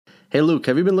Hey, Luke,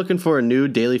 have you been looking for a new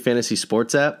daily fantasy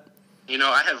sports app?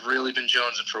 I have really been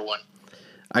jonesing for one.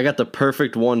 I got the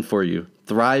perfect one for you,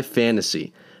 Thrive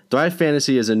Fantasy. Thrive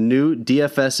Fantasy is a new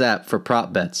DFS app for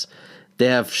prop bets. They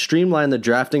have streamlined the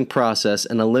drafting process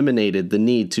and eliminated the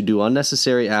need to do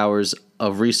unnecessary hours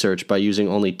of research by using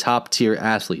only top-tier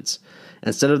athletes.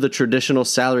 Instead of the traditional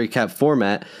salary cap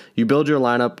format, you build your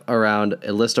lineup around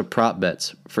a list of prop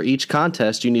bets. For each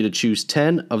contest, you need to choose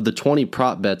 10 of the 20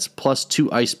 prop bets plus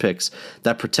 2 ice picks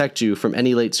that protect you from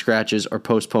any late scratches or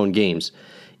postponed games.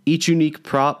 Each unique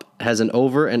prop has an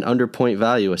over and under point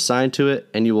value assigned to it,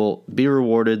 and you will be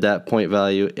rewarded that point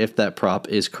value if that prop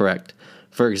is correct.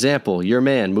 For example, your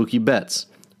man, Mookie Betts.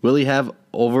 Will he have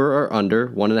over or under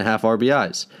 1.5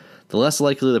 RBIs? The less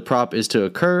likely the prop is to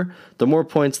occur, the more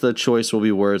points the choice will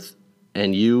be worth,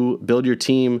 and you build your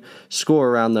team score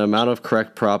around the amount of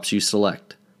correct props you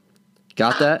select.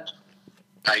 Got that?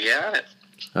 I got it.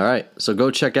 All right, so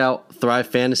go check out Thrive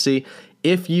Fantasy.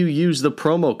 If you use the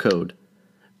promo code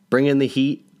Bring the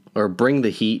Heat,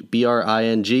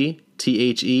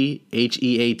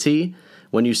 BringTheHeat,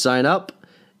 when you sign up,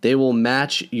 they will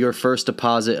match your first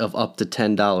deposit of up to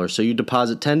 $10. So you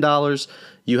deposit $10,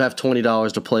 you have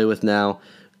 $20 to play with now.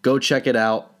 Go check it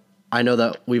out. I know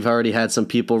that we've already had some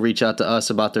people reach out to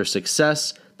us about their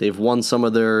success. They've won some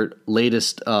of their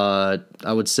latest, I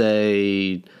would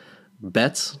say,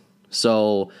 bets.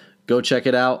 So go check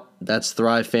it out. That's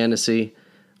Thrive Fantasy,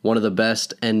 one of the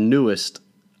best and newest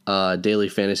daily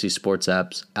fantasy sports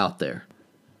apps out there.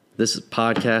 This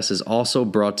podcast is also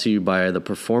brought to you by the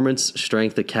Performance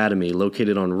Strength Academy,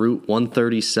 located on Route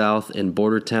 130 South in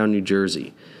Bordertown, New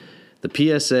Jersey.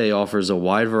 The PSA offers a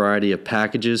wide variety of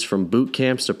packages, from boot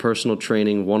camps to personal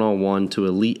training, one-on-one to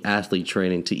elite athlete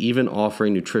training, to even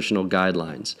offering nutritional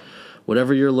guidelines.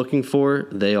 Whatever you're looking for,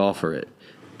 they offer it.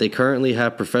 They currently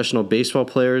have professional baseball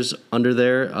players under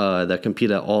there that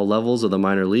compete at all levels of the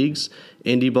minor leagues,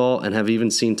 indie ball, and have even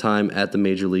seen time at the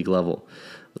major league level.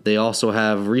 They also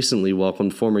have recently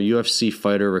welcomed former UFC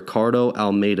fighter Ricardo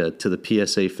Almeida to the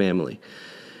PSA family.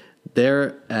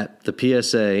 There at the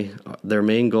PSA, their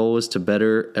main goal is to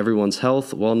better everyone's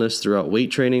health, wellness throughout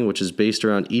weight training, which is based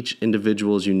around each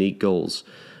individual's unique goals.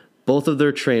 Both of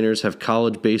their trainers have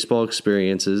college baseball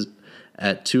experiences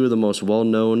at two of the most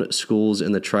well-known schools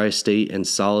in the tri-state and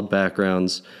solid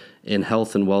backgrounds in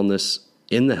health and wellness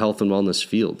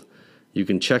field. You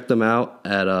can check them out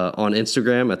at on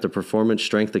Instagram at the Performance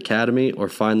Strength Academy, or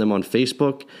find them on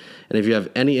Facebook. And if you have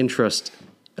any interest,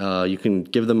 you can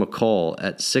give them a call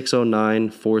at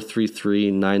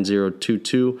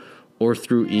 609-433-9022 or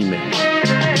through email.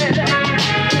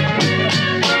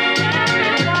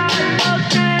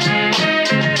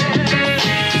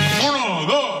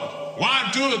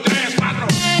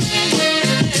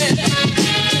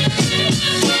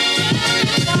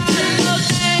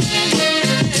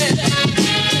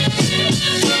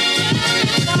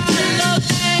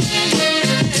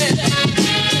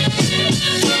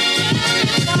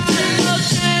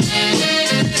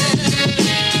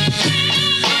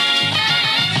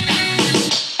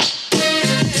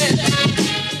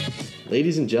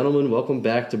 Ladies and gentlemen, welcome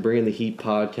back to Bringing the Heat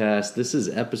podcast. This is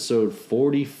episode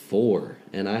 44,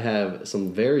 and I have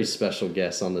some very special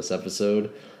guests on this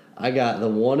episode. I got the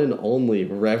one and only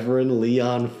Reverend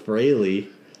Leon Fraley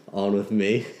on with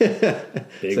me.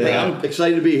 I'm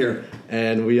excited to be here.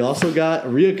 And we also got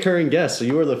reoccurring guests. So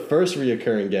you were the first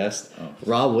reoccurring guest,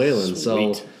 Rob Whalen.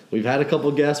 Sweet. So we've had a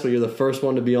couple guests, but you're the first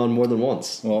one to be on more than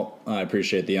once. Well, I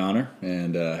appreciate the honor,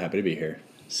 and happy to be here.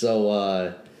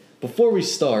 So before we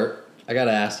start, I got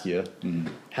to ask you,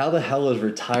 how the hell is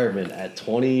retirement at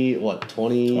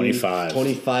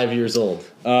 25 years old?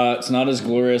 It's not as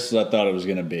glorious as I thought it was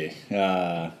going to be.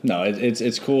 No,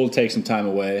 it's cool to take some time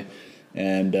away.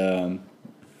 And, I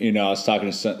was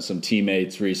talking to some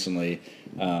teammates recently,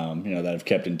 that I've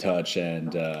kept in touch.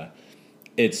 And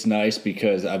it's nice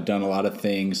because I've done a lot of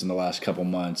things in the last couple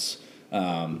months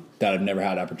that I've never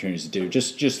had opportunities to do.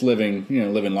 Just living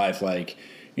life like,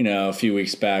 a few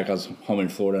weeks back, I was home in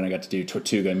Florida, and I got to do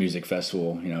Tortuga Music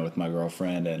Festival, with my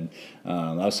girlfriend, and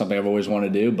that was something I've always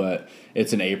wanted to do, but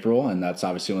it's in April, and that's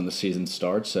obviously when the season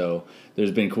starts, so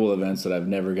there's been cool events that I've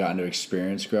never gotten to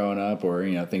experience growing up, or,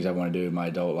 things I want to do in my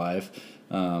adult life,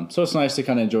 so it's nice to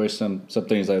kind of enjoy some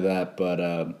things like that, but,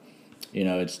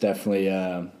 it's definitely,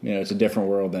 it's a different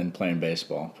world than playing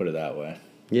baseball, put it that way.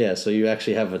 Yeah, so you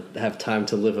actually have time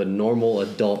to live a normal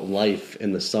adult life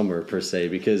in the summer, per se,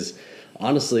 because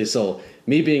honestly, so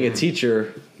me being a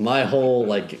teacher, my whole,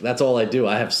 that's all I do.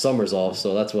 I have summers off,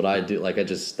 so that's what I do. I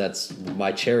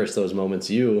cherish those moments.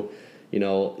 You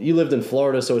lived in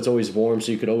Florida, so it's always warm,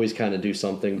 so you could always kind of do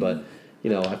something. But,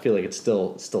 I feel like it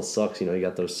still sucks. You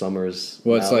got those summers.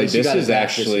 Well, it's At like least you this got it is back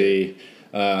this year. actually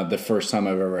the first time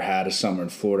I've ever had a summer in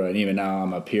Florida, and even now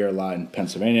I'm up here a lot in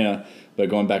Pennsylvania. But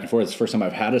going back and forth, it's the first time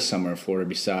I've had a summer in Florida.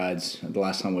 Besides, the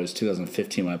last time was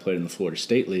 2015 when I played in the Florida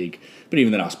State League. But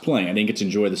even then, I was playing. I didn't get to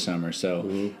enjoy the summer,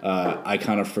 so I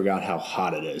kind of forgot how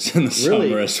hot it is in the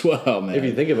summer as well, man. If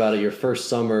you think about it, your first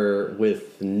summer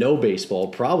with no baseball,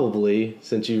 probably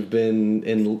since you've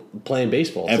been playing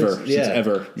baseball Since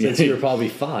since you were probably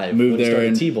 5. Moved when you there started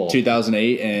in T-ball.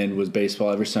 2008 and was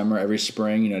baseball every summer, every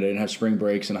spring. They didn't have spring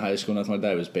breaks in high school, nothing like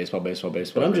that. It was baseball. But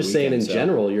I'm every just saying, in weekend, so.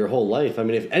 general, your whole life. I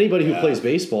mean, if anybody who plays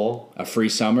baseball, A free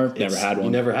summer, never had one.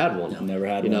 You never had one. Never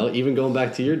had one. Even going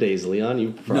back to your days, Leon,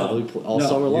 you probably all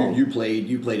summer long. You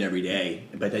played every day,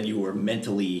 but then you were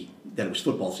mentally that it was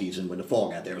football season when the fall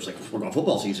got there. It was like, we're going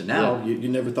football season now. Yeah. You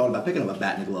never thought about picking up a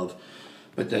bat and a glove.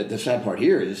 But the sad part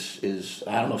here is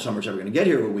I don't know if summer's ever going to get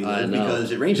here where we live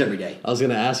because it rains every day. I was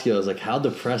going to ask you, I was like, how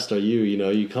depressed are you?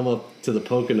 You come up to the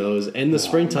Poconos in the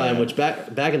springtime, which back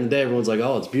in the day, everyone's like,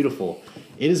 oh, it's beautiful.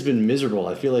 It has been miserable.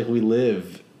 I feel like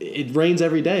it rains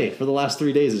every day. For the last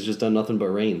 3 days, it's just done nothing but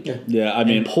rain. Yeah, I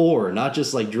mean, and pour, not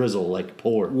just like drizzle, like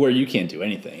pour. where you can't do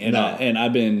anything. And No.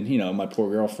 I've been, my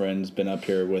poor girlfriend's been up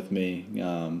here with me,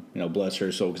 bless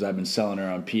her soul, because I've been selling her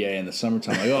on PA in the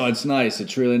summertime. Like, oh, it's nice.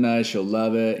 It's really nice. She'll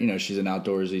love it. She's an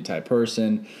outdoorsy type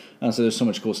person. So there's so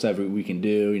much cool stuff we can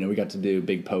do. We got to do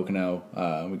Big Pocono.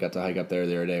 We got to hike up there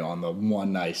the other day on the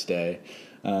one nice day.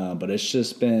 But it's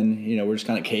just been, we're just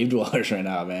kind of cave dwellers right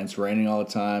now, man. It's raining all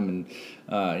the time, and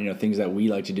things that we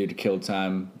like to do to kill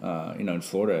time, in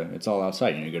Florida, it's all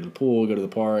outside. You go to the pool, go to the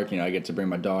park. I get to bring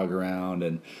my dog around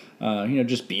and,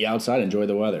 just be outside, enjoy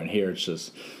the weather. And here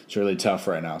it's really tough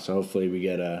right now. So hopefully we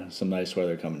get some nice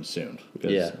weather coming soon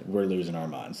because we're losing our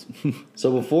minds.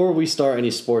 So before we start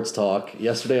any sports talk,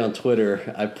 yesterday on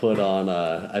Twitter, I put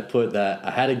that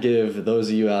I had to give those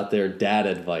of you out there dad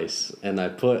advice, and I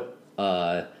put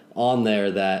on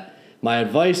there that my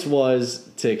advice was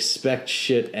to expect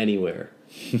shit anywhere.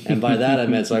 And by that I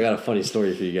meant, so I got a funny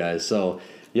story for you guys. So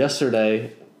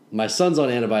yesterday, my son's on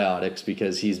antibiotics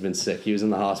because he's been sick. He was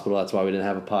in the hospital. That's why we didn't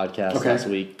have a podcast last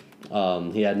week.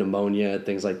 He had pneumonia,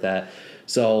 things like that.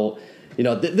 So,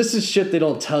 this is shit they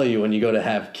don't tell you when you go to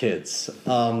have kids.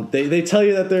 They tell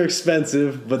you that they're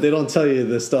expensive, but they don't tell you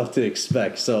the stuff to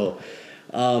expect. So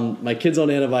my kid's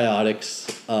on antibiotics.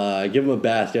 I give him a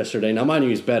bath yesterday. Now, mind you,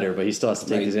 he's better, but he still has to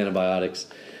take his antibiotics.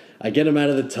 I get him out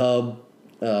of the tub.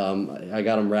 I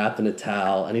got him wrapped in a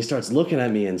towel, and he starts looking at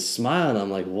me and smiling.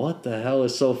 I'm like, what the hell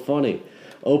is so funny?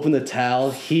 Open the towel.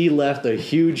 He left a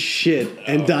huge shit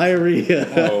and diarrhea.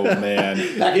 Oh,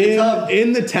 man. Back in the tub.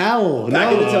 In the towel.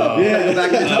 Back in the tub. Yeah.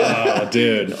 Back in the tub. Oh,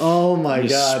 dude. Oh my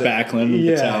Just god! spackling with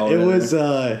the towel.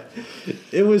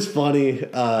 It was funny.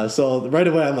 So right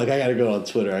away, I'm like, I gotta go on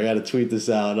Twitter. I gotta tweet this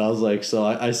out. And I was like, so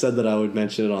I said that I would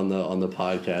mention it on the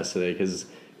podcast today because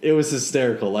it was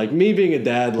hysterical. Like me being a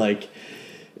dad, like.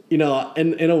 In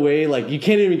a way, like, you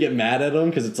can't even get mad at him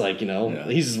because it's like,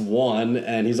 he's one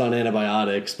and he's on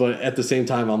antibiotics. But at the same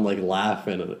time, I'm, like,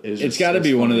 laughing. It's got to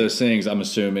be one of those things, I'm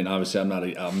assuming, obviously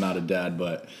I'm not a dad,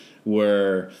 but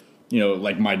where,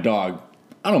 like my dog,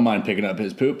 I don't mind picking up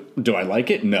his poop. Do I like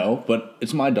it? No, but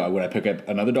it's my dog. Would I pick up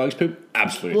another dog's poop?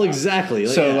 Absolutely Well, not. exactly.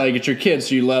 So, it's your kids,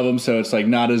 so you love them, so it's,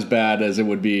 not as bad as it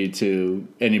would be to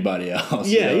anybody else.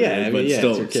 Yeah, yeah. But it's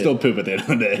your kid. still poop at the end of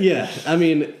the day. Yeah, I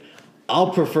mean,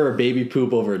 I'll prefer baby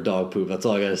poop over dog poop. That's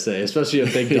all I gotta say. Especially a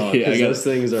big dog, because those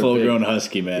things are full-grown big.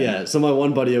 husky, man. Yeah. So my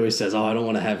one buddy always says, "Oh, I don't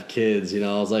want to have kids." I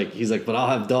was like, he's like, "But I'll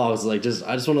have dogs." Like, I just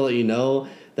want to let you know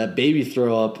that baby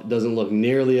throw up doesn't look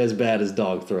nearly as bad as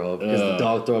dog throw up because the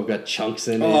dog throw up got chunks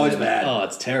in it. Oh, it's bad. Oh,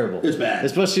 it's terrible. It's bad.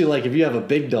 Especially like if you have a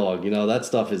big dog, that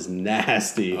stuff is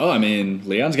nasty. Oh, I mean,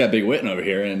 Leon's got Big Witten over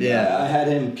here, and I had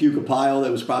him puke a pile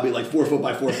that was probably like 4 foot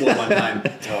by 4 foot one time.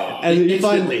 And you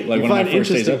find Instantly. Like you one of find my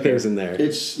first days interesting up here. things in there.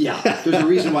 It's there's a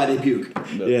reason why they puke.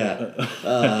 Yeah.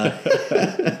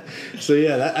 So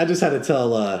yeah, I just had to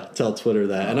tell Twitter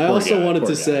that, and I Poor also guy, wanted poor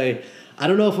to guy. say, I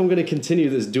don't know if I'm going to continue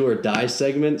this do or die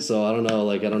segment. So I don't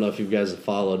know if you guys have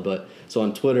followed, but so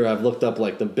on Twitter I've looked up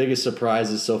the biggest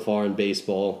surprises so far in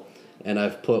baseball, and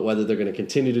I've put whether they're going to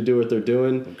continue to do what they're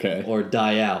doing or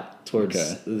die out towards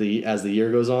as the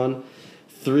year goes on.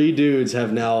 3 dudes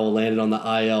have now landed on the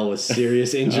IL with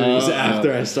serious injuries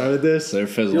after I started this. They're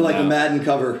fizzling You're like out. the Madden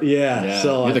cover. Yeah,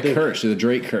 so you're I think, curse. You're the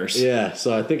Drake curse. Yeah,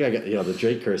 so I think I got the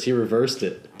Drake curse. He reversed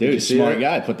it. Did you Dude, see smart that?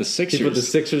 guy. Put the Sixers. He put the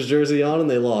Sixers jersey on and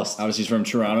they lost. Obviously, he's from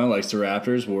Toronto, likes the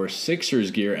Raptors, wore Sixers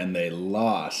gear, and they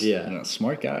lost. Yeah.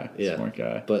 Smart guy. Yeah. Smart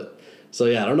guy. But so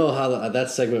yeah, I don't know how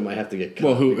that segment might have to get cut.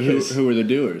 Well, who because were the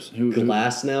doers? Who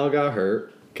Glass now got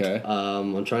hurt. Okay.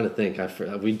 I'm trying to think.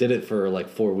 We did it for like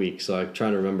 4 weeks, so I'm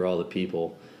trying to remember all the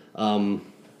people.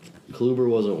 Kluber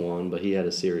wasn't one, but he had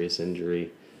a serious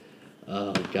injury.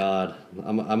 Oh, God.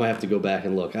 I might have to go back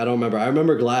and look. I don't remember. I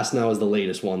remember Glasnow was the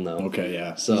latest one, though. Okay,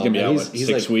 yeah. So, he's going to be out, what, he's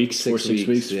 6 like weeks? 6 6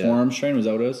 weeks. yeah. Forearm strain, was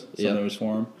that what it was? Something Yep. was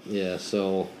forearm? Yeah,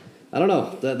 so I don't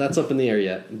know. That's up in the air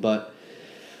yet. But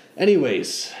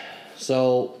anyways,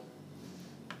 so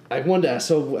I wanted to ask,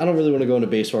 so I don't really want to go into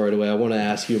baseball right away. I want to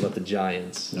ask you about the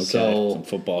Giants. Okay, So some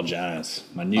football giants.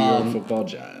 My New York football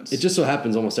giants. it just so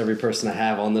happens almost every person I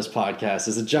have on this podcast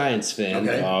is a Giants fan.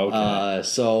 Okay. Oh, okay.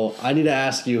 So I need to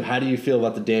ask you, how do you feel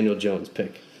about the Daniel Jones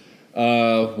pick?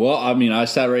 Well, I mean, I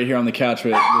sat right here on the couch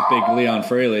with big Leon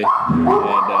Fraley and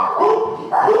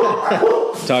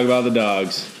talk about the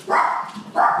dogs.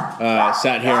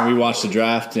 Sat here and we watched the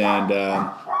draft, and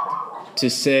to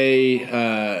say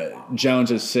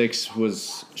Jones at 6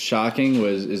 was shocking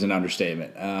is an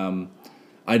understatement.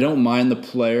 I don't mind the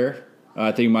player.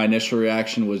 I think my initial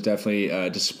reaction was definitely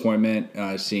disappointment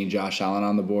seeing Josh Allen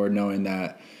on the board, knowing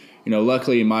that,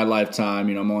 luckily in my lifetime,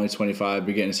 I'm only 25,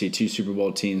 but getting to see 2 Super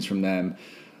Bowl teams from them.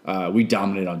 We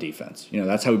dominated on defense.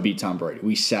 That's how we beat Tom Brady.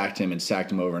 We sacked him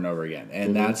over and over again.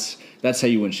 And that's how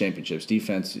you win championships.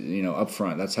 Defense, up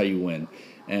front, that's how you win.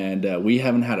 And we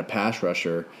haven't had a pass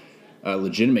rusher,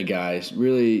 legitimate guys,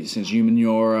 really since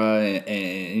Umenyiora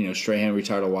and Strahan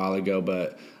retired a while ago.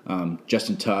 But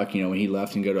Justin Tuck, when he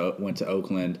left and went to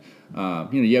Oakland,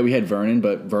 we had Vernon,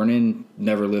 but Vernon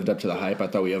never lived up to the hype. I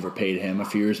thought we overpaid him a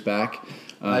few years back.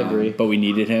 I agree. But we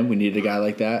needed him. We needed a guy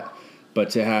like that.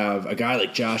 But to have a guy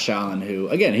like Josh Allen, who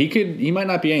again he might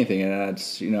not be anything, and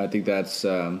that's I think that's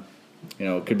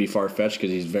could be far fetched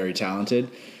because he's very talented,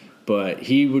 but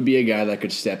he would be a guy that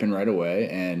could step in right away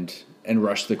and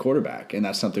rush the quarterback, and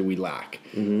that's something we lack.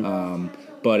 Mm-hmm.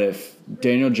 But if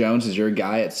Daniel Jones is your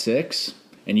guy at 6,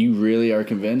 and you really are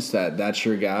convinced that that's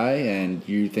your guy, and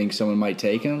you think someone might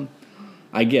take him,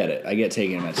 I get it. I get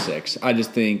taking him at 6. I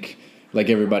just think, like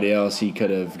everybody else, he could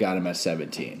have got him at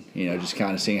 17. Just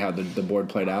kind of seeing how the board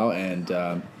played out, and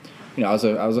I was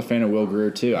a fan of Will Grier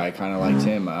too. I kind of liked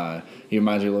him. He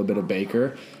reminds me a little bit of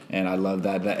Baker, and I love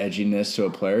that edginess to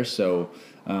a player. So,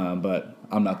 but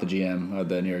I'm not the GM of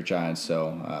the New York Giants,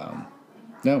 so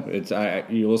no,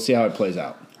 we'll see how it plays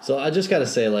out. So I just got to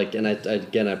say, and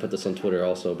I put this on Twitter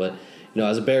also, but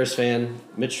as a Bears fan,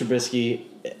 Mitch Trubisky.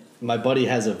 My buddy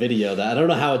has a video that I don't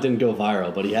know how it didn't go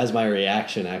viral, but he has my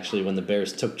reaction actually when the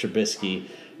Bears took Trubisky,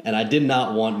 and I did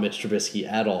not want Mitch Trubisky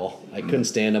at all. I couldn't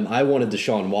stand him. I wanted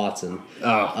Deshaun Watson.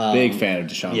 Oh, big fan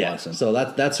of Deshaun Watson. So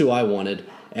that's who I wanted,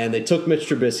 and they took Mitch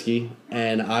Trubisky,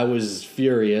 and I was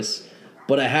furious.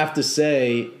 But I have to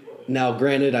say, now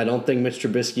granted, I don't think Mitch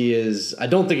Trubisky is. I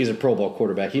don't think he's a Pro Bowl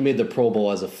quarterback. He made the Pro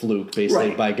Bowl as a fluke,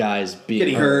 basically by guys being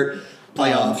getting hurt,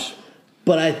 playoffs.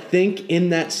 But I think in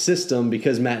that system,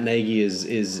 because Matt Nagy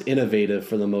is innovative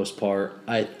for the most part,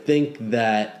 I think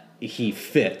that he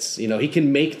fits. He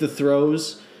can make the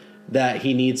throws that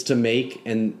he needs to make,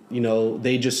 and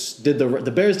they just did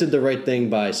the Bears did the right thing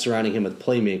by surrounding him with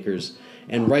playmakers.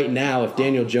 And right now, if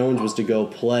Daniel Jones was to go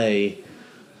play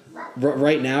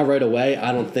right away,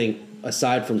 I don't think,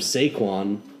 aside from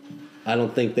Saquon, I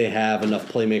don't think they have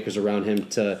enough playmakers around him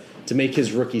to make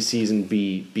his rookie season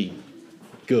be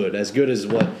good as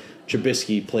what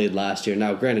Trubisky played last year.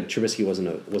 Now, granted, Trubisky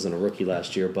wasn't a rookie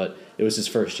last year, but it was his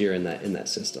first year in that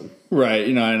system. Right,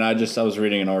 and I was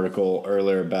reading an article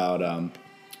earlier about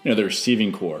the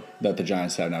receiving core that the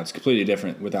Giants have now. It's completely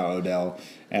different without Odell.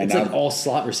 And it's all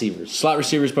slot receivers.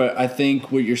 But I think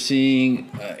what you're seeing,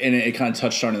 and it kind of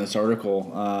touched on in this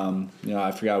article.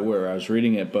 I forgot where I was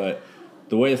reading it, but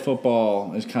the way the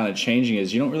football is kind of changing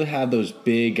is you don't really have those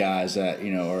big guys that,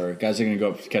 or guys that are going to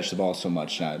go up to catch the ball so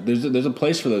much now. There's a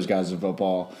place for those guys in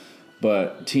football,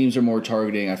 but teams are more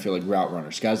targeting, I feel like, route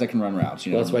runners, guys that can run routes.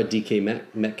 Well, that's why DK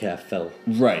Metcalf fell.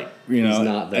 Right. He's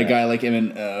not that. A guy like him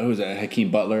and who's that, Hakeem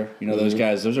Butler, those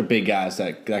guys, those are big guys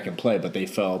that can play, but they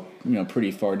fell,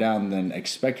 pretty far down than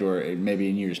expected, or maybe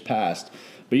in years past.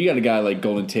 But you got a guy like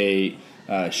Golden Tate,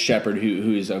 Shepard,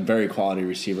 who is a very quality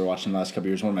receiver. Watching the last couple of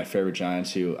years, one of my favorite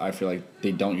Giants, who I feel like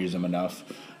they don't use him enough.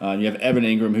 You have Evan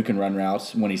Ingram, who can run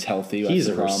routes when he's healthy. He's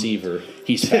a receiver.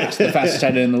 He's fast, the fastest tight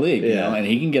end in the league, and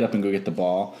he can get up and go get the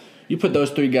ball. You put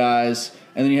those 3 guys,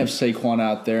 and then you have Saquon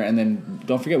out there, and then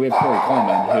don't forget we have Corey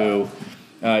Coleman,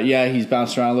 who, he's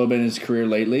bounced around a little bit in his career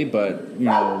lately, but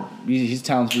he's a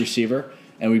talented receiver.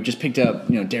 And we've just picked up,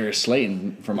 Darius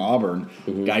Slayton from Auburn,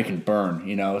 guy who can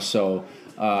burn, so.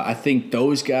 I think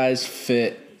those guys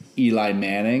fit Eli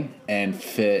Manning and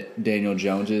fit Daniel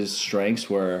Jones's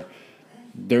strengths, where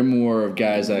they're more of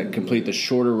guys that complete the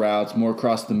shorter routes, more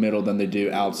across the middle than they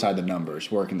do outside the numbers,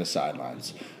 working the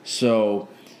sidelines. So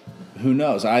who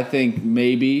knows? I think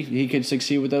maybe he could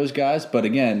succeed with those guys, but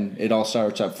again, it all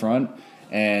starts up front.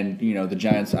 And the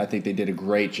Giants, I think they did a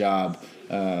great job,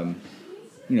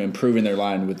 improving their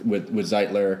line with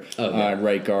Zeitler at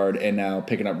right guard, and now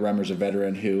picking up Remmers, a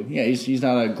veteran who, he's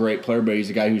not a great player, but he's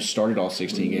a guy who started all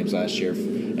 16 games last year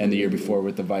and the year before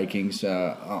with the Vikings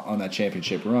on that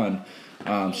championship run.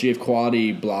 So you have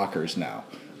quality blockers now.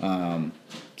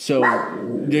 So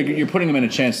you're putting them in a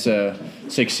chance to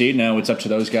succeed. Now it's up to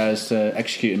those guys to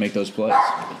execute and make those plays.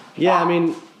 Yeah, I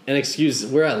mean,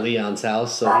 we're at Leon's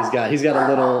house, so he's got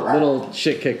a little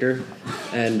shit kicker,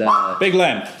 and Big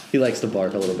Len. He likes to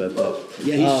bark a little bit, but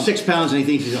he's 6 pounds and he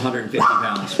thinks he's 150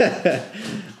 pounds.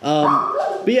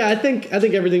 But yeah, I think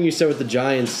everything you said with the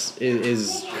Giants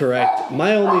is correct.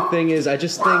 My only thing is I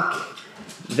just think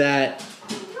that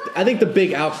the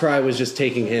big outcry was just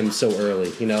taking him so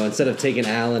early. Instead of taking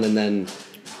Allen and then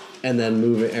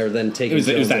moving or then taking.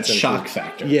 It was that shock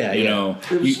factor. Yeah,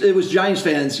 It was Giants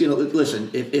fans. Listen,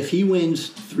 if he wins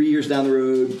 3 years down the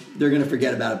road, they're going to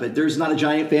forget about it. But there's not a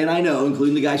Giant fan I know,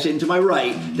 including the guy sitting to my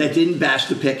right, that didn't bash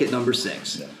the pick at number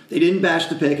 6. Yeah. They didn't bash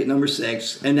the pick at number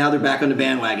 6, and now they're back on the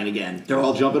bandwagon again. They're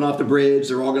all jumping off the bridge.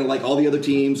 They're all going to like all the other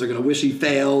teams. They're going to wish he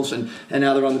fails, and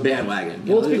now they're on the bandwagon.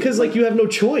 Well, it's because you have no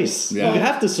choice. Yeah. You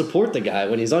have to support the guy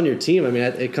when he's on your team. I mean,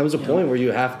 it comes a point where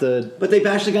you have to. But they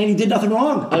bashed the guy, and he did nothing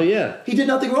wrong. Oh yeah, he did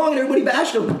nothing wrong, and everybody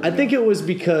bashed him. I think it was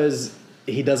because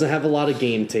he doesn't have a lot of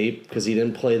game tape because he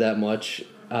didn't play that much.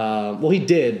 Well, he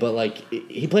did, but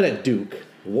he played at Duke.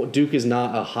 Duke is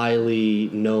not a highly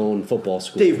known football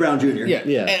school. Dave Brown Jr.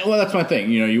 Yeah. And, well, that's my thing.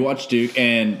 You watch Duke,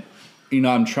 and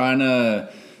I'm trying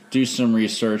to do some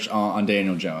research on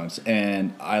Daniel Jones,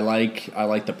 and I like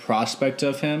the prospect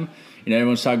of him.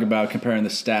 Everyone's talking about comparing the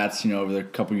stats, over the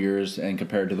couple years and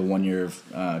compared to the 1 year of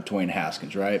Dwayne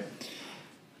Haskins, right?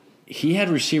 He had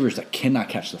receivers that cannot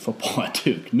catch the football at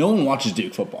Duke. No one watches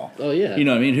Duke football. Oh, yeah. You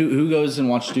know what I mean? Who goes and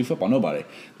watches Duke football? Nobody.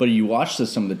 But you watch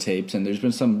some of the tapes, and there's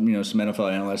been some NFL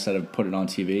analysts that have put it on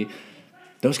TV.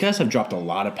 Those guys have dropped a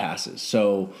lot of passes.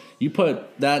 So you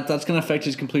put that's going to affect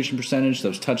his completion percentage,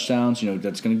 those touchdowns,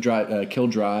 that's going to kill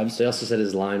drives. They also said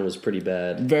his line was pretty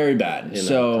bad. Very bad. In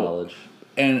college.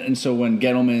 And so when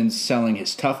Gettleman's selling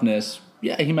his toughness,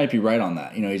 yeah, he might be right on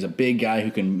that. He's a big guy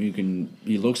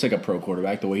he looks like a pro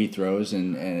quarterback the way he throws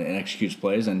and executes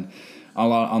plays. And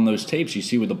on those tapes, you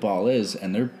see where the ball is,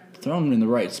 and they're throwing in the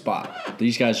right spot.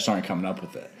 These guys just aren't coming up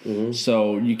with it. Mm-hmm.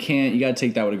 So you got to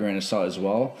take that with a grain of salt as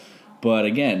well. But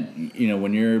again,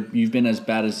 when you've been as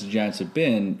bad as the Giants have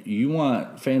been,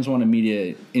 fans want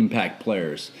immediate impact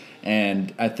players.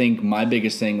 And I think my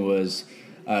biggest thing was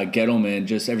Gettleman,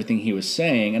 just everything he was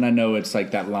saying, and I know it's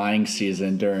like that lying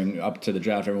season up to the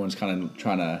draft. Everyone's kind of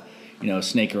trying to,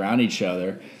 snake around each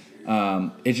other.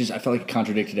 I felt like it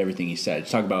contradicted everything he said.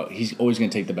 Talk about he's always going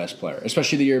to take the best player,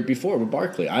 especially the year before with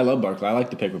Barkley. I love Barkley. I like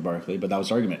the pick with Barkley, but that was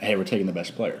the argument. Hey, we're taking the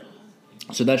best player.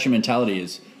 So that's your mentality.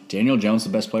 Is Daniel Jones the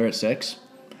best player at 6?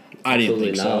 I didn't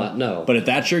think so. No. But if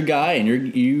that's your guy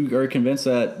and you are convinced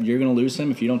that you're going to lose him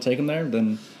if you don't take him there,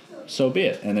 then so be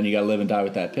it. And then you got to live and die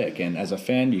with that pick. And as a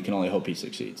fan, you can only hope he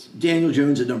succeeds. Daniel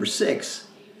Jones at number 6.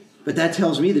 But that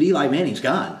tells me that Eli Manning's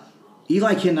gone.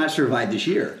 Eli cannot survive this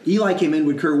year. Eli came in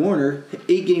with Kurt Warner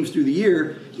 8 games through the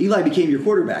year. Eli became your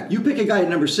quarterback. You pick a guy at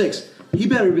number 6, he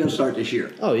better be able to start this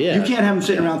year. Oh, yeah. You can't have him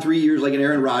sitting around 3 years like an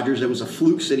Aaron Rodgers that was a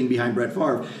fluke sitting behind Brett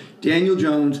Favre. Daniel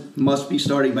Jones must be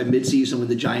starting by midseason when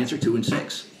the Giants are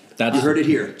 2-6. You heard it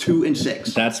here,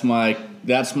 2-6.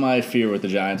 That's my fear with the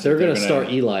Giants. They're going to start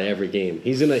Eli every game.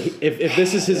 He's gonna if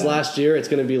this is his last year, it's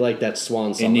going to be like that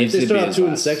swan song. If they start out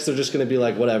 2-6, they're just going to be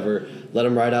like whatever. Let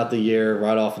him ride out the year,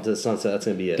 ride off into the sunset. That's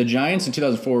going to be it. The Giants in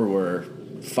 2004 were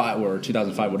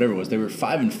 2005, whatever it was. They were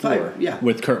 5-4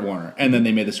 with Kurt Warner, and then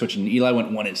they made the switch, and Eli went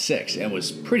 1-6, and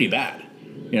was pretty bad.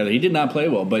 He did not play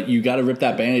well, but you got to rip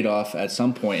that Band-Aid off at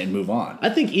some point and move on. I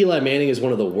think Eli Manning is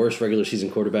one of the worst regular season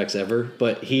quarterbacks ever,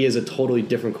 but he is a totally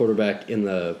different quarterback in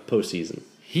the postseason.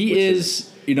 He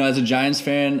is, as a Giants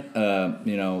fan,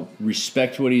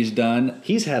 respect what he's done.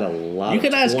 He's had a lot. You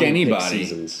can ask anybody.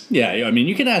 Seasons. Yeah,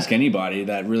 you can ask anybody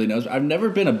that really knows. I've never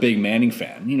been a big Manning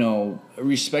fan.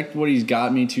 Respect what he's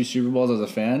got me 2 Super Bowls as a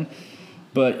fan.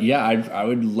 But yeah, I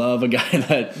would love a guy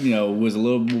that was a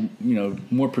little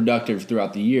more productive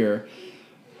throughout the year,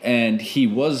 and he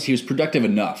was productive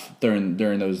enough during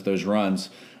those runs.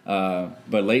 But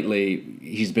lately,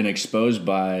 he's been exposed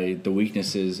by the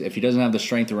weaknesses. If he doesn't have the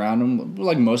strength around him,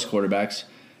 like most quarterbacks,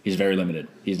 he's very limited.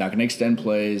 He's not going to extend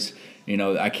plays.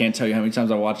 I can't tell you how many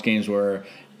times I watched games where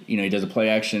he does a play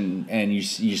action, and you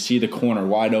see the corner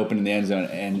wide open in the end zone,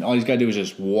 and all he's got to do is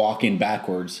just walk in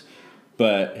backwards,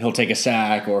 but he'll take a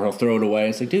sack or he'll throw it away.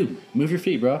 It's like, dude, move your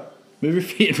feet, bro. Move your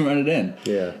feet and run it in.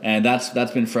 Yeah. And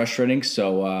that's been frustrating.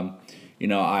 So,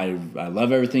 I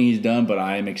love everything he's done, but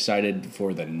I am excited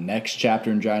for the next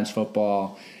chapter in Giants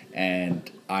football, and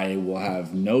I will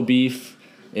have no beef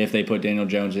if they put Daniel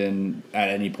Jones in at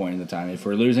any point in the time. If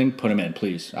we're losing, put him in,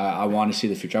 please. I want to see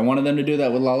the future. I wanted them to do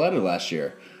that with Lauletta last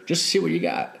year, just to see what you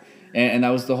got. And that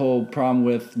was the whole problem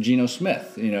with Geno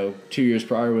Smith, 2 years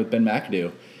prior with Ben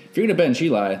McAdoo. If you're going to bench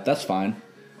Eli, that's fine.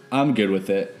 I'm good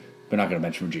with it. But not going to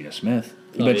bench him for Geno Smith.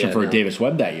 You bench him for Davis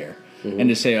Webb that year. Mm-hmm. And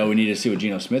to say, we need to see what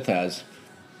Geno Smith has,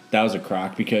 that was a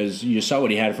crock because you saw what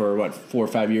he had for, 4 or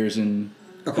 5 years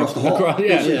across the hall. Across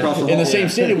in the same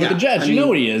city with the Jets. You know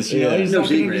what he is. He's not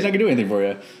going to do anything for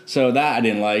you. So that I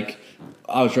didn't like.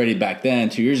 I was ready back then,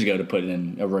 2 years ago, to put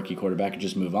in a rookie quarterback and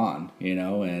just move on,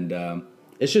 and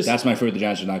it's just that's my fear. The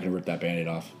Giants are not going to rip that Band-Aid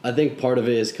off. I think part of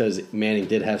it is because Manning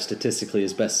did have statistically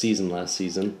his best season last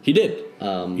season. He did.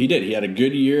 He had a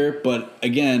good year, but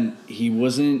again, he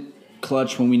wasn't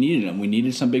clutch when we needed him. We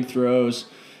needed some big throws,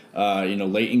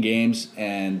 late in games,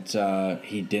 and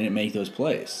he didn't make those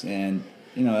plays. And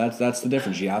that's the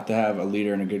difference. You have to have a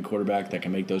leader and a good quarterback that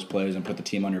can make those plays and put the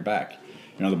team on your back.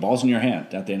 The ball's in your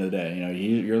hand at the end of the day.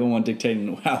 You're the one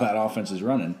dictating how that offense is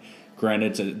running.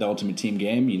 Granted, it's the ultimate team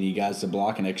game. You need guys to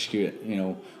block and execute,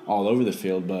 all over the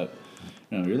field. But,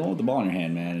 you're the one with the ball in your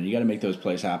hand, man, and you got to make those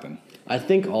plays happen. I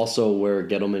think also where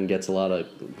Gettleman gets a lot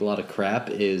of crap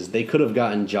is they could have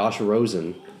gotten Josh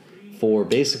Rosen for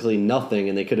basically nothing,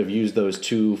 and they could have used those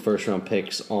 2 first-round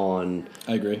picks on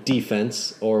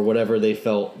defense or whatever they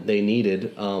felt they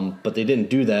needed, but they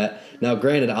didn't do that. Now,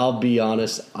 granted, I'll be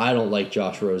honest, I don't like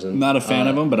Josh Rosen. Not a fan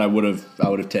of him, but I would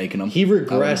have taken him. He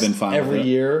regressed every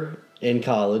year in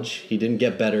college. He didn't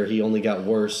get better. He only got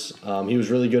worse. He was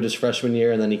really good his freshman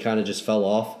year, and then he kind of just fell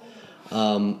off.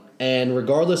 And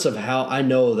regardless of how, I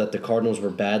know that the Cardinals were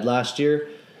bad last year.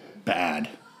 Bad.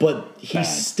 But he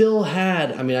still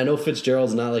had, I know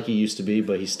Fitzgerald's not like he used to be,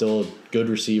 but he's still a good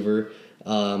receiver.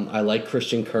 I like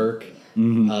Christian Kirk.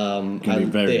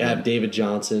 Mm-hmm. They have David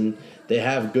Johnson. They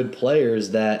have good players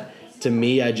that, to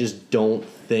me, I just don't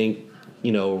think,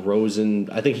 Rosen,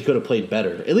 I think he could have played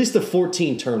better. At least the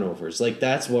 14 turnovers.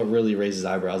 That's what really raises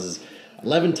eyebrows is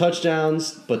 11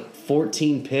 touchdowns, but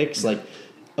 14 picks.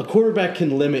 A quarterback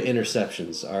can limit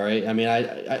interceptions, all right?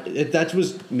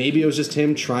 Maybe it was just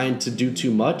him trying to do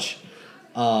too much.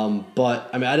 But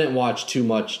I didn't watch too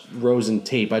much Rosen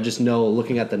tape. I just know,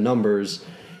 looking at the numbers,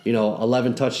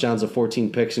 11 touchdowns of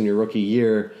 14 picks in your rookie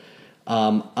year.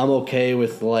 I'm okay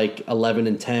with 11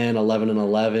 and 10, 11 and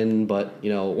 11, but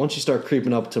once you start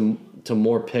creeping up to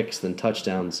more picks than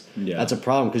touchdowns, that's a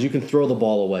problem because you can throw the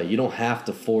ball away. You don't have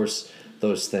to force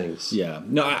those things. Yeah.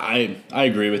 No, I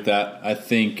agree with that. I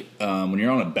think when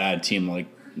you're on a bad team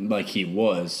like he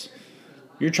was,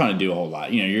 you're trying to do a whole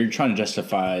lot. You're trying to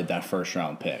justify that first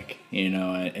round pick,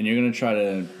 and you're going to try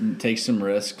to take some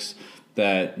risks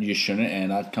that you shouldn't,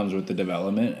 and that comes with the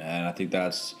development. And I think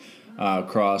that's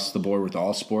across the board with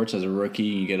all sports. As a rookie,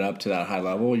 you get up to that high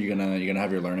level, you're gonna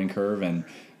have your learning curve, and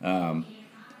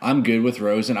I'm good with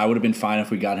Rosen. I would have been fine if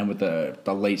we got him with the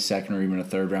late second or even a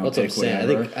third round pick.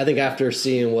 I think after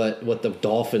seeing what the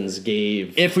Dolphins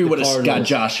gave, if we would have got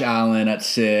Josh Allen at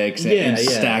 6 and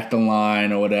stacked the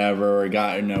line or whatever, or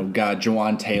got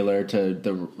Jawan Taylor to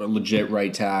the legit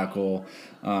right tackle,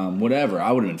 whatever,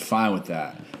 I would have been fine with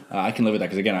that. I can live with that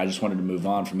because again, I just wanted to move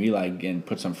on from Eli and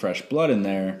put some fresh blood in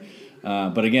there.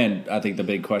 But again, I think the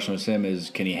big question with him is,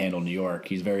 can he handle New York?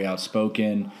 He's very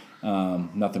outspoken.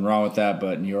 Nothing wrong with that,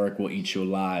 but New York will eat you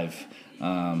alive.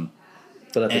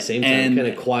 But at the same time, can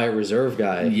a quiet reserve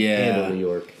guy handle New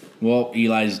York? Well,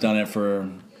 Eli's done it for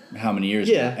how many years?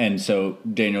 Yeah. And so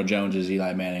Daniel Jones is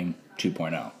Eli Manning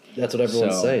 2.0. That's what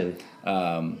everyone's saying.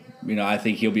 I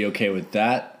think he'll be okay with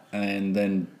that. And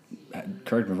then,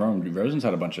 correct me if I'm wrong, Rosen's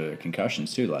had a bunch of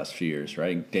concussions too the last few years,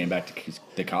 right? Dating back to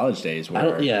the college days.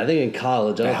 I think in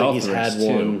college. I don't think he's had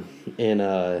one in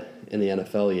the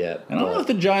NFL yet. And I don't know if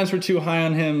the Giants were too high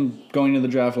on him going to the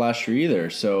draft last year either.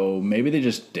 So maybe they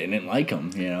just didn't like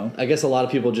him, I guess a lot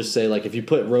of people just say, if you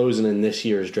put Rosen in this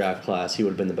year's draft class, he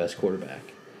would have been the best quarterback.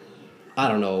 I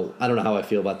don't know how I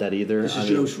feel about that either. This is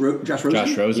Josh Rosen?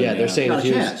 Josh Rosen, yeah. They're saying not a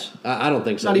chance. I don't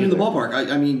think so. Not even the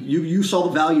ballpark. You saw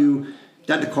the value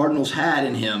that the Cardinals had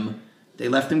in him. They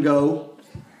let him go,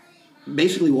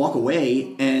 basically walk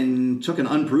away, and took an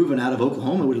unproven out of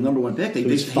Oklahoma with a number 1 pick.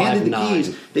 They've handed the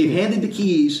keys. They've handed the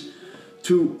keys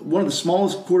to one of the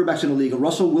smallest quarterbacks in the league, a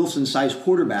Russell Wilson-sized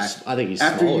quarterback. I think he's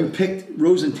after smaller. you picked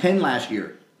Rosen 10 last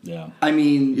year. Yeah. I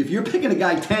mean, if you're picking a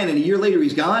guy 10 and a year later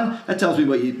he's gone, that tells me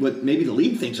what maybe the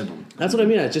league thinks of him. That's what I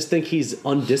mean. I just think he's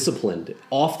undisciplined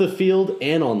off the field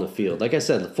and on the field. Like I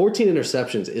said, 14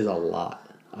 interceptions is a lot.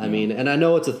 I mean, and I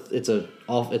know it's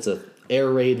a air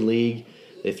raid league.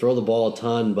 They throw the ball a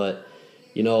ton, but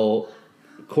you know,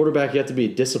 quarterback, you have to be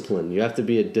disciplined. You have to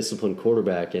be a disciplined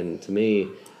quarterback. And to me,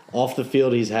 off the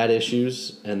field he's had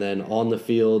issues, and then on the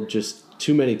field just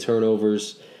too many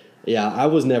turnovers. Yeah, I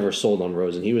was never sold on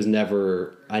Rosen.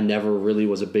 I never really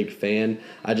was a big fan.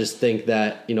 I just think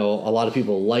that, you know, a lot of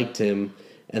people liked him,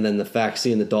 and then the fact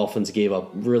seeing the Dolphins gave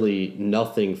up really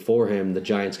nothing for him, the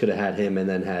Giants could have had him and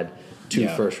then had two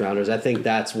first-rounders. I think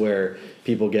that's where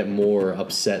people get more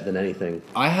upset than anything.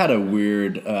 I had a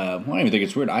weird, I don't even think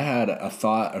it's weird. I had a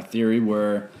thought, a theory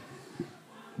where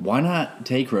why not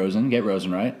take Rosen, get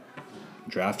Rosen right,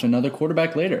 draft another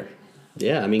quarterback later?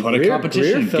 Yeah, I mean, Put a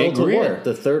competition, Greer fell get to Greer. what,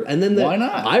 the third, and then Why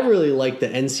not? I really like the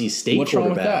NC State What's wrong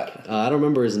with quarterback. that? I don't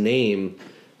remember his name,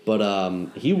 but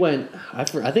he went. I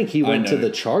think he went to the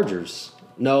Chargers.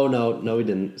 No, he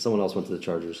didn't. Someone else went to the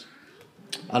Chargers.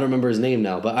 I don't remember his name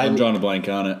now, but I'm drawing a blank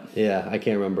on it. Yeah, I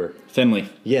can't remember. Finley.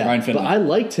 Yeah, Ryan Finley. but I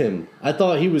liked him. I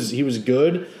thought he was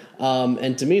good.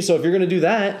 And to me, so if you're going to do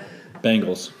that,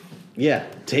 Bengals. yeah,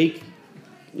 take.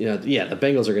 You know, yeah, the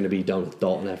Bengals are going to be done with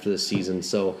Dalton after this season.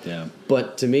 So, yeah.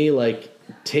 But to me, like,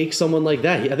 take someone like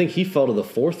that. I think he fell to the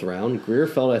 4th round. Greer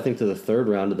fell, I think, to the 3rd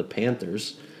round to the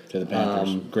Panthers. To the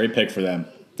Panthers. Great pick for them.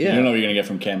 Yeah. You don't know what you're going to get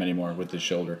from Cam anymore with his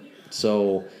shoulder.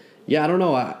 So, yeah, I don't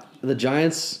know. The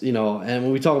Giants, you know, and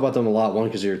when we talk about them a lot, one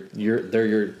because they're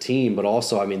your team, but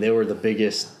also, I mean, they were the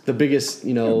biggest,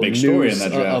 you know, big story news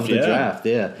in that draft of the draft.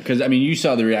 Yeah, because I mean, you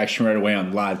saw the reaction right away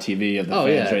on live TV of the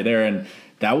fans right there, and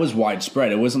that was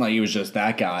widespread. It wasn't like it was just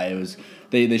that guy. It was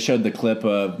they showed the clip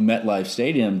of MetLife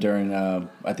Stadium during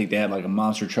I think they had like a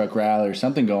monster truck rally or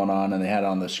something going on, and they had it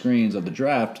on the screens of the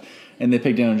draft, and they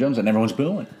picked Daniel Jones, and everyone's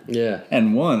booing. Yeah, and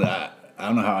I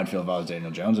don't know how I'd feel if I was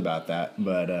Daniel Jones about that,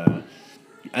 but.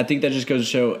 I think that just goes to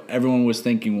show everyone was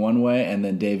thinking one way, and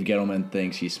then Dave Gettleman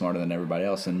thinks he's smarter than everybody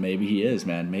else, and maybe he is,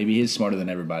 man. Maybe he's smarter than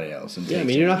everybody else. And yeah, I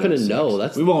mean, you're not going to know.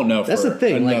 We won't know that's for the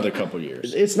thing. Another couple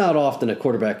years. It's not often a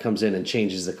quarterback comes in and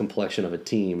changes the complexion of a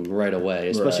team right away,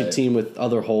 especially a team with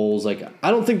other holes. Like, I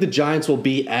don't think the Giants will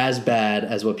be as bad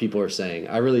as what people are saying.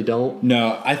 I really don't.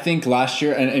 No, I think last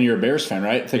year, and you're a Bears fan,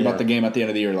 right? Think about the game at the end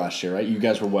of the year last year, right? You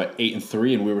guys were,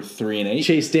 8-3, and we were 3-8?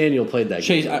 Chase Daniel played that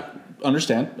game.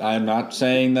 Understand. I'm not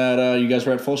saying that you guys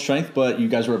were at full strength, but you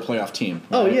guys were a playoff team.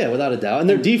 Right? Oh, yeah, without a doubt. And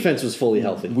their defense was fully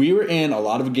healthy. We were in a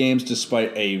lot of games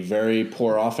despite a very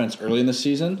poor offense early in the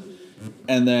season.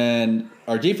 And then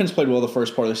our defense played well the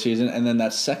first part of the season. And then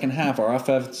that second half, our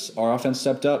offense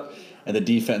stepped up, and the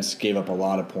defense gave up a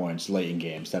lot of points late in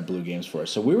games that blew games for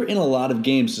us. So we were in a lot of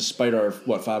games despite our,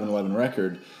 5-11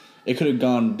 record. It could have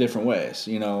gone different ways,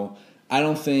 you know.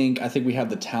 I think we have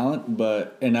the talent,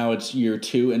 and now it's year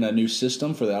 2 in a new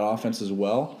system for that offense as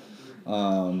well.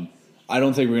 I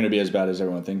don't think we're going to be as bad as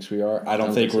everyone thinks we are. I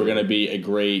don't think we're going to be a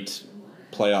great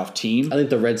playoff team. I think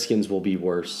the Redskins will be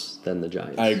worse than the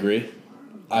Giants. I agree.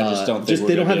 I just don't think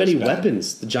they don't have any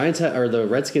weapons. The the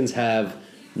Redskins have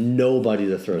nobody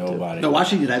to throw to. No,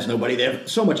 Washington has nobody. They have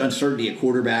so much uncertainty at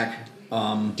quarterback.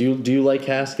 Do you like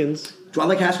Haskins? Do I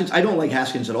like Haskins? I don't like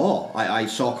Haskins at all. I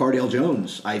saw Cardale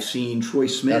Jones. I've seen Troy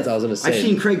Smith. That's what I was going to say. I've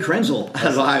seen Craig Krenzel out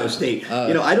of Ohio State.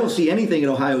 I don't see anything at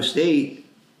Ohio State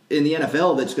in the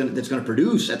NFL that's going to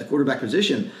produce at the quarterback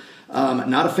position.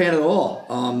 Not a fan at all.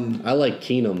 I like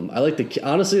Keenum.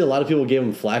 Honestly, a lot of people gave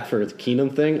him flack for the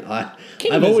Keenum thing.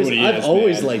 I've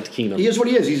always liked Keenum. He is what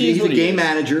he is. He's a game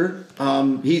manager.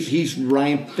 He's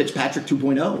Ryan Fitzpatrick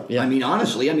 2.0. Yeah. I mean,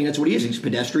 honestly, that's what he is. He's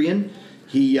pedestrian.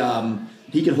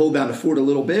 He can hold down to Ford a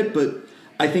little bit, but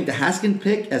I think the Haskins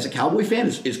pick as a Cowboy fan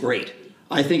is great.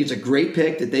 I think it's a great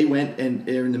pick that they went and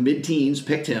they're in the mid-teens,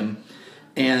 picked him,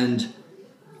 and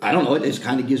I don't know, it just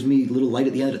kind of gives me a little light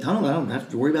at the end of the tunnel. I don't have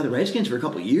to worry about the Redskins for a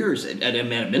couple of years at a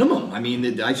minimum. I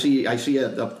mean, I see a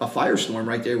firestorm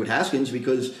right there with Haskins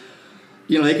because,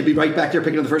 they could be right back there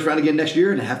picking up the first round again next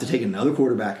year and have to take another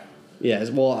quarterback. Yeah,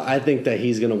 well, I think that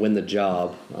he's going to win the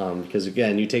job because,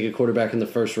 again, you take a quarterback in the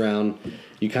first round,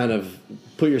 you kind of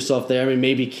put yourself there. I mean,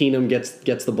 maybe Keenum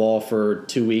gets the ball for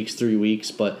 2 weeks, 3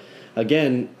 weeks, but,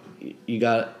 again, you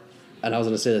got – and I was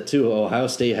going to say that too, Ohio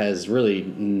State has really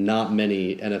not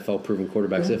many NFL-proven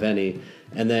quarterbacks, if any.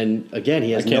 And then, again,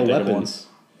 he has no weapons.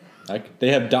 They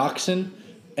have Doxson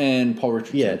and Paul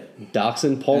Richardson. Yeah,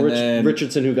 Doxson, Paul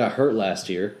Richardson, who got hurt last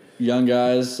year. Young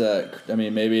guys,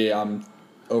 maybe I'm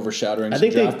overshadowing some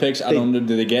draft picks. I don't know.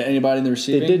 Did they get anybody in the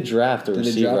receiving? They did draft a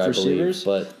receiver, I believe.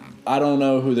 But I don't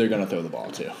know who they're going to throw the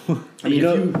ball to. I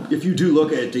mean, if you do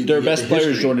look at their best player is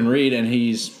history, Jordan Reed, and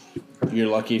you're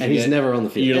lucky if he's never on the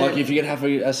field. You're lucky if you get half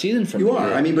a season from him. You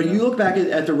are. I mean, but you look back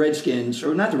at the Redskins,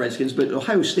 or not the Redskins, but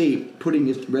Ohio State putting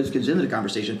the Redskins into the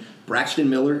conversation. Braxton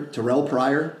Miller, Terrell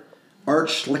Pryor, Art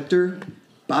Schlichter,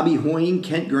 Bobby Hoying,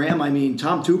 Kent Graham. I mean,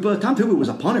 Tom Tupa. Tom Tupa was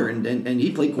a punter, and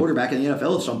he played quarterback in the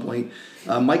NFL at some point.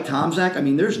 Mike Tomczak. I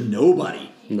mean, there's nobody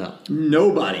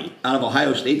out of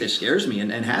Ohio State that scares me.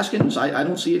 And Haskins, I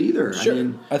don't see it either.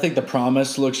 Sure. I think the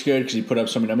promise looks good because he put up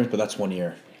so many numbers, but that's 1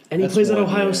 year. And he plays at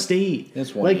Ohio State.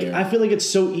 That's 1 year. I feel like it's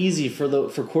so easy for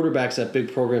quarterbacks at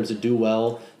big programs to do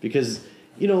well because,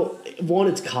 one,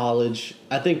 it's college.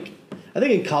 I think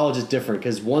in college it's different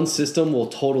because one system will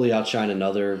totally outshine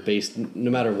another based no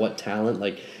matter what talent.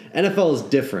 Like NFL is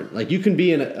different. Like you can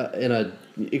be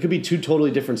it could be two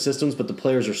totally different systems, but the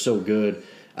players are so good.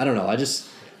 I don't know.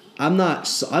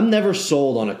 I'm never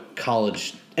sold on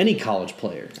any college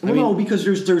player. No, because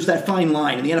there's that fine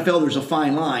line. In the NFL, there's a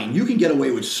fine line. You can get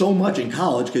away with so much in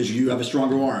college because you have a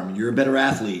stronger arm. You're a better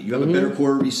athlete. You have a better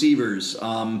core of receivers.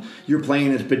 You're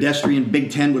playing a pedestrian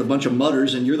Big Ten with a bunch of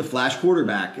mutters, and you're the flash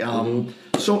quarterback.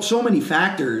 So many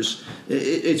factors.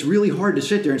 It's really hard to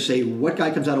sit there and say what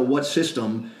guy comes out of what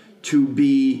system to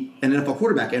be an NFL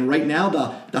quarterback. And right now,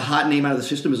 the hot name out of the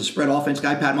system is a spread offense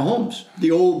guy, Pat Mahomes.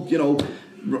 The old,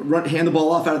 hand the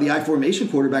ball off out of the I formation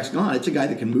quarterback's gone. It's a guy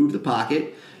that can move the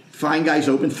pocket, find guys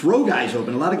open, throw guys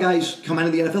open. A lot of guys come out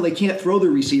of the NFL, they can't throw the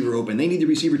receiver open. They need the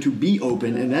receiver to be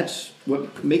open, and that's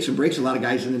what makes and breaks a lot of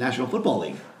guys in the National Football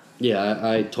League. Yeah,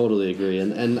 I totally agree.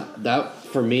 And that,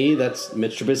 for me, that's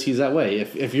Mitch Trubisky's that way.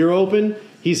 If you're open,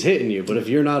 he's hitting you. But if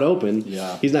you're not open,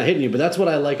 he's not hitting you. But that's what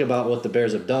I like about what the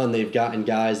Bears have done. They've gotten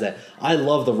guys that – I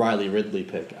love the Riley Ridley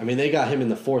pick. I mean, they got him in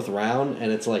the 4th round,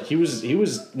 and it's like he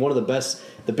was one of the best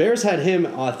 – the Bears had him,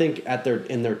 I think,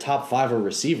 in their top 5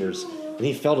 receivers, and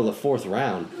he fell to the 4th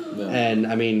round. Yeah. And,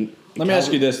 I mean – Let me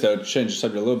ask you this, though, to change the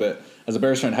subject a little bit. As a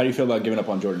Bears fan, how do you feel about giving up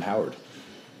on Jordan Howard?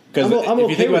 Because if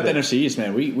you think about the NFC East,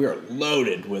 man, we are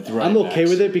loaded with running backs. I'm okay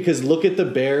with it because look at the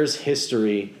Bears'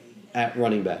 history at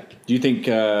running back. Do you think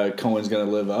Cohen's going to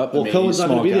live up? Well, Cohen's not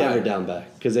going to be the every down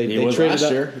back because they was traded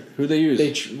last year. Who they used?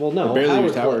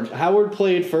 Howard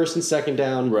played 1st and 2nd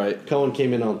down. Right. Cohen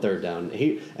came in on 3rd down.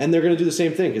 And they're going to do the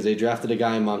same thing because they drafted a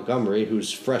guy in Montgomery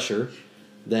who's fresher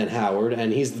than Howard,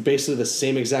 and he's basically the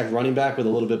same exact running back with a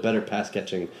little bit better pass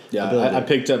catching. Yeah, I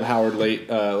picked up Howard late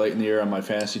in the year on my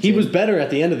fantasy team. He was better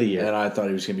at the end of the year, and I thought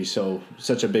he was going to be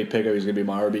such a big pickup. He was going to be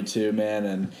my RB2 man,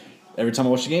 and every time I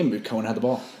watched the game, Cohen had the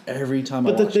ball. Every time.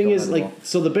 But the thing is,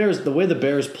 so the way the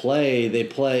Bears play, they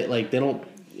don't.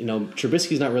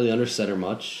 Trubisky's not really under center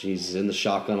much. He's in the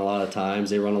shotgun a lot of times.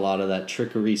 They run a lot of that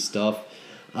trickery stuff.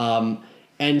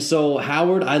 And so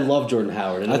Howard, I love Jordan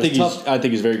Howard. And I think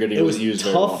he's very good. It was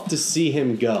tough to see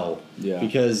him go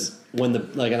because when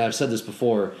and I've said this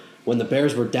before, when the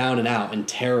Bears were down and out and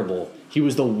terrible, he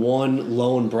was the one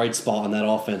lone bright spot on that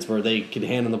offense where they could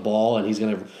hand him the ball and he's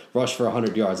going to rush for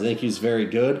 100 yards. I think he was very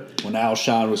good. When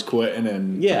Alshon was quitting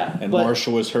and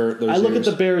Marshall was hurt. I look at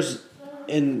the Bears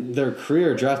in their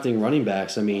career drafting running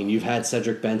backs. I mean, you've had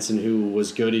Cedric Benson who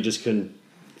was good. He just couldn't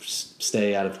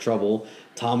stay out of trouble.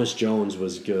 Thomas Jones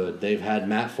was good. They've had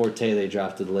Matt Forte they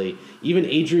drafted late. Even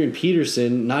Adrian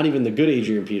Peterson, not even the good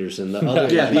Adrian Peterson. The other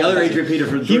the other Adrian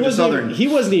Peterson from Georgia Southern. He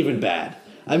wasn't even bad.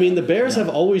 I mean, the Bears have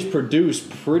always produced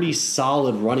pretty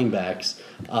solid running backs.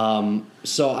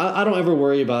 So I don't ever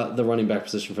worry about the running back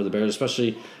position for the Bears,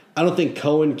 especially I don't think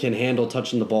Cohen can handle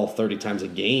touching the ball 30 times a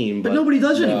game. But nobody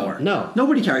does anymore. No.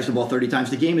 Nobody carries the ball 30 times.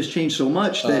 The game has changed so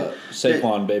much that...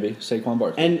 Saquon, baby. Saquon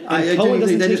Barkley. And Cohen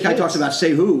doesn't then this guy talks about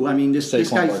say who. I mean, this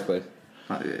guy's... Barkley.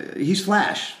 He's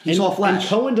flash. He's all flash. And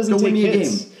Cohen doesn't take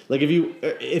hits. Like,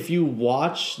 if you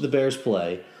watch the Bears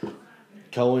play...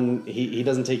 Cohen, he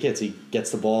doesn't take hits. He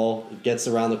gets the ball, gets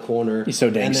around the corner. He's so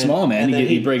dang small, man. And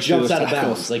he breaks jumps out of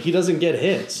bounds. Like, he doesn't get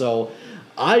hit. So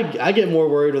I get more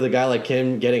worried with a guy like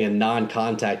him getting a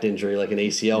non-contact injury, like an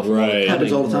ACL,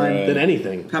 happens all the time, than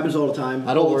anything. Happens all the time.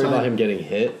 I don't worry about him getting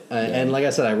hit. And like I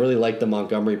said, I really like the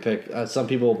Montgomery pick. Some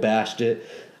people bashed it,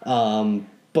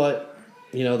 but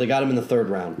they got him in the 3rd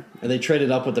round, and they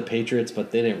traded up with the Patriots,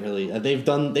 but they didn't really.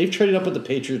 They've traded up with the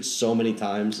Patriots so many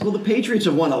times. Well, the Patriots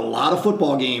have won a lot of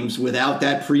football games without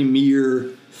that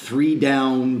premier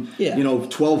 3-down,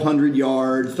 1,200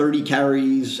 yard, 30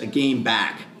 carries a game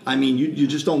back. I mean, you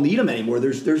just don't need them anymore.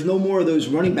 There's no more of those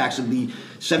running backs of the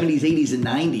 70s, 80s, and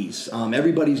 90s.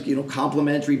 Everybody's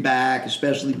complimentary back,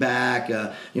 especially back.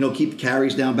 Keep the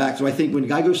carries down back. So I think when a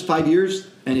guy goes 5 years,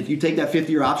 and if you take that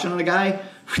 5th-year option on a guy,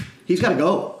 he's got to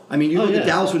go. I mean, you look at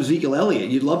Dallas with Ezekiel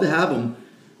Elliott. You'd love to have him,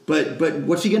 But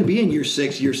what's he going to be in year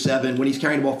 6, year 7 when he's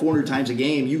carrying the ball 400 times a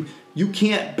game? You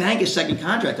can't bank a second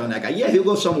contract on that guy. Yeah, he'll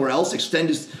go somewhere else, extend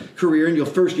his career, and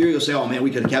first year you'll say, oh man,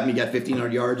 we could have kept him, he got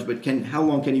 1,500 yards, but how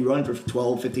long can he run for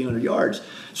 1,500 yards?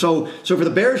 So for the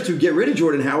Bears to get rid of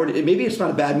Jordan Howard, maybe it's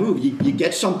not a bad move. You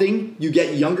get something, you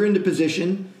get younger into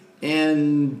position,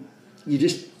 and you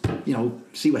just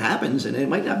see what happens, and it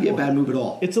might not be a bad move at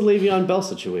all. It's a Le'Veon Bell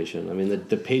situation. I mean, the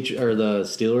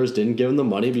Steelers didn't give him the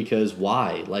money because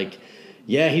why? Like,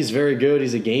 yeah, he's very good.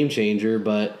 He's a game changer,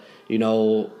 but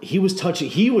he was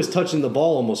touching the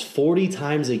ball almost 40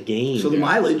 times a game. So the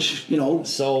mileage,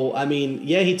 So, I mean,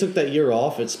 yeah, he took that year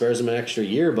off. It spares him an extra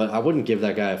year, but I wouldn't give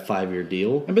that guy a 5-year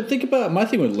deal. But think about my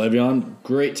thing with Le'Veon,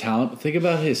 great talent. Think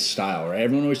about his style, right?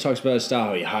 Everyone always talks about his style.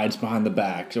 How he hides behind the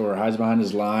back or hides behind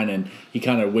his line, and he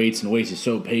kind of waits and waits. He's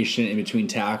so patient in between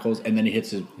tackles, and then he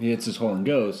hits his hole and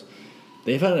goes.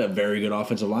 They've had a very good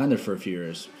offensive line there for a few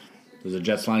years. Is the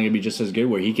Jets line going to be just as good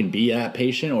where he can be that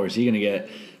patient, or is he going to get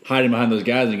hiding behind those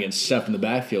guys and getting stuffed in the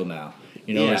backfield now?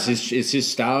 Is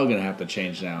his style going to have to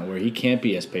change now where he can't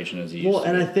be as patient as he used to? Well,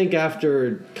 and I think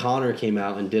after Connor came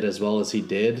out and did as well as he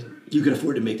did, you could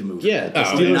afford to make the move. Yeah, the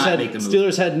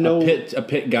Steelers had no a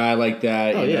pit guy like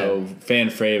that. Fan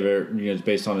favorite.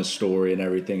 Based on his story and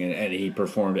everything, and he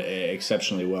performed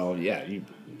exceptionally well. Yeah, you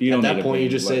don't. At that point, you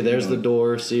just say, "There's the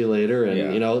door. See you later."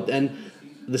 And and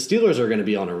the Steelers are going to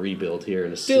be on a rebuild here.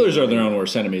 And Steelers are their own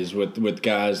worst enemies with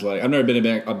guys like I've never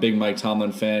been a big Mike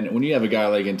Tomlin fan. When you have a guy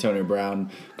like Antonio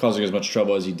Brown causing as much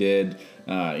trouble as he did,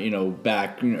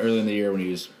 back early in the year when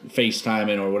he was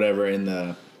FaceTiming or whatever in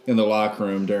the locker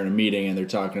room during a meeting, and they're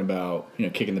talking about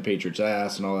kicking the Patriots'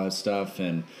 ass and all that stuff,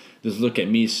 and this look at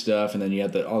me stuff, and then you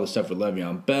had all the stuff with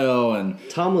Le'Veon Bell and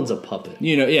Tomlin's a puppet.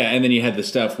 And then you had the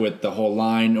stuff with the whole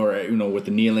line, or with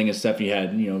the kneeling and stuff. You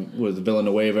had with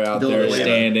Villanueva out there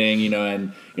standing,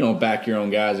 and back your own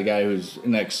guys, a guy who's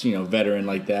an ex veteran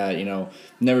like that.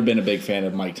 Never been a big fan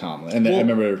of Mike Tomlin, and I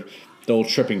remember the old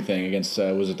tripping thing against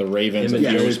was it the Ravens a few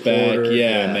years back?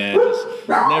 Yeah, man, just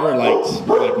never liked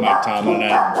Mike Tomlin,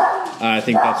 and I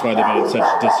think that's why they've been in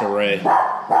such disarray.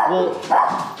 Well,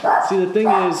 see, the thing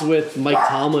is with Mike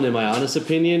Tomlin, in my honest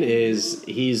opinion, is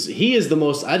he is the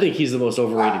most. I think he's the most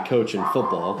overrated coach in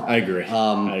football. I agree.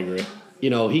 I agree.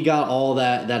 He got all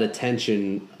that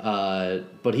attention,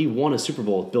 but he won a Super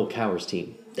Bowl with Bill Cowher's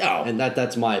team. Oh, and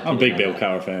that's my opinion. I'm a big Bill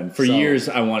Cowher fan. For years,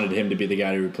 I wanted him to be the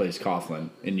guy to replace Coughlin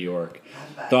in New York.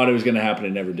 Thought it was going to happen,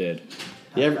 it never did.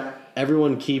 Yeah,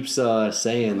 everyone keeps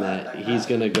saying that he's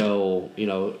going to go.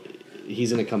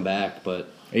 He's going to come back,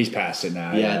 but he's past it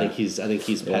now. Yeah, I think he's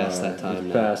past that time.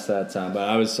 He's past that time. But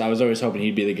I was always hoping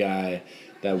he'd be the guy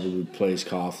that would replace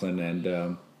Coughlin, and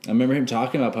I remember him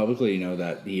talking about publicly,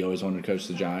 that he always wanted to coach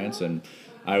the Giants, and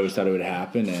I always thought it would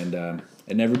happen, and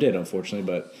it never did, unfortunately.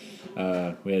 But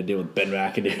we had to deal with Ben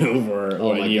McAdoo for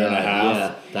a year and a half.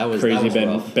 Yeah, that was crazy.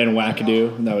 Rough. Ben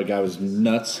McAdoo. That guy was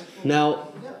nuts. Now,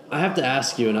 I have to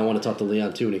ask you, and I want to talk to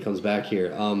Leon too when he comes back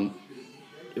here.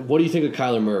 What do you think of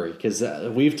Kyler Murray? Because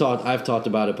I've talked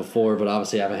about it before, but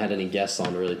obviously I haven't had any guests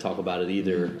on to really talk about it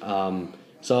either.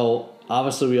 So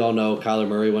obviously we all know Kyler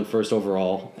Murray went first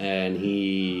overall, and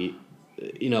he,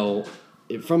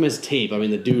 from his tape, I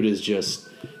mean, the dude is just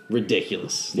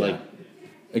ridiculous. Yeah. Like,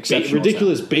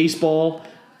 ridiculous talent. Baseball,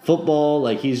 football,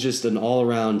 like he's just an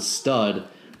all-around stud.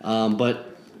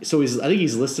 But so I think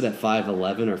he's listed at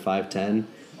 5'11" or 5'10",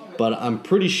 but I'm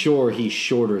pretty sure he's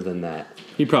shorter than that.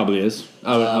 He probably is.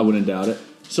 I wouldn't doubt it.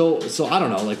 So I don't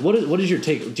know. Like, what is your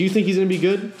take? Do you think he's going to be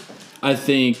good? I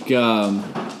think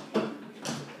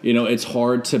it's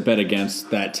hard to bet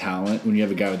against that talent when you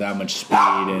have a guy with that much speed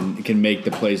and can make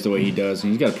the plays the way he does.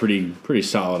 And he's got a pretty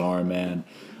solid arm, man.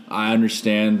 I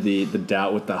understand the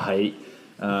doubt with the height,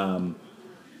 but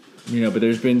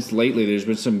there's been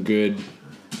some good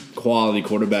quality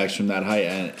quarterbacks from that height,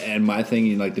 and my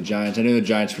thing, like the Giants, I knew the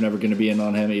Giants were never going to be in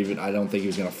on him. Even I don't think he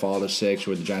was going to fall to 6,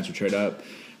 where the Giants would trade up.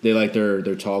 They like their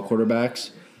tall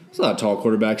quarterbacks. There's a lot of tall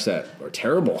quarterbacks that are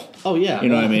terrible. Oh yeah,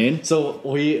 what I mean. So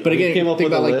we came up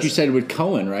with like you said with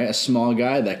Cohen, right? A small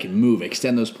guy that can move,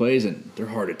 extend those plays, and they're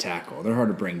hard to tackle. They're hard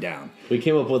to bring down. We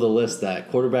came up with a list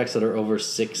that quarterbacks that are over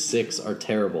 6'6" are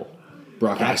terrible.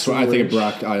 Brock Osweiler. I think of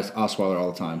Brock Osweiler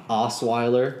all the time.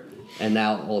 Osweiler, and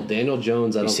now Daniel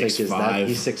Jones. I don't think is that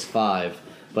he's 6'5",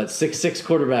 but 6'6"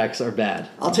 quarterbacks are bad.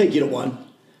 I'll take you to one,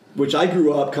 which I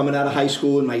grew up coming out of high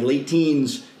school in my late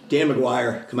teens. Dan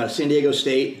McGuire, come out of San Diego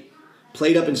State,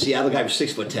 played up in Seattle. The guy was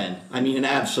 6'10". I mean, an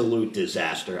absolute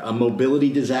disaster, a mobility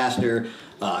disaster,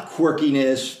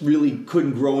 quirkiness. Really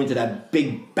couldn't grow into that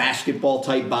big basketball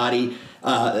type body.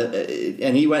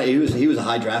 And he was a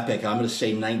high draft pick. I'm going to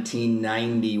say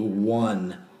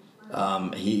 1991.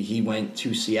 He went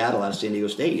to Seattle out of San Diego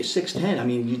State. He's 6'10". I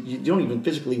mean, you don't even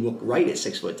physically look right at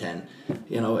 6'10".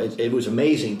 You know, it was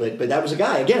amazing. But that was a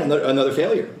guy, again, another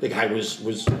failure. The guy was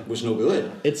no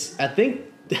good.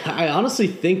 I honestly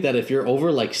think that if you're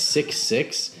over like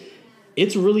 6'6",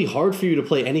 it's really hard for you to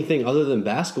play anything other than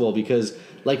basketball because,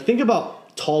 like, think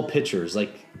about tall pitchers,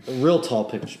 like real tall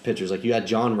pitchers. Like you had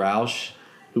John Roush,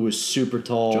 who was super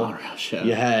tall. John Roush,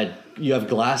 yeah. You have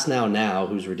Glasnow now,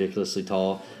 who's ridiculously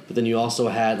tall. But then you also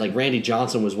had, like, Randy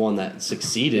Johnson was one that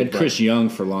succeeded. And Chris Young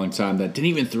for a long time that didn't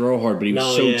even throw hard, but he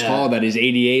was tall that his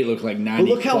 88 looked like 90 But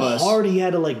look plus. how hard he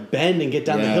had to, like, bend and get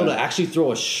down the hill to actually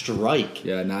throw a strike.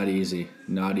 Yeah, not easy.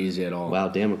 Not easy at all. Wow,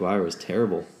 Dan McGuire was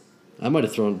terrible. I might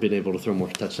have been able to throw more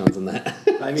touchdowns than that.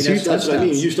 I mean, that's what I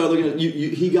mean. You start looking at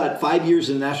he got 5 years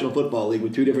in the National Football League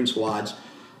with 2 different squads.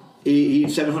 He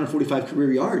had 745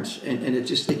 career yards, and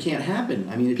it can't happen.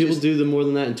 I mean, people do more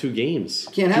than that in 2 games.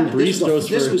 Can't happen. This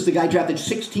was the guy drafted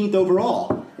 16th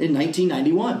overall in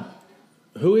 1991.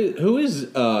 Who is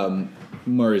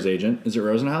Murray's agent? Is it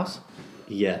Rosenhaus?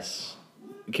 Yes.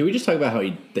 Can we just talk about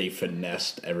how they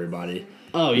finessed everybody?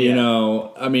 Oh, yeah. You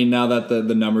know, I mean, now that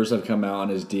the numbers have come out on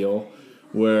his deal,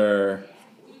 where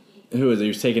who is it? He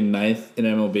was taking 9th in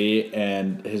MLB,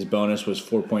 and his bonus was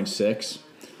 4.6.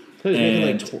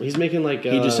 He's making like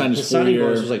he just signed his signing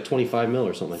bonus was like $25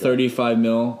 million or something like that. $35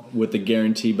 million with the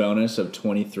guarantee bonus of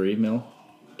 $23 million.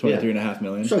 $23.5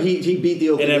 million. So he beat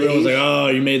the Oakland and everyone was A's. like, "Oh,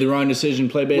 you made the wrong decision.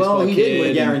 Play baseball." Well, he didn't win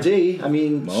a guarantee. I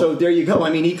mean, so there you go. I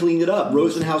mean, he cleaned it up.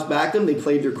 Rosenhaus backed him. They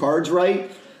played their cards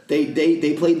right.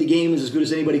 They played the game as good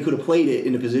as anybody could have played it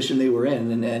in the position they were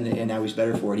in, and now he's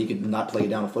better for it. He could not play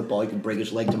down a football. He could break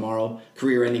his leg tomorrow,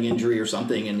 career-ending injury or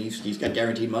something, and he's got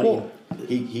guaranteed money. Well,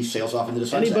 he sails off into the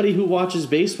sunset. Anybody who watches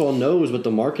baseball knows what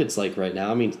the market's like right now.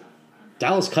 I mean,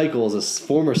 Dallas Keuchel is a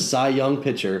former Cy Young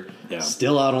pitcher,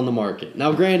 still out on the market.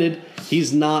 Now, granted,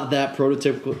 he's not that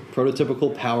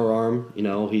prototypical power arm. You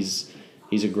know, he's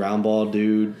a ground ball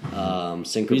dude,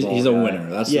 sinker ball. He's a winner.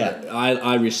 That's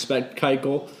I respect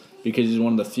Keuchel because he's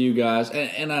one of the few guys,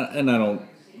 and I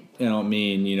don't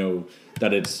mean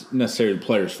that it's necessarily the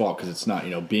player's fault because it's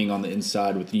not. Being on the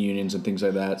inside with the unions and things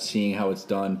like that, seeing how it's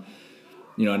done.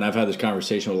 And I've had this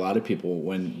conversation with a lot of people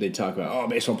when they talk about,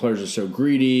 baseball players are so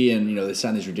greedy and, they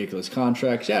sign these ridiculous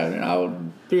contracts. Yeah,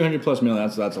 $300+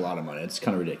 million, that's a lot of money. It's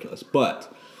kind of ridiculous.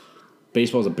 But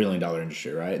baseball is $1 billion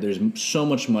industry, right? There's so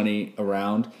much money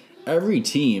around. Every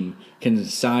team can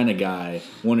sign a guy,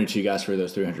 1 or 2 guys for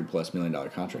those $300+ million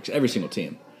contracts. Every single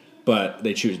team. But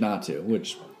they choose not to,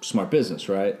 which smart business,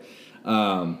 right?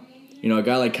 A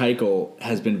guy like Keuchel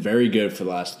has been very good for the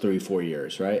last 3-4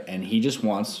 years, right? And he just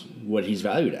wants what he's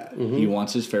valued at. Mm-hmm. He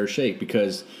wants his fair shake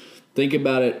because think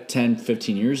about it 10,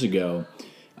 15 years ago,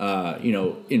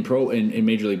 in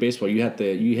Major League Baseball, you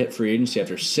hit free agency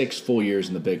after 6 full years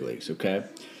in the big leagues, okay?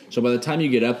 So by the time you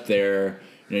get up there,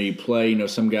 you play,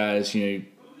 some guys,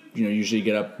 usually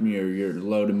get up your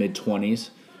low to mid-20s.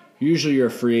 Usually you're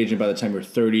a free agent by the time you're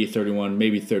 30, 31,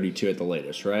 maybe 32 at the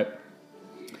latest, right?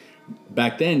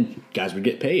 Back then, guys would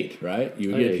get paid, right?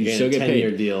 You still get paid.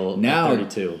 10-year deal now,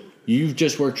 at 32. You've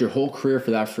just worked your whole career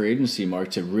for that free agency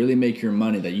mark to really make your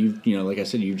money. That like I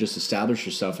said, you've just established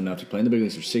yourself enough to play in the big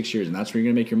leagues for 6 years, and that's where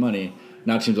you're gonna make your money.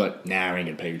 Now it seems like, we ain't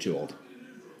gonna pay. You're too old.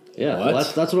 Yeah, well,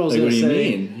 that's what I was gonna say. What do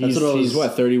you mean? He's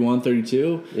 31,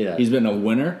 32. Yeah, he's been a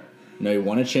winner. He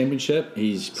won a championship.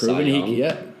 He's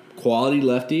proven quality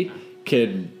lefty.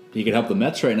 He could help the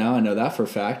Mets right now. I know that for a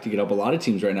fact. He could help a lot of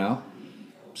teams right now.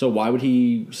 So why would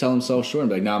he sell himself short and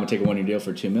be like, I'm going to take a 1-year deal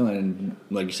for $2 million and,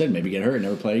 like you said, maybe get hurt and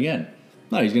never play again?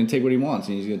 No, he's going to take what he wants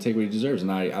and he's going to take what he deserves, and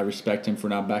I respect him for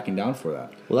not backing down for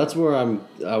that. Well, that's where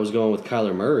I was going with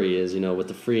Kyler Murray is, with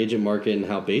the free agent market and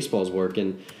how baseball's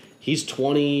working. He's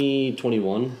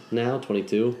 21 now,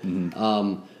 22.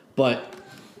 Mm-hmm. But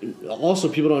also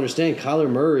people don't understand, Kyler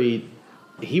Murray,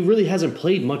 he really hasn't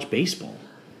played much baseball.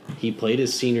 He played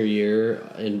his senior year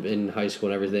in high school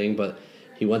and everything, but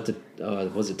he went to,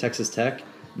 was it Texas Tech?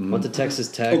 Mm-hmm. Went to Texas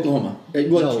Tech. Oklahoma.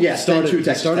 Started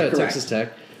at Texas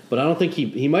Tech. But I don't think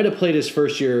he might have played his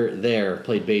first year there,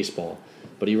 played baseball.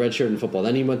 But he redshirted in football.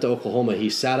 Then he went to Oklahoma.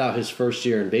 He sat out his first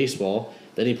year in baseball.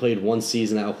 Then he played 1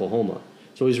 season at Oklahoma.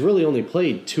 So he's really only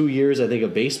played 2 years, I think,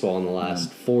 of baseball in the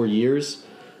last 4 years.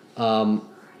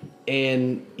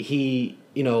 And he,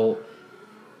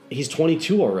 he's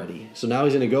 22 already. So now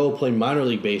he's going to go play minor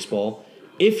league baseball.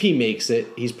 If he makes it,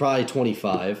 he's probably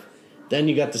 25. Then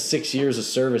you got the 6 years of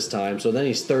service time. So then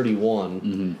he's 31.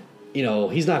 Mm-hmm.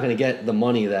 He's not going to get the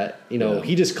money that,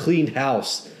 he just cleaned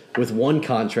house with one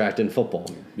contract in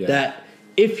football. Yeah. That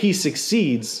if he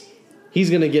succeeds, he's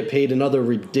going to get paid another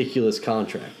ridiculous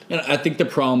contract. And I think the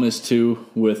problem is too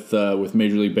with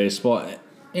Major League Baseball.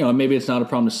 Maybe it's not a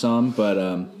problem to some, but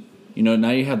now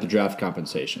you have the draft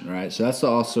compensation, right? So that's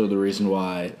also the reason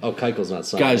why. Oh, Keuchel's not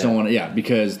signed. Guys don't want to,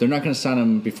 because they're not going to sign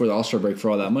him before the All-Star break for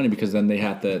all that money, because then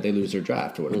they lose their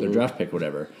draft or whatever, their draft pick,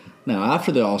 whatever. Now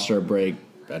after the All-Star break,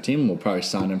 that team will probably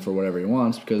sign him for whatever he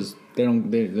wants because they're not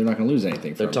going to lose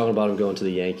anything. They're talking about him going to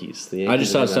the Yankees. I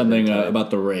just saw something about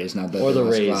the Rays, not that or the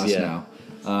Rays, now.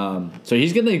 So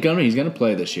he's gonna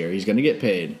play this year. He's gonna get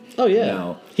paid. Oh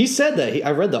yeah, he said that.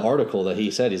 I read the article that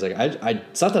he said he's like,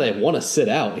 it's not that I want to sit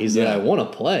out. He said I want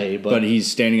to play, but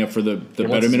he's standing up for the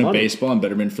betterment of baseball and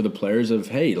betterment for the players. Of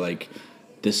hey, like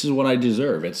this is what I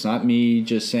deserve. It's not me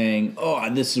just saying, oh,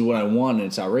 this is what I want, and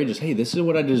it's outrageous. Hey, this is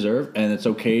what I deserve, and it's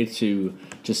okay to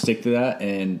just stick to that.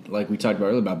 And like we talked about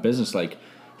earlier about business, like,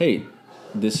 hey,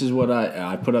 this is what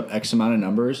I put up X amount of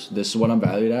numbers. This is what I'm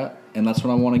valued at, and that's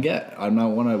what I want to get. I'm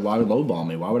not want to. Why would lowball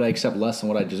me? Why would I accept less than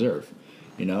what I deserve?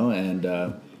 And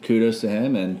kudos to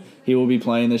him, and he will be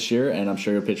playing this year, and I'm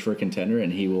sure he'll pitch for a contender,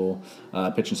 and he will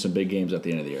pitch in some big games at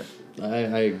the end of the year.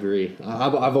 I agree.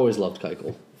 I've always loved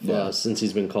Keuchel. Since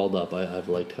he's been called up, I've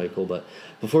liked Keuchel. But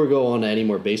before we go on to any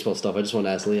more baseball stuff, I just want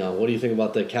to ask Leon, what do you think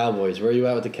about the Cowboys? Where are you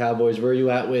at with the Cowboys? Where are you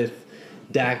at with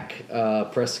Dak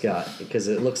Prescott? Because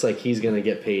it looks like he's going to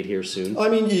get paid here soon. I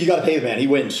mean, you got to pay the man. He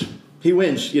wins. He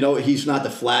wins. He's not the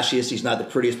flashiest. He's not the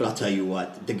prettiest. But I'll tell you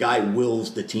what, the guy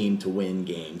wills the team to win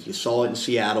games. You saw it in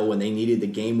Seattle when they needed the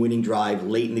game-winning drive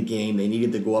late in the game. They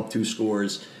needed to go up 2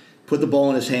 scores. Put the ball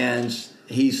in his hands.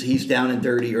 He's down and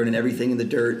dirty, earning everything in the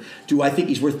dirt. Do I think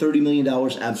he's worth $30 million?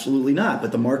 Absolutely not.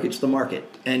 But the market's the market.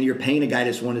 And you're paying a guy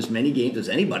that's won as many games as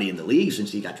anybody in the league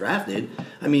since he got drafted.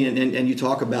 I mean, and you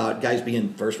talk about guys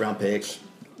being first-round picks,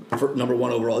 number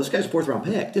 1 overall. This guy's a 4th-round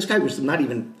pick. This guy was not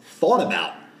even thought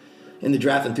about in the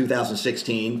draft in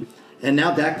 2016. And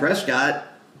now Dak Prescott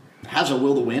has a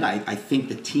will to win. I think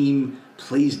the team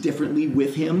plays differently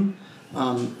with him.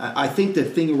 I think the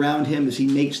thing around him is he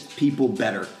makes people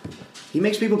better. He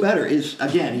makes people better.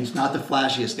 Again, he's not the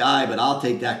flashiest guy, but I'll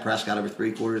take Dak Prescott over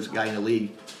 3/4 guy in the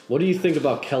league. What do you think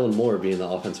about Kellen Moore being the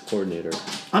offensive coordinator?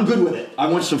 I'm good with it. I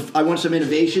want some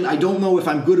innovation. I don't know if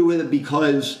I'm good with it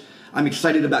because I'm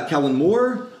excited about Kellen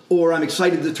Moore or I'm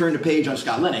excited to turn the page on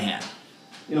Scott Linehan.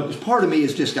 Because part of me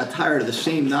has just got tired of the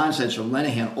same nonsense from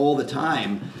Linehan all the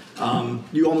time.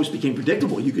 You almost became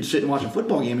predictable. You could sit and watch a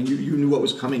football game and you knew what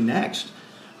was coming next.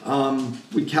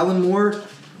 With Kellen Moore,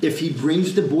 if he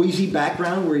brings the Boise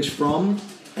background where he's from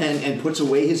and puts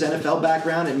away his NFL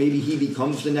background and maybe he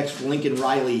becomes the next Lincoln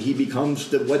Riley, he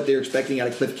becomes what they're expecting out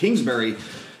of Cliff Kingsbury,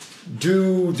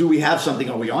 do we have something?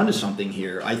 Are we onto something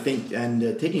here? I think, and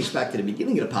taking us back to the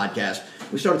beginning of the podcast,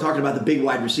 we started talking about the big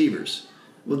wide receivers.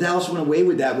 Well, Dallas went away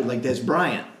with that with like Des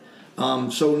Bryant.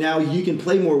 So now you can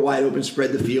play more wide open,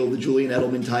 spread the field, the Julian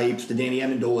Edelman types, the Danny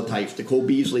Amendola types, the Cole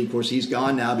Beasley. Of course, he's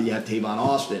gone now, but you have Tavon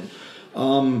Austin.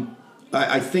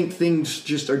 I think things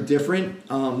just are different.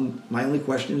 My only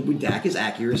question with Dak is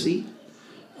accuracy.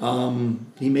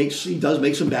 He does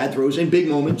make some bad throws in big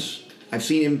moments. I've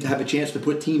seen him have a chance to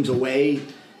put teams away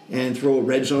and throw a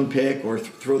red zone pick or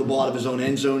throw the ball out of his own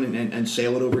end zone and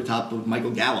sail it over top of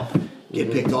Michael Gallup. Get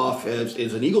picked off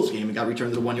as an Eagles game and got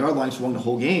returned to the 1-yard line, swung the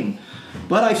whole game.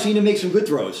 But I've seen him make some good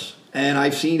throws, and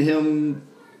I've seen him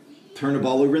turn the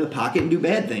ball over in the pocket and do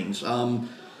bad things. I'll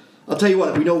tell you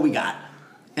what, we know what we got.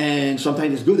 And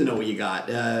sometimes it's good to know what you got.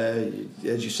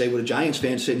 As you say, with a Giants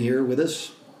fan sitting here with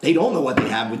us, they don't know what they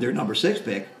have with their number 6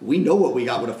 pick. We know what we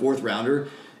got with a 4th rounder.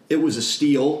 It was a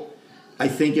steal. I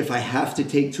think if I have to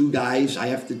take 2 guys, I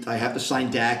have to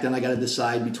sign Dak. Then I got to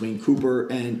decide between Cooper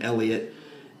and Elliott.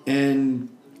 And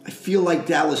I feel like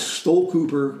Dallas stole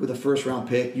Cooper with a 1st-round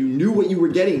pick. You knew what you were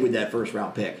getting with that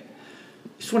 1st-round pick.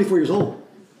 He's 24 years old.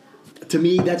 To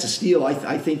me, that's a steal.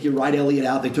 I think you ride Elliott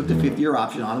out. They took the 5th-year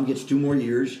option on him. Gets 2 more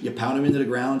years. You pound him into the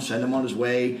ground, send him on his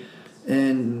way,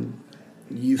 and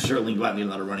you certainly go out and get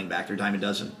another running back. They're a dime a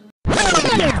dozen.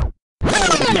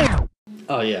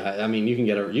 Oh yeah, I mean you can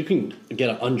get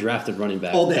an undrafted running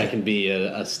back all day that can be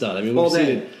a stud. I mean we've seen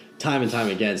it time and time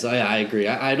again. So I agree.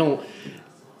 I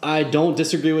don't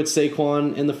disagree with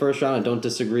Saquon in the 1st round. I don't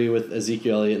disagree with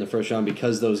Ezekiel Elliott in the 1st round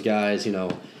because those guys,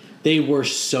 they were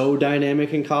so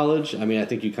dynamic in college. I mean, I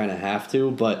think you kind of have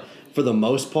to, but for the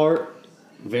most part,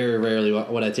 very rarely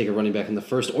would I take a running back in the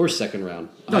 1st or 2nd round.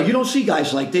 No, you don't see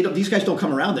guys like these guys don't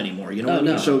come around anymore. You know what I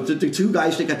mean? So the 2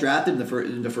 guys that got drafted in the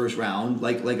 1st round,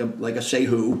 like a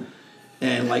Sehu,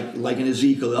 and like an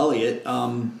Ezekiel Elliott,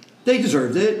 they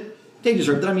deserved it.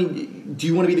 I mean, do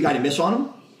you want to be the guy to miss on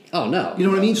them? Oh no. You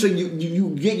know what I mean? So you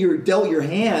get dealt your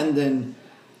hand, and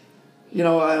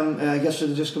I guess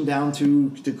it'll just come down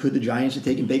to could the Giants have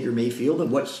taken Baker Mayfield,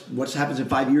 and what happens in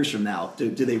 5 years from now? Do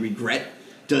they regret?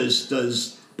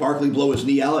 Does Barkley blow his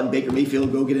knee out and Baker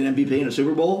Mayfield go get an MVP in a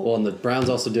Super Bowl? Well, and the Browns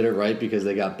also did it right because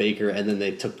they got Baker and then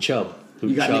they took Chubb.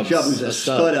 You got Nick Chubb, who's a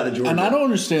stud out of Georgia. And I don't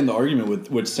understand the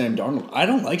argument with Sam Darnold. I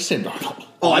don't like Sam Darnold.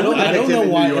 I don't know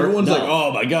why everyone's like,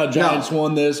 oh my God, Giants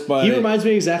won this. He reminds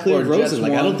me exactly of Rosen.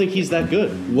 Like, I don't think he's that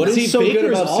good. What is so good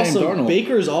about Sam Darnold?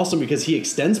 Baker is awesome because he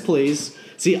extends plays.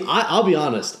 See, I'll be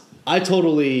honest. I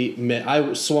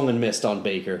swung and missed on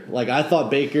Baker. Like, I thought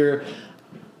Baker.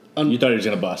 You thought he was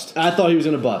going to bust. I thought he was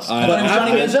going to bust. But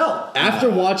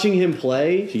after watching him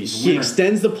play, he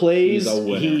extends the plays.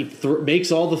 He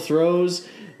makes all the throws.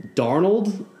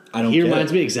 Darnold, he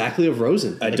reminds me exactly of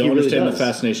Rosen. I don't understand the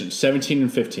fascination. 17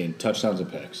 and 15 touchdowns and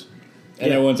picks,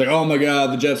 and everyone's like, "Oh my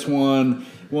God, the Jets won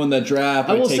that draft."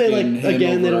 I will say, like,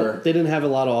 again, they didn't have a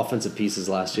lot of offensive pieces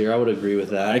last year. I would agree with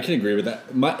that. I can agree with that.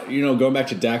 Going back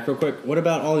to Dak real quick. What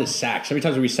about all his sacks? How many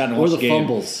times have we sat and watched the game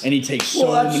fumbles? And he takes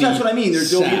so many. That's what I mean.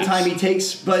 There's sacks. no good time he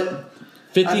takes, but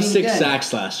 56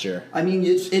 sacks last year. I mean,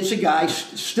 it's a guy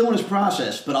still in his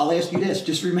process. But I'll ask you this: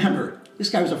 just remember, this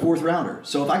guy was a 4th rounder.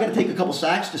 So if I got to take a couple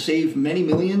sacks to save many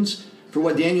millions for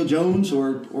what Daniel Jones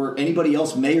or anybody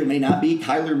else may or may not be,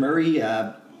 Kyler Murray,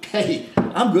 hey,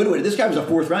 I'm good with it. This guy was a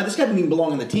 4th round. This guy didn't even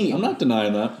belong on the team. I'm not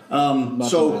denying that.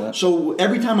 So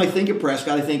every time I think of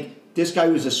Prescott, I think this guy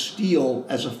was a steal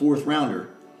as a 4th rounder.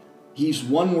 He's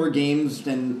won more games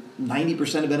than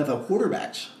 90% of NFL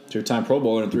quarterbacks. 2-time Pro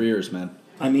Bowler in 3 years, man.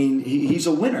 I mean, he's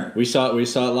a winner. We saw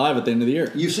it live at the end of the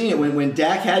year. You've seen it when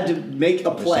Dak had to make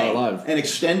a play and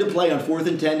extend a play on 4th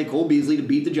and 10 to Cole Beasley to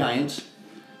beat the Giants.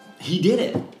 He did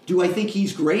it. Do I think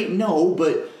he's great? No,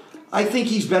 but I think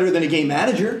he's better than a game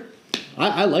manager.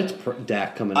 I liked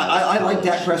Dak coming out. I like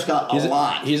Dak Prescott a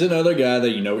lot. He's another guy that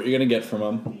you know what you're going to get from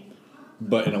him,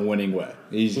 but in a winning way.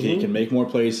 He can make more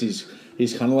plays.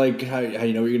 He's kind of like how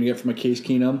you know what you're going to get from a Case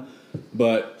Keenum.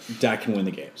 But Dak can win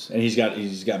the games, and he's got. I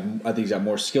think he's got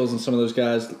more skills than some of those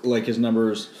guys. Like his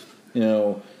numbers,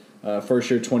 first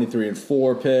year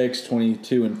 23-4 picks,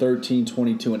 22-13,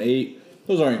 22-8.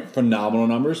 Those aren't phenomenal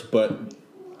numbers, but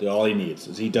all he needs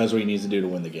is he does what he needs to do to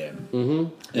win the game.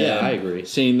 Mm-hmm. Yeah, I agree.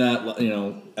 Seeing that,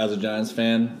 as a Giants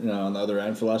fan, on the other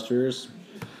end for the last 2 years,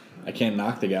 I can't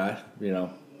knock the guy.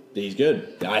 He's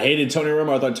good. I hated Tony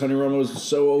Romo. I thought Tony Romo was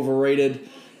so overrated.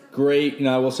 Great,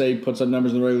 I will say he puts up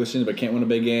numbers in the regular season, but can't win a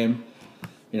big game.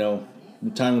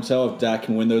 Time will tell if Dak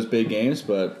can win those big games,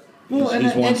 but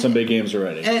he's won some big games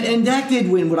already. And Dak did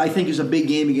win what I think is a big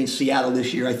game against Seattle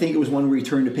this year. I think it was one where he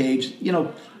turned the page.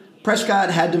 Prescott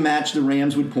had to match the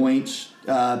Rams with points.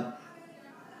 Dallas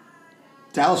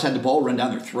had the ball run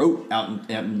down their throat out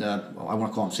in I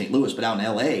want to call him St. Louis, but out in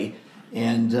L.A.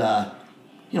 And the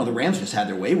Rams just had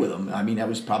their way with them. I mean, that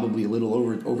was probably a little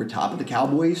over top of the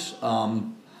Cowboys.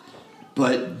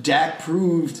 But Dak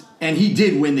proved, and he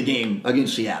did win the game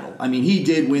against Seattle. I mean, he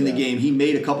did win the game. He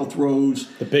made a couple throws.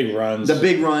 The big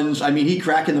runs. I mean, he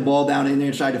cracking the ball down in there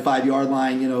inside the 5-yard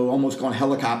line, almost going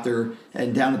helicopter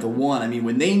and down at the 1. I mean,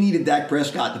 when they needed Dak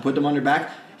Prescott to put them on their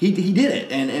back, he did it.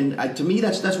 And to me,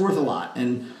 that's worth a lot.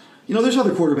 And, there's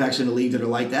other quarterbacks in the league that are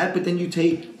like that. But then you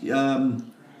take the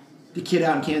kid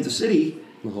out in Kansas City.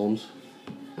 Mahomes.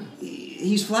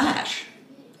 He's flash.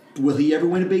 Will he ever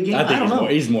win a big game? I don't know.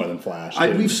 He's more than flash.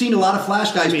 We've seen a lot of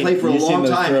flash guys play for a long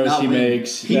time. Throws he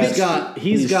makes. He's got so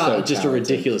just talented. a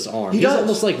ridiculous arm. He's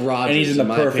almost like Rodgers. And he's in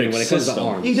the perfect when it comes to system.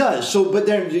 arms. He does. So, but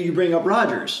then you bring up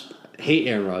Rodgers. Hate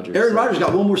Aaron Rodgers. Aaron Rodgers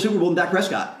got one more Super Bowl than Dak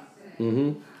Prescott.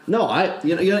 Mm-hmm. No,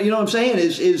 you know what I'm saying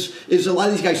is a lot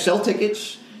of these guys sell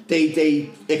tickets.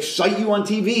 They excite you on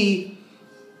TV,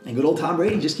 and good old Tom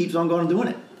Brady just keeps on going and doing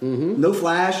it. Mm-hmm. No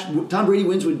flash. Tom Brady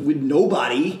wins with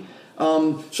nobody.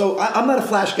 So I'm not a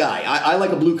flash guy. I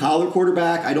like a blue-collar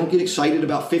quarterback. I don't get excited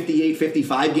about 58,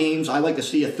 55 games. I like to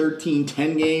see a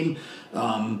 13-10 game.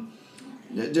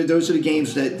 Those are the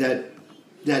games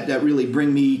that really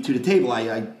bring me to the table.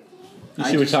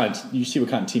 You see what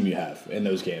kind of team you have in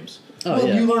those games.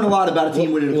 You learn a lot about a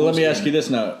team winning. Well, let me ask you this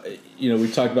now.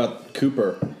 We talked about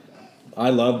Cooper. I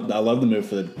love the move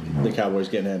for the Cowboys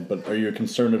getting in, but are you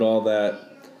concerned at all that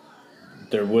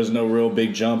there was no real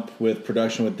big jump with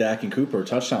production with Dak and Cooper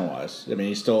touchdown-wise? I mean,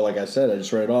 he's still, like I said, I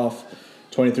just read off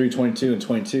 23, 22, and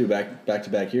 22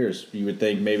 back-to-back years. You would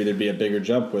think maybe there'd be a bigger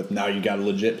jump with now you got a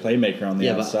legit playmaker on the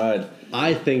outside.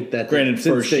 I think that granted,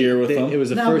 first year with them. It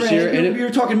was the first year, and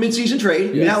you're talking mid-season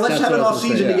trade. Yes, now let's have an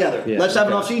off-season together. Yeah. Let's have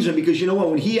an off-season because you know what?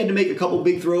 When he had to make a couple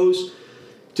big throws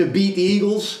to beat the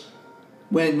Eagles,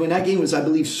 when that game was, I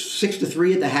believe,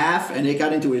 6-3 at the half, and it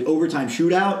got into an overtime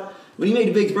shootout. when he made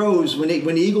the big throws, when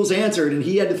the Eagles answered and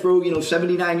he had to throw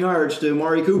 79 yards to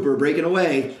Amari Cooper breaking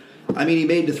away. I mean, he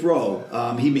made the throw.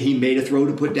 He made a throw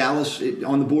to put Dallas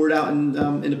on the board out in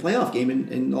the playoff game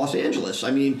in Los Angeles.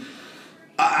 I mean,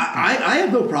 I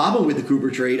have no problem with the Cooper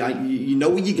trade. You know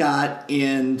what you got,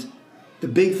 and the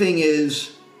big thing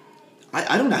is,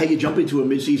 I don't know how you jump into a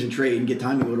midseason trade and get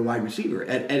time to go to wide receiver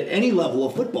at any level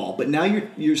of football. But now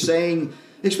you're saying,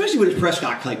 especially with his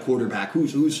Prescott type quarterback,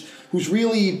 who's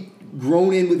really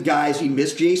grown in with guys. He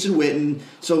missed Jason Witten,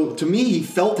 so to me, he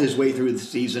felt his way through the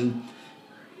season.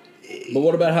 But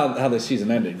what about how the season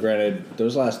ended? Granted,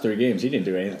 those last 3 games, he didn't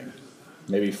do anything.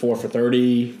 Maybe 4 for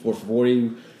 30, 4 for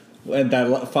 40. And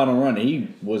that final run, he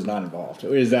was not involved.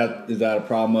 Is that a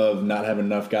problem of not having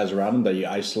enough guys around him that you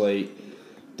isolate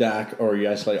Dak or you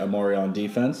isolate Amari on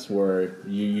defense, where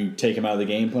you take him out of the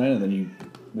game plan and then you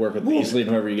work with Beasley and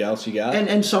whoever else you got?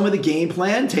 And some of the game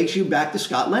plan takes you back to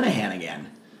Scott Linehan again.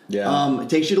 Yeah. It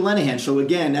takes you to Linehan. So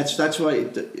again, that's why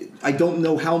I don't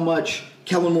know how much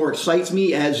Kellen Moore excites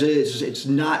me as is. It's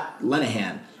not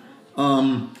Linehan.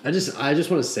 I just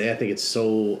want to say I think it's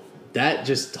so that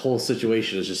just whole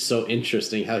situation is just so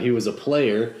interesting. How he was a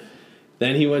player,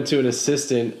 then he went to an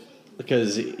assistant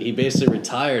because he basically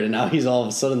retired, and now he's all of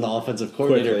a sudden the offensive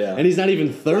coordinator, Quickly, yeah. and he's not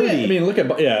even 30. I mean, look at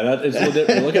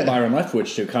Byron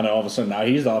Leftwich too. Kind of all of a sudden now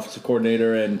he's the offensive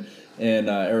coordinator in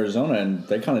Arizona, and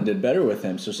they kind of did better with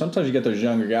him. So sometimes you get those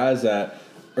younger guys that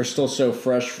are still so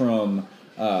fresh from.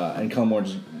 And Kellen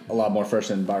Moore's a lot more fresh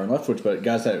than Byron Leftwich, but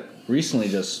guys that recently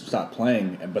just stopped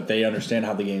playing, but they understand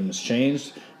how the game has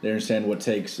changed. They understand what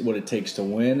it takes to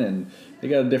win, and they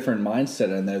got a different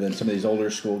mindset in there than some of these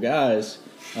older school guys.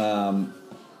 And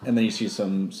then you see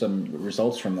some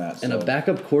results from that. And a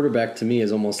backup quarterback to me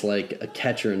is almost like a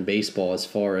catcher in baseball, as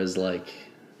far as like,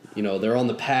 they're on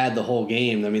the pad the whole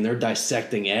game. I mean, they're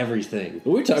dissecting everything.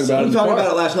 We talked about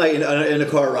it last night in a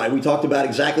car ride. We talked about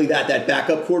exactly that. That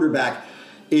backup quarterback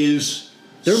is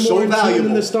they're so more valuable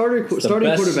than the starting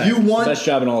quarterback. The best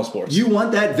job in all sports. You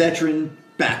want that veteran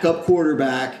backup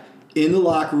quarterback in the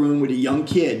locker room with a young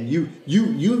kid. You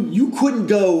couldn't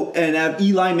go and have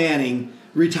Eli Manning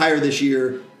retire this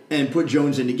year and put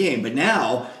Jones in the game. But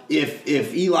now, if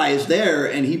Eli is there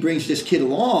and he brings this kid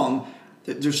along,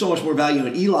 there's so much more value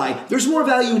in Eli. There's more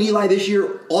value in Eli this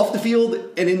year off the field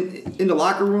and in the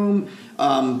locker room,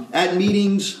 at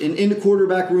meetings, and in the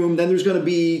quarterback room than there's going to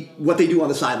be what they do on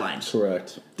the sidelines.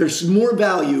 Correct. There's more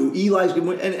value. Eli's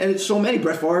going to, and it's so many.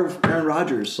 Brett Favre, Aaron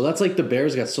Rodgers. So that's like the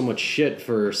Bears got so much shit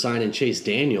for signing Chase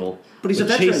Daniel. But he's a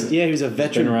veteran. He's a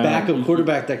veteran backup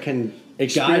quarterback that can.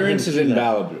 Experience is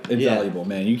invaluable,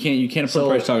 man. You can't put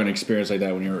price tag on experience like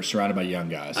that when you're surrounded by young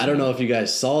guys. I don't know if you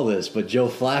guys saw this, but Joe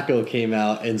Flacco came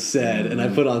out and said, and I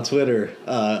put on Twitter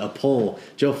a poll.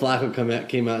 Joe Flacco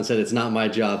came out and said, "It's not my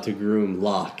job to groom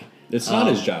Locke." It's not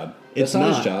his job. It's not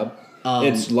not his job.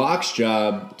 It's Locke's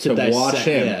job to watch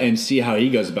him and see how he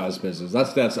goes about his business.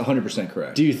 That's 100%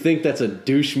 correct. Do you think that's a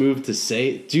douche move to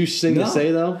say? Douche thing to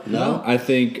say though? No. I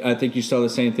think you saw the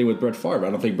same thing with Brett Favre. I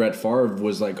don't think Brett Favre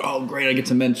was like, "Oh, great, I get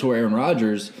to mentor Aaron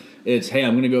Rodgers." It's, "Hey,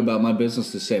 I'm going to go about my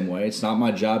business the same way. It's not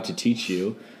my job to teach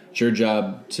you. It's your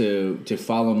job to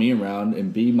follow me around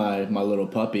and be my little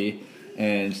puppy."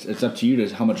 And it's up to you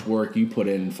to how much work you put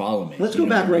in and follow me. Let's go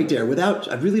back right there.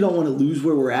 I really don't want to lose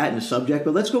where we're at in the subject,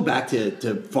 but let's go back to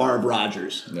Favre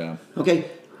Rodgers. Yeah.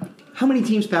 Okay. How many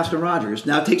teams passed on Rodgers?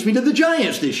 Now it takes me to the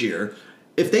Giants this year.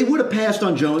 If they would have passed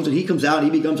on Jones and he comes out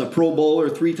and he becomes a Pro Bowler,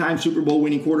 3-time Super Bowl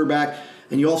winning quarterback,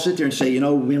 and you all sit there and say,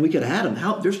 man, we could have had him.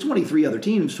 There's 24 other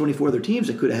teams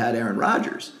that could have had Aaron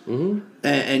Rodgers. Mm-hmm.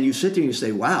 And you sit there and you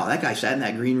say, wow, that guy sat in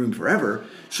that green room forever.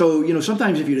 So,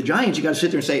 sometimes if you're the Giants, you got to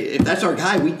sit there and say, if that's our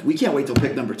guy, we can't wait till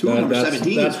pick number 2 or number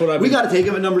 17. We got to take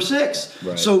him at number 6.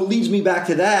 Right. So it leads me back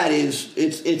to that is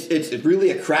it's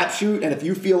really a crapshoot. And if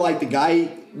you feel like the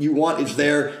guy you want is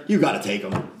there, you got to take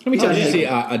him. How many times do you see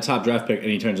a top draft pick and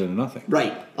he turns into nothing?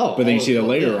 Right. But then you see the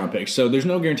later round pick. So there's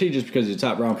no guarantee just because he's a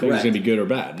top round pick is going to be good or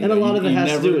bad. And a lot of it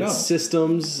has to do with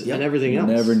systems and everything else.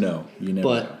 You never know.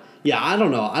 Know. Yeah, I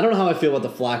don't know. I don't know how I feel about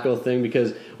the Flacco thing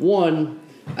because, one,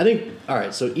 I think, all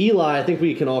right, so Eli, I think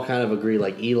we can all kind of agree,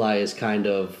 like, Eli is kind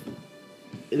of,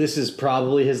 this is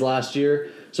probably his last year.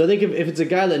 So I think if it's a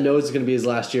guy that knows it's going to be his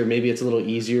last year, maybe it's a little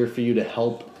easier for you to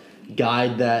help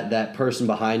guide that person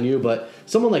behind you. But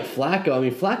someone like Flacco, I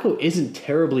mean, Flacco isn't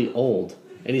terribly old,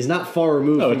 and he's not far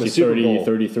removed from a Super Bowl.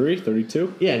 33,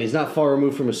 32? Yeah, and he's not far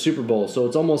removed from a Super Bowl. So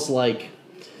it's almost like,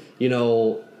 he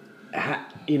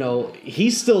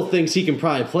still thinks he can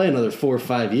probably play another 4 or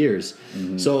 5 years.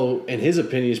 Mm-hmm. So in his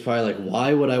opinion, he's probably like,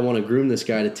 why would I want to groom this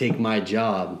guy to take my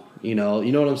job? You know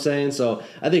what I'm saying? So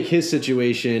I think his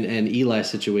situation and Eli's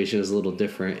situation is a little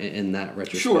different in that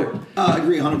retrospect. Sure, I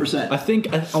agree 100%. I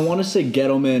think I want to say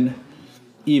Gettleman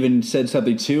even said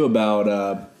something too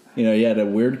about he had a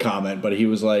weird comment, but he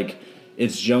was like,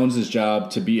 it's Jones's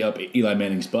job to beat up Eli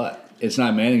Manning's butt. It's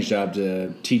not Manning's job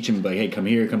to teach him like, hey, come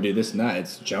here, come do this and that.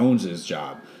 It's Jones's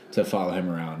job to follow him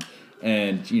around.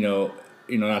 And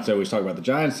not to always talk about the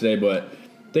Giants today, but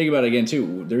think about it again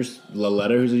too. There's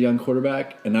Laletta, who's a young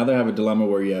quarterback, and now they have a dilemma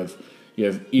where you have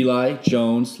Eli,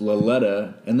 Jones,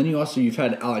 Laletta, and then you've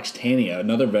had Alex Tania,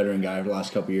 another veteran guy over the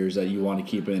last couple of years that you want to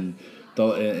keep in the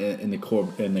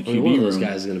QB one of those room.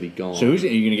 guys is going to be gone. So are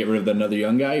you going to get rid of another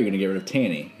young guy? You're going to get rid of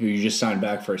Tanny, who you just signed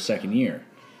back for a second year.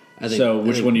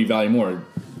 Which one do you value more,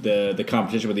 the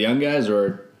competition with the young guys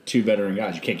or two veteran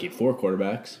guys? You can't keep four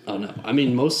quarterbacks. Oh no! I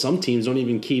mean, some teams don't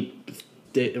even keep.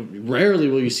 Rarely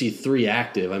will you see three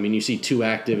active. I mean, you see two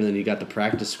active, and then you got the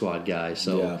practice squad guy.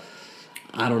 So Yeah.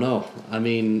 I don't know. I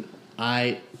mean,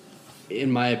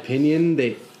 in my opinion,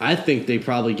 I think they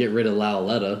probably get rid of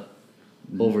Lauletta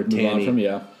over Move on Tanny. from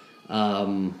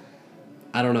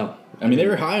I don't know. I mean, they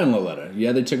were high on Laletta.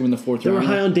 Yeah, they took him in the fourth They round.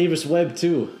 were high on Davis Webb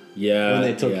too. Yeah, when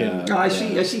they took him. I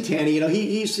see Tanny.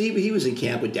 He was in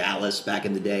camp with Dallas back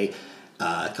in the day,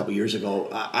 a couple years ago.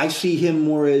 I see him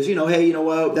more as hey, you know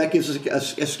what? That gives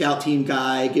us a scout team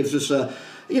guy. Gives us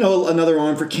another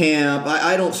arm for camp.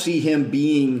 I don't see him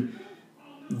being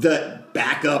the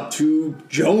backup to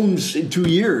Jones in 2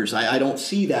 years. I don't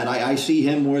see that. I see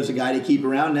him more as a guy to keep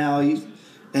around now. And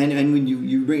when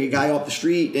you bring a guy off the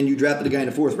street and you drafted a guy in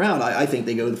the fourth round, I think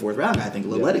they go to the fourth round. I think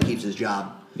Laletta keeps his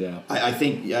job. Yeah. I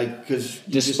think because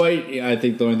I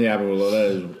think the only thing happened with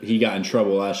Laletta is he got in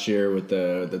trouble last year with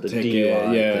the ticket,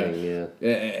 DUI thing,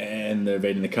 and the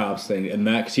evading the cops thing, and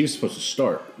that because he was supposed to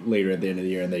start later at the end of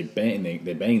the year, and they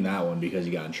banged that one because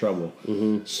he got in trouble.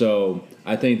 Mm-hmm. So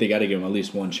I think they got to give him at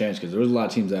least one chance because there was a lot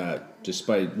of teams that,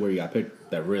 despite where he got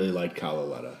picked, that really liked Kyle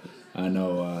Laletta. I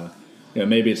know,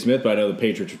 maybe it's Smith, but I know the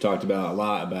Patriots have talked about a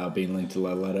lot about being linked to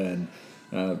Laletta and.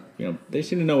 They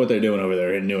seem to know what they're doing over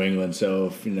there in New England. So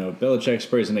if Belichick's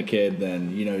praising a kid, then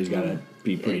he's got to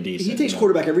be pretty decent. He takes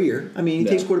quarterback every year. I mean, he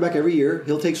takes quarterback every year.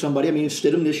 He'll take somebody. I mean,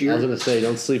 Stidham this year. I was going to say,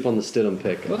 don't sleep on the Stidham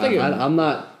pick. Well, I'm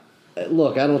not.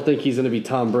 Look, I don't think he's going to be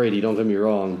Tom Brady. Don't get me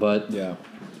wrong, but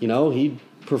he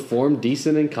performed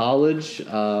decent in college.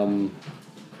 I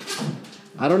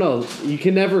don't know. You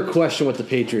can never question what the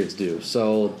Patriots do.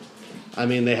 So. I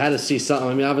mean, they had to see something.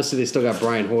 I mean, obviously, they still got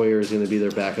Brian Hoyer is going to be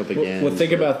their backup again. Well,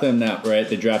 think about them now, right?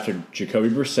 They drafted Jacoby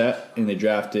Brissett, and they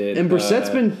drafted... And Brissett's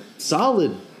been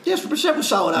solid. Yes, Brissett was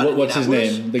solid out What's his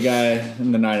name? The guy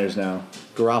in the Niners now.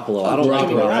 Garoppolo. I don't like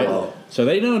Garoppolo, right? Garoppolo. So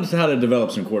they know how to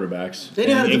develop some quarterbacks. They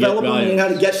know how to develop them and they know how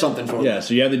to get something from them. Yeah,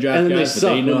 so you have the draft And then guys, they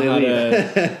but they suck know when how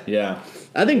they to... Yeah.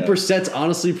 I think Brissett's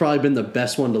honestly probably been the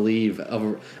best one to leave.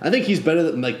 I think he's better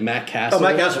than Matt Castle. Oh,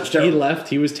 Matt Castle was terrible. He left.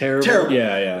 He was terrible. Terrible.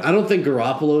 Yeah. I don't think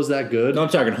Garoppolo's that good. No, I'm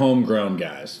talking homegrown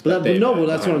guys. But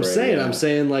that's what I'm saying. Yeah. I'm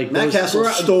saying Matt those- Castle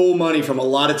stole money from a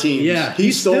lot of teams. Yeah,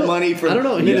 he stole still- money from I don't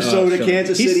know, Minnesota, Yeah.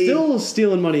 Kansas He's City. still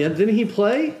stealing money. Didn't he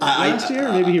play last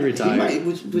year? Maybe he retired.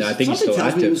 No, I think he's still something tells me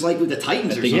active. he was like with the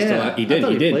Titans or He something. Yeah. he did. I thought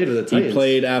He he did. played with the He Titans.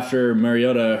 played after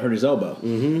Mariota hurt his elbow.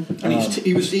 Mm-hmm. And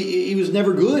he was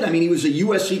never good. I mean, he was a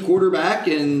USC quarterback,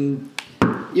 and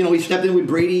he stepped in when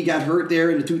Brady got hurt there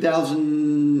in the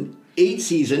 2008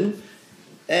 season,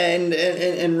 and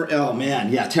oh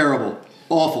man, yeah, terrible,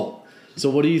 awful. So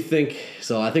what do you think?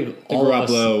 So I think The all of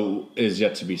us. Garoppolo is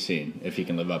yet to be seen if he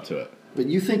can live up to it. But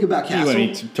you think about He Castle.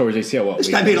 went towards ACL. What This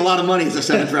guy made a lot of money as a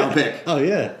seventh round pick. Oh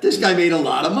yeah, This guy made a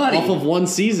lot of money. off of one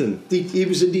season. He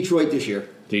was in Detroit this year.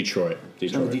 Detroit.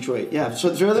 Detroit. Yeah. So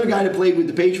there's another guy that played with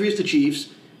the Patriots, the Chiefs.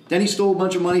 Then he stole a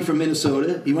bunch of money from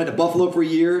Minnesota. He went to Buffalo for a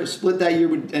year, split that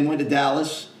year and went to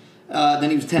Dallas. Then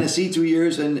he was Tennessee 2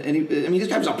 years, and this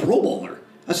guy was a Pro Bowler.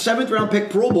 A seventh round pick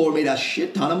Pro Bowler made a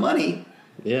shit ton of money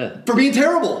Yeah, for being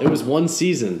terrible. it was one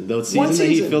season. The season that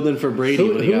he season. filled in for Brady.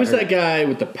 when he Who got was hurt. that guy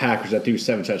with the Packers that threw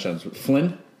 7 touchdowns?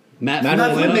 Flynn? Matt Flynn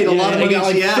Flynn made a lot of He money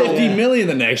got in like Seattle. $50 million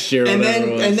the next year. Or And whatever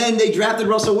it was. then they drafted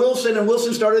Russell Wilson, and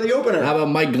Wilson started the opener. How about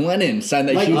Mike Glennon signed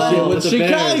that Mike huge Glennon deal with with the Chicago?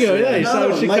 Bears, Yeah, he No,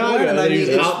 signed with Mike Chicago. Glennon, and I then he mean,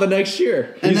 was it's- out the next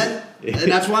year. and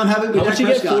that's why I'm happy with How Dak much he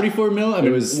get? Prescott. 44 mil. I mean,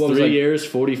 It was what 3 like- years,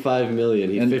 $45 million.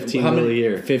 He had and 15 how million many- a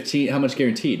year. 15. How much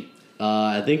guaranteed?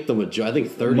 I think I think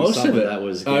 30 Most some of it. that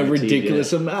was A guaranteed,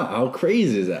 ridiculous yeah. amount. How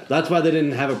crazy is that? That's why they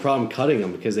didn't have a problem cutting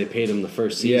him because they paid him the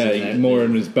first season. Yeah, more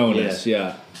in his bonus.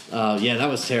 Yeah. Yeah, that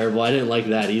was terrible. I didn't like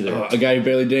that either. A guy who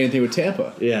barely did anything with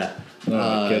Tampa. Yeah. Oh,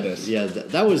 my goodness. Yeah,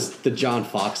 that was the John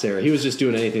Fox era. He was just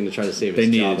doing anything to try to save They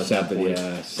his job needed at that something. point.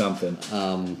 Yeah,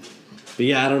 something. But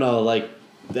yeah, I don't know. Like,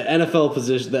 the NFL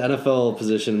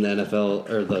position in the NFL,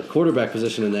 or the quarterback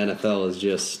position in the NFL is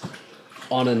just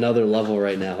on another level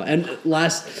right now. And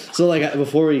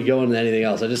before we go into anything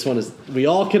else, I just want to, we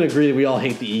all can agree that we all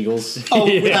hate the Eagles. Oh,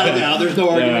 without a doubt. There's no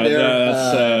argument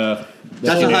there.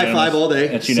 That's a high five all day.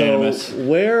 That's unanimous. So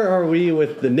where are we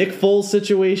with the Nick Foles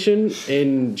situation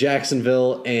in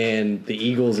Jacksonville and the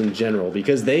Eagles in general?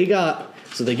 Because they get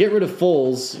rid of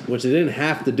Foles, which they didn't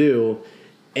have to do,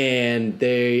 and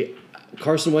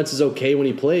Carson Wentz is okay when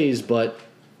he plays, but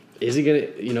is he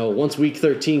going to, once week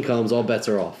 13 comes, all bets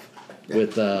are off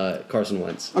with Carson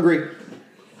Wentz. Agree.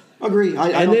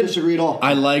 I don't disagree at all.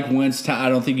 I like Wentz. I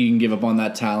don't think you can give up on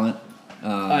that talent.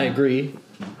 I agree.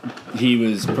 He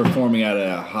was performing at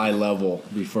a high level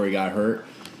before he got hurt.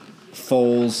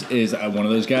 Foles is one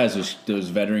of those guys, those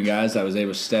veteran guys that was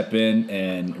able to step in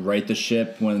and right the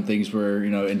ship when things were,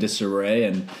 in disarray,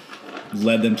 and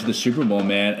led them to the Super Bowl,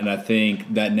 man. And I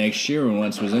think that next year when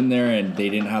Wentz was in there and they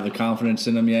didn't have the confidence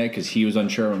in him yet because he was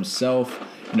unsure of himself,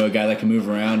 a guy that can move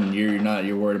around and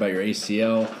you're worried about your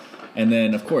ACL. And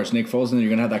then, of course, Nick Foles, and then you're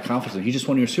going to have that confidence. He just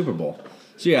won your Super Bowl.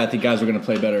 So, yeah, I think guys were going to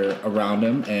play better around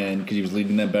him, and because he was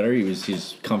leading them better,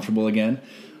 he's comfortable again.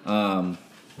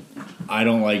 I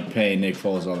don't like paying Nick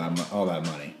Foles all that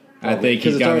money. I think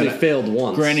because it's already failed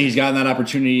once. Granted, he's gotten that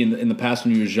opportunity in the past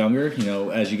when he was younger.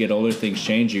 As you get older, things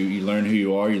change. You learn who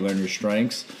you are. You learn your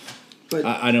strengths. But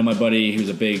I know my buddy, who's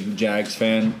a big Jags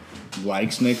fan,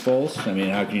 likes Nick Foles. I mean,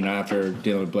 how can you not after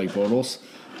dealing with Blake Bortles?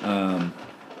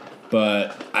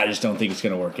 But I just don't think it's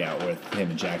going to work out with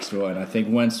him in Jacksonville. And I think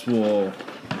Wentz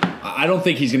I don't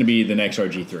think he's going to be the next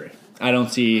RG3. I don't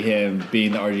see him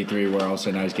being the RG3 where all of a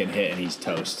sudden now he's getting hit and he's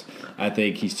toast. I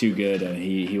think he's too good, and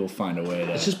he will find a way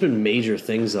to. It's just been major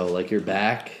things though, like your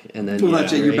back, and then your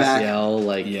ACL.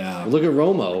 Back. Look at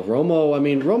Romo.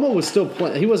 Romo was still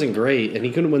playing. He wasn't great, and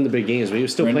he couldn't win the big games, but he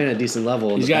was still playing at a decent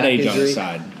level. He's got age on his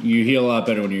side. You heal a lot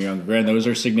better when you're younger. Granted, those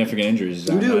are significant injuries.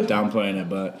 I'm not downplaying it,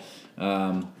 but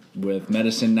with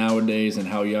medicine nowadays and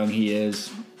how young he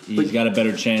is, he's got a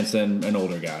better chance than an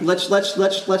older guy. Let's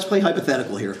play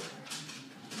hypothetical here.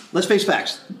 Let's face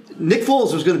facts. Nick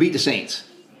Foles was going to beat the Saints.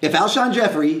 If Alshon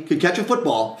Jeffrey could catch a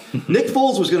football, Nick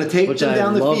Foles was going to take them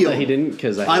down the field. That he didn't,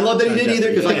 because I love that he didn't either,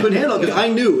 because I couldn't handle it. Because I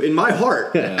knew in my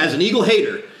heart, as an Eagle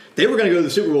hater, they were going to go to the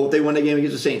Super Bowl if they won that game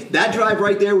against the Saints. That drive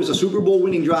right there was a Super Bowl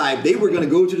winning drive. They were going to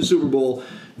go to the Super Bowl.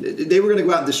 They were going to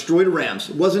go out and destroy the Rams.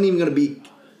 It wasn't even going to be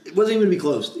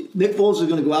close. Nick Foles was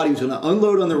going to go out. He was going to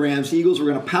unload on the Rams. The Eagles were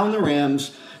going to pound the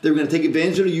Rams. They were going to take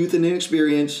advantage of the youth and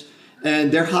inexperience.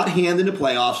 And their hot hand in the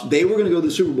playoffs, they were going to go to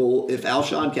the Super Bowl if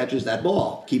Alshon catches that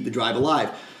ball, keep the drive alive.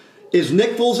 Is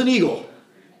Nick Foles an Eagle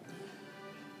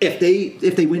if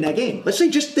they win that game? Let's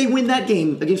say just they win that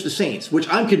game against the Saints, which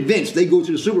I'm convinced they go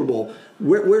to the Super Bowl.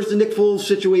 Where's the Nick Foles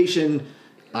situation?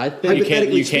 I think you can't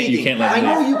let him leave. I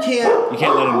know you can't. You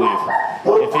can't let him leave.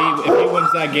 If he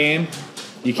wins that game,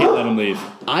 you can't let him leave.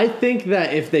 I think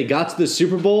that if they got to the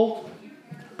Super Bowl,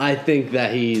 I think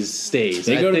that he stays.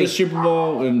 They go to the Super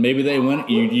Bowl and maybe they win.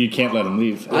 You can't let him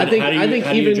leave. How do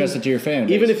you address it to your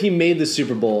fans? Even if he made the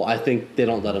Super Bowl, I think they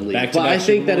don't let him leave. But I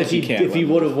think that if he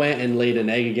would have went and laid an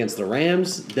egg against the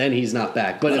Rams, then he's not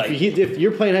back. But if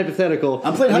you're playing hypothetical,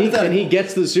 and he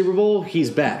gets to the Super Bowl, he's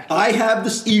back. I have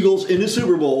the Eagles in the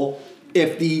Super Bowl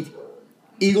if the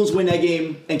Eagles win that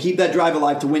game and keep that drive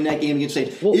alive to win that game against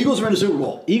Saints. Well, Eagles are in the Super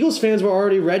Bowl. Eagles fans were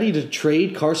already ready to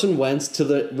trade Carson Wentz to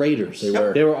the Raiders. They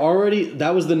were already.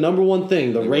 That was the number one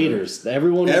thing. The Raiders.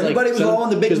 Everybody was all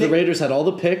on the big because the Raiders had all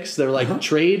the picks. They were like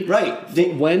trade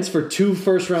Wentz for 2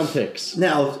 first-round picks.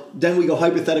 Now then we go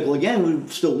hypothetical again. We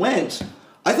still Wentz.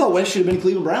 I thought Wentz should have been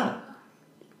Cleveland Brown.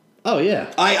 Oh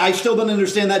yeah. I still don't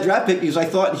understand that draft pick because I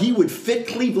thought he would fit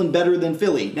Cleveland better than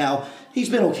Philly. Now he's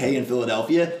been okay in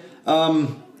Philadelphia.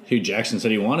 Hugh Jackson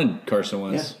said he wanted Carson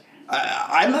Wentz. Yeah.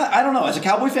 I'm not. I don't know. As a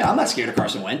Cowboy fan, I'm not scared of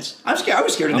Carson Wentz. I'm scared. I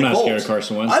was scared of Nick Foles. I'm not scared of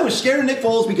Carson Wentz. I was scared of Nick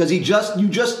Foles because you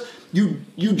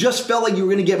just felt like you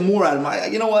were going to get more out of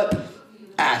him. You know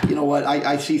what?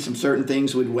 I see some certain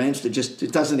things with Wentz that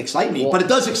it doesn't excite me. But it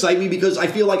does excite me because I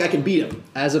feel like I can beat him.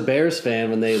 As a Bears fan,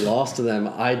 when they lost to them,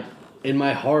 in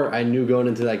my heart I knew going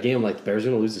into that game, like the Bears are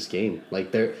going to lose this game.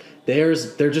 Like they're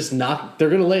just not. They're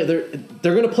going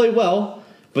to play well.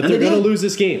 But they're going to lose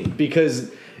this game because,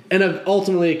 and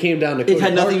ultimately it came down to. It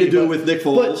had nothing to do with Nick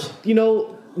Foles.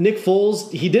 But Nick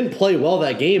Foles, he didn't play well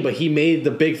that game, but he made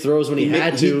the big throws when he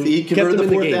had to. He converted the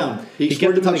fourth down. He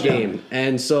kept him in the game,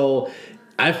 and so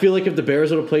I feel like if the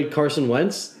Bears would have played Carson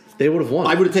Wentz, they would have won.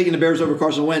 I would have taken the Bears over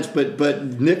Carson Wentz, but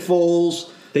Nick Foles.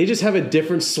 They just have a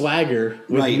different swagger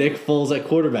with Nick Foles at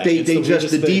quarterback. The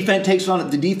defense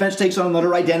takes on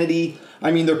another identity.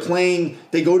 I mean,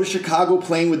 they go to Chicago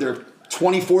playing with their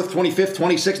 24th, 25th,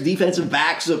 26th defensive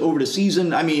backs over the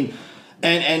season. I mean,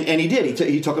 and he did.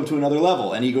 He took them to another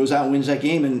level, and he goes out and wins that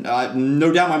game. And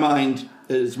no doubt in my mind,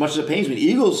 as much as it pains me, the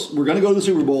Eagles were going to go to the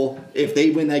Super Bowl if they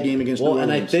win that game against New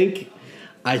Orleans. And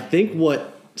I think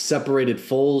what separated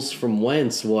Foles from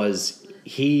Wentz was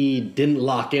he didn't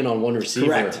lock in on one receiver.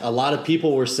 Correct. A lot of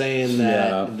people were saying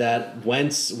that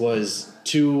Wentz was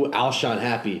too Alshon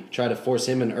happy, try to force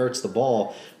him and Ertz the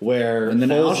ball, where And then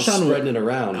Foles is Alshon spreading it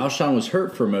around. Alshon was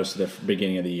hurt for most of the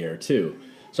beginning of the year too.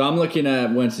 So I'm looking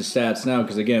at Wentz's stats now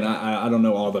because again I don't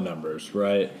know all the numbers,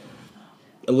 right?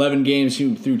 11 games,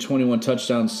 he threw 21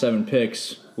 touchdowns, 7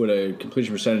 picks with a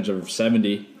completion percentage of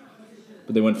 70,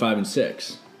 but they went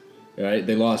 5-6. Right?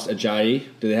 They lost Ajayi.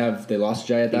 They lost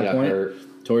Ajayi at that point?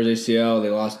 Hurt. Towards ACL,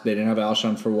 they didn't have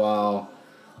Alshon for a while.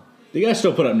 The guys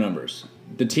still put up numbers.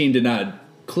 The team did not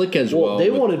click as well.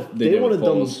 They wanted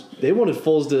Foles.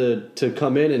 Foles to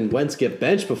come in and Wentz get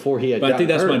benched before he had. But I think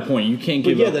that's hurt. my point. You can't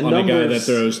give up on a guy that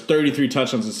throws 33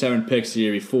 touchdowns and 7 picks the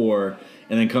year before,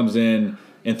 and then comes in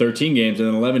 13 games and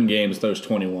then 11 games throws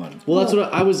 21. Well, that's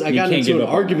what I got into an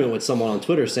argument on with someone on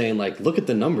Twitter saying like, look at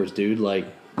the numbers, dude. Like,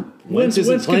 Wentz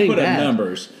isn't playing can put bad. up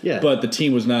numbers, but the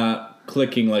team was not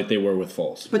clicking like they were with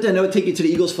Foles. But then that would take you to the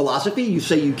Eagles' philosophy. You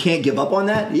say you can't give up on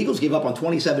that. The Eagles gave up on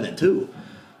 27-2.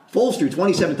 Foles threw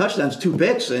 27 touchdowns, 2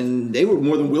 picks, and they were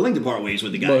more than willing to part ways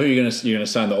with the guy. Well, who are you gonna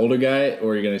sign the older guy,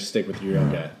 or are you gonna stick with your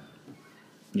young guy?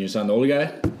 You gonna sign the older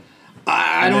guy?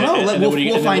 I don't know.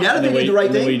 We'll find out if they did the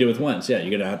right thing. What do you do with Wentz? Yeah,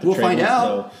 you're gonna have to. We'll trade find Wentz,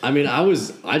 out. So. I mean,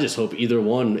 I just hope either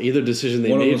decision they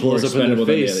One of made them's more blows up in their expendable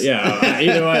than the face. other. Yeah,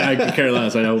 either way, I could care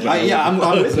less. I hope.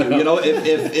 I'm with you. You know,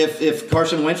 if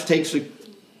Carson Wentz takes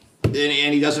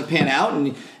and he doesn't pan out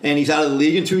and he's out of the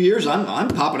league in 2 years, I'm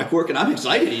popping a cork and I'm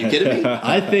excited. Are you kidding me?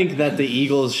 I think that the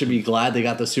Eagles should be glad they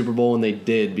got the Super Bowl when they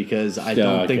did because I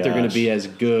don't think they're going to be as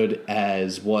good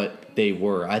as what they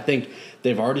were. I think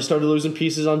they've already started losing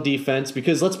pieces on defense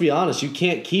because let's be honest, you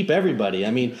can't keep everybody.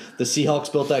 I mean, the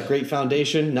Seahawks built that great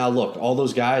foundation. Now look, all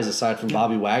those guys aside from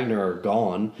Bobby Wagner are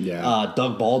gone. Yeah.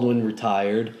 Doug Baldwin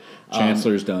retired.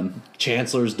 Chancellor's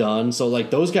done. So like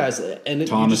those guys, and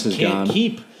Thomas you is just can't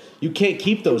gone. You can't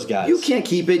keep those guys. You can't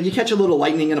keep it. You catch a little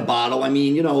lightning in a bottle. I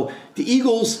mean, you know, the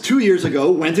Eagles 2 years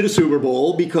ago went to the Super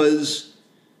Bowl because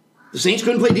the Saints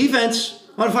couldn't play defense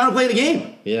on the final play of the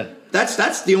game. Yeah.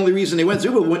 That's the only reason they went to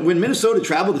Super Bowl. When Minnesota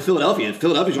traveled to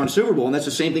Philadelphia's on Super Bowl, and that's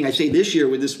the same thing I say this year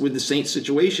with the Saints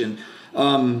situation.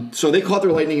 So they caught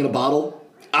their lightning in a bottle.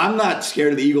 I'm not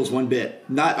scared of the Eagles one bit.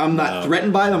 I'm not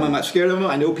threatened by them. I'm not scared of them.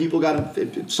 I know people got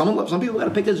some people got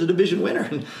to pick as a division winner.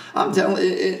 And I'm telling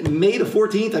May the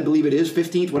 14th, I believe it is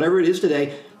 15th, whatever it is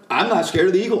today. I'm not scared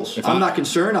of the Eagles. I'm not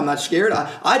concerned. I'm not scared.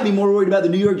 I'd be more worried about the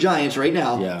New York Giants right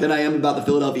now than I am about the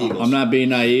Philadelphia Eagles. I'm not being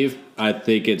naive. I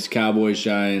think it's Cowboys,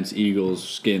 Giants, Eagles,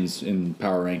 Skins in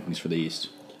power rankings for the East.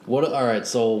 All right.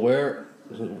 So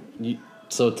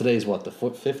so today's what, the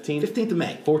 15th? 15th of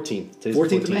May. 14th. Today's 14th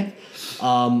the of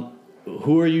May.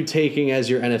 Who are you taking as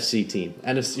your NFC team?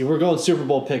 NFC. We're going Super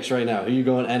Bowl picks right now. Who are you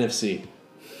going NFC?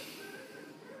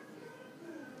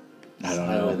 I don't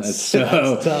know. It's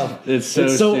tough. It's so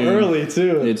soon. Early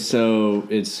too. It's so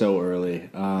early.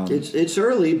 It's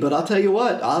early, but I'll tell you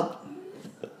what.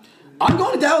 I'm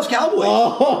going to Dallas Cowboys.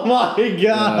 Oh my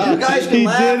God! You guys can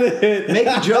laugh, did it. make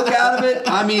a joke out of it.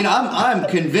 I mean, I'm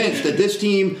convinced that this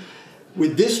team,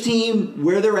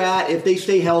 where they're at, if they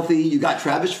stay healthy, you got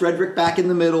Travis Frederick back in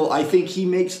the middle. I think he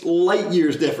makes light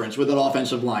years difference with an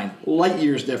offensive line. Light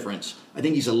years difference. I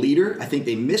think he's a leader. I think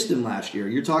they missed him last year.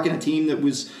 You're talking a team that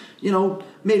was,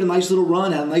 made a nice little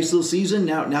run, had a nice little season.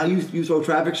 Now you throw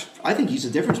Travis. I think he's a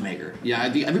difference maker. Yeah,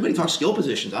 everybody talks skill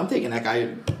positions. I'm taking that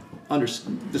guy under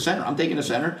the center. I'm taking the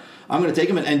center. I'm going to take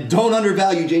him and don't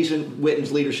undervalue Jason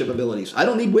Witten's leadership abilities. I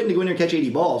don't need Witten to go in there and catch 80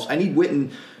 balls. I need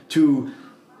Witten to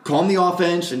calm the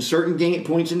offense in certain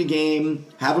points in the game,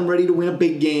 have them ready to win a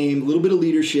big game, a little bit of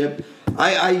leadership.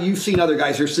 You've seen other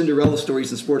guys. There's Cinderella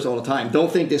stories in sports all the time. Don't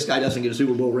think this guy doesn't get a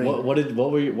Super Bowl ring.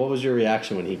 What was your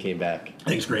reaction when he came back? I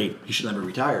think it's great. He should never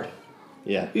retired.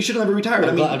 Yeah, he should have never retired.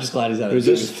 I'm just glad he's out of it.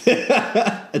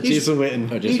 Jason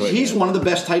Witten. He's one of the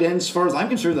best tight ends, as far as I'm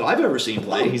concerned, that I've ever seen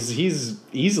play. He's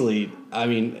easily. I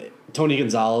mean, Tony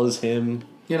Gonzalez, him.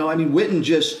 Witten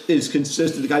just is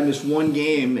consistent. The guy missed one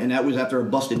game, and that was after a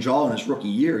busted jaw in his rookie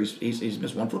year. He's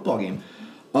missed one football game.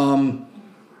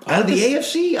 Out of the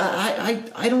AFC,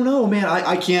 I don't know, man.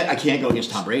 I can't go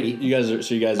against Tom Brady. You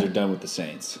guys are done with the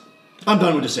Saints. I'm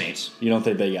done with the Saints. You don't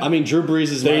think they got? I mean, Drew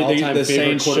Brees is my all-time favorite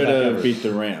Saints should quarterback have ever. beat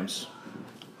the Rams.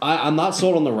 I'm not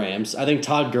sold on the Rams. I think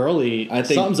Todd Gurley.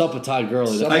 Something's up with Todd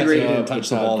Gurley. I agree. He didn't touch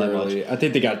the ball that much. I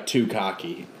think they got too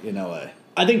cocky in LA.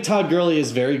 I think Todd Gurley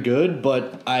is very good,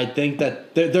 but I think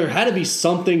that there had to be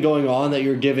something going on that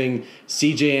you're giving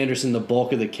C.J. Anderson the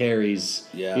bulk of the carries,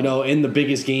 in the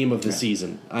biggest game of the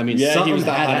season. I mean, Yeah, he was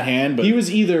the had hot to- hand, but he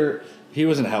was either he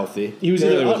wasn't healthy. he was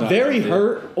Clearly either not very healthy.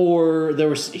 hurt or there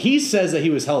was. He says that he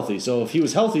was healthy, so if he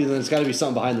was healthy, then it's got to be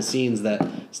something behind the scenes that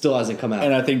still hasn't come out.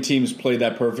 And I think teams played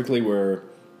that perfectly where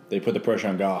they put the pressure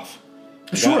on Goff.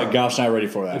 Sure. Goff's not ready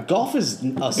for that. Golf is a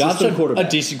Goff's system quarterback. a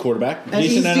decent quarterback. And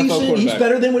Decent NFL quarterback. He's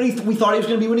better than what we thought he was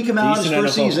going to be when he came out in his Decent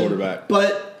first NFL season. quarterback.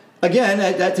 But again,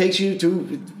 that takes you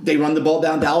to they run the ball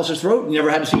down Dallas's throat. You never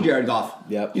had to see Jared Goff.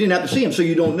 Yep. You didn't have to see him, so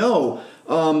you don't know.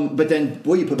 But then,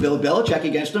 boy, you put Bill Belichick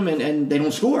against them, and they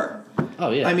don't score.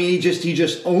 Oh yeah. I mean, he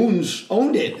just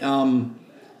owned it.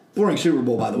 Boring Super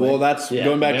Bowl, by the way. Well, that's Yeah,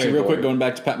 going back to very real quick. boring. Going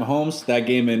back to Pat Mahomes, that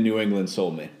game in New England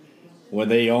sold me. When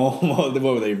they almost, what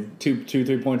were they,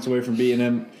 2-3 points away from beating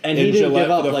him, And in he didn't Gillette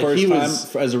give up, for the like, first he time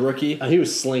was- as a rookie. he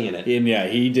was slinging it. And yeah,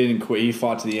 he didn't quit. He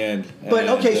fought to the end. But And,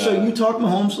 okay, so you talk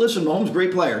Mahomes. Listen, Mahomes,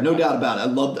 great player, no doubt about it.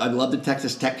 I love the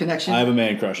Texas Tech connection. I have a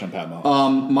man crush on Pat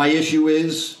Mahomes. My issue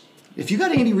is if you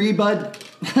got Andy Reid, bud,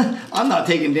 I'm not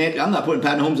putting Pat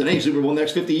Mahomes in any Super Bowl in the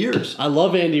next 50 years. I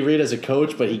love Andy Reid as a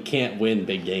coach, but he can't win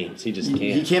big games. He just can't.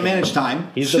 He can't manage time.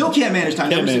 He's Still the- can't manage time.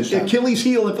 Can't That was manage time. Achilles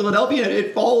heel in Philadelphia.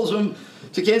 It follows him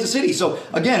to Kansas City. So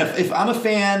again, if I'm a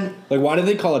fan, Like, why did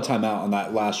they call a timeout on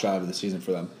that last drive of the season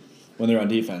for them when they're on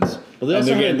defense? Well, they and also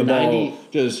they're getting had the ball 90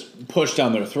 just pushed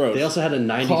down their throats. They also had a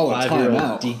Call a 95-year-old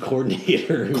timeout. D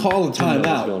coordinator. who Call a didn't know what was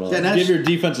timeout. going on. Yeah, that's- Give your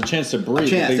defense a chance to breathe.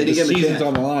 chance. They the didn't give him a season's chance.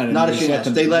 on the line. and Not a you just chance.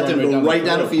 They let them go right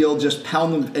down the throat. field, just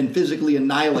pound them and physically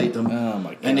annihilate them. Oh,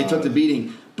 my And they God. took the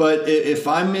beating. But if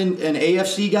I'm an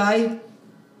AFC guy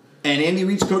and Andy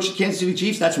Reid's coach the Kansas City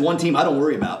Chiefs, that's one team I don't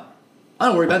worry about. I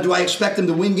don't worry about. Do I expect them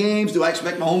to win games? Do I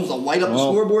expect Mahomes to light up the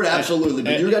Well, scoreboard? Absolutely.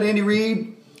 But and- you got Andy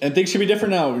Reid. And things should be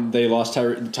different now. They lost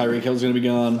Tyreek Hill's going to be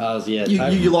gone.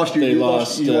 You lost your They you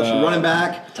lost your running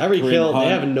back. Tyreek Kareem Hill, Hunt.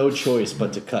 they have no choice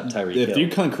but to cut Tyreek Hill. If you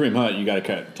cut Kareem Hunt, you got to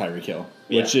cut Tyreek Hill,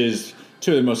 which is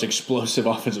two of the most explosive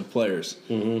offensive players.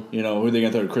 Mm-hmm. You know, who are they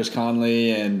going to throw? Chris Conley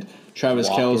and Travis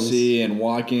Watkins. Kelce and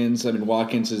Watkins. I mean,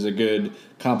 Watkins is a good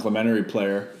complementary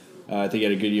player. I think he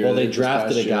had a good year. well, they this drafted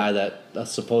past a year. guy that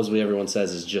supposedly everyone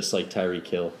says is just like Tyreek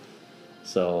Hill.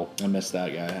 So I missed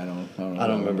that guy. I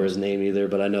don't remember his name either,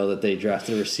 but I know that they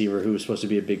drafted a receiver who was supposed to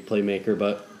be a big playmaker.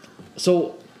 But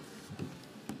so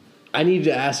I need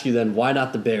to ask you then, why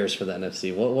not the Bears for the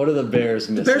NFC? What are the Bears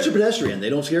missing? The Bears are pedestrian. They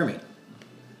don't scare me.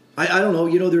 I don't know.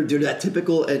 You know, they're that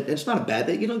typical, and it's not a bad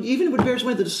thing. You know, even when the Bears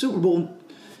went to the Super Bowl,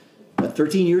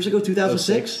 13 years ago,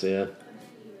 2006? Yeah.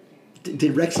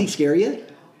 Did Rexy scare you?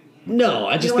 No,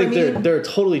 I just know what think I mean? they're a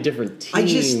totally different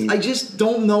team. I just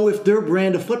don't know if their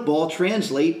brand of football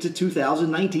translate to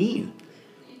 2019.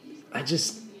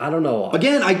 I don't know.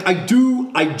 Again, I do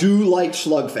like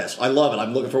slugfest. I love it.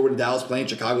 I'm looking forward to Dallas playing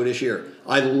Chicago this year.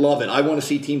 I love it. I want to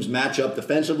see teams match up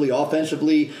defensively,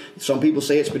 offensively. Some people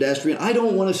say it's pedestrian. I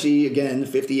don't want to see, again,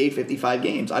 58, 55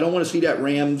 games. I don't want to see that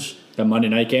Rams. The Monday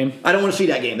night game. I don't want to see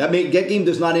that game. That game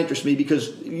does not interest me because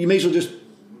you may as well just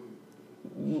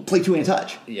play two-hand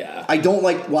touch. Yeah. I don't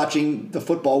like watching the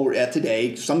football we're at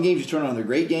today. Some games you turn on, they're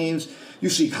great games. You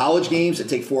see college games that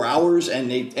take 4 hours and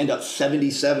they end up 70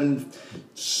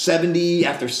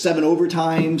 after 7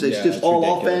 overtimes. It's Yeah, just it's all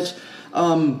ridiculous. offense.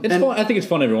 It's fun. I think it's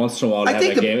fun every once in a while to I have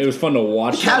think that the- game. It was fun to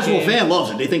watch. The casual that game. fan loves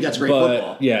it. They think that's great But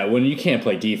football. yeah, when you can't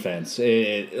play defense,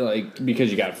 like because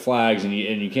you got flags and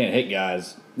you can't hit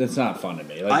guys, that's not fun to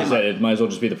me. Like you said, it might as well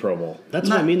just be the Pro Bowl. That's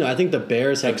what I mean, though. I think the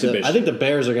Bears have Exhibition. I think the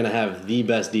Bears are going to have the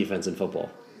best defense in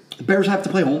football. The Bears have to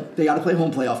play home. They got to play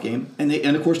home playoff game, and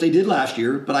of course they did last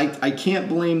year. But I can't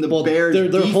blame the Bears. Their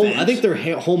defense. home. I think their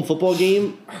home football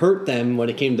game hurt them when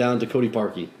it came down to Cody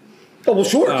Parkey. Oh well,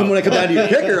 sure. When I come down to your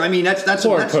kicker, I mean that's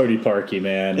Poor Cody Parkey,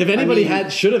 man. If anybody mean-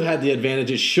 should have had the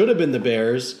advantage, it should have been the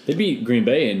Bears. They beat Green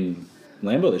Bay and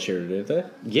Lambeau this year, didn't they?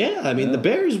 Yeah, I mean the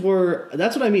Bears were.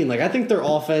 That's what I mean. Like I think their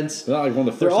offense. They're not like one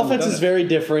of the Their first. offense is very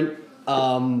different,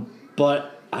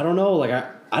 but I don't know. Like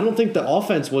I don't think the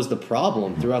offense was the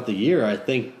problem throughout the year. I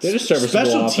think They're just serviceable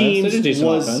special offense. They're teams just decent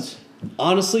was offense.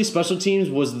 honestly special teams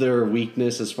was their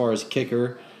weakness as far as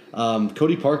kicker.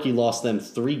 Cody Parkey lost them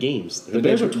 3 games. The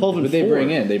Bears were 12 and 4. Did they bring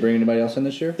in? They bring anybody else in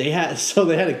this year? They had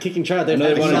a kicking tryout. They've I know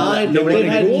had they wanted- nine. they wanted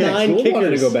They've had Gould. 9 Gould kickers. wanted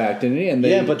to go back, didn't he? And they,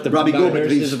 Yeah, but the Robbie Gould, Niners,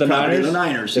 but he's is it the property of Niners? the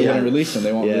Niners. They yeah. wouldn't release him.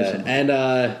 They won't release Yeah, him.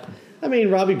 and I mean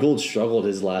Robbie Gould struggled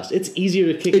his last. It's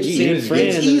easier to kick in San Fran.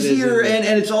 It's than it is easier, in-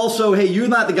 and it's also, hey, you're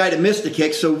not the guy that missed the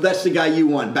kick, so that's the guy you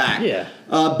want back. Yeah.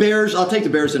 Bears, I'll take the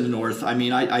Bears in the North. I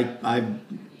mean,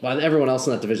 Well, everyone else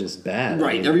in that division is bad.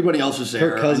 Right. I mean, Everybody else is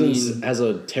there. Kirk Cousins has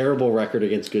a terrible record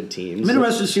against good teams. I'm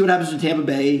interested to see what happens in Tampa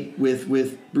Bay with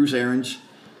Bruce Arians.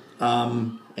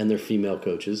 And their female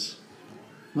coaches.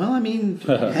 Well, I mean,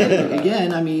 hey,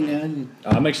 again, I mean,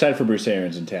 I'm excited for Bruce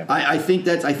Arians in Tampa. I think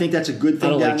that's a good thing.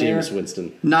 I don't down like Jameis there.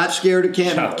 Winston. Not scared of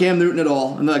Shut up. Cam Newton at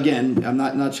all. And again, I'm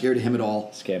not scared of him at all.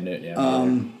 Scam Newton,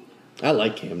 yeah. I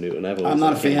like Cam Newton. I'm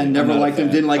not a fan. Never liked him.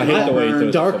 Didn't like I hate the way he Auburn.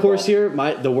 throws Dark football. horse here.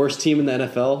 The worst team in the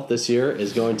NFL this year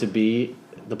is going to be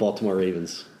the Baltimore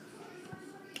Ravens.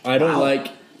 I don't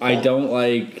like.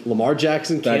 Lamar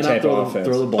Jackson That cannot type of throw offense.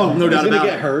 the ball. Oh, no doubt He's going about to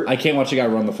it. get hurt. I can't watch a guy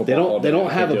run the football. all They day. don't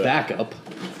I have can't a do it. backup.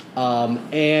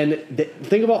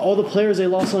 Think about all the players they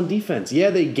lost on defense. Yeah,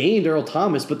 they gained Earl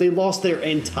Thomas, but they lost their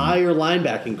entire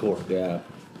linebacking core. Yeah.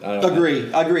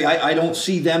 Agree. I don't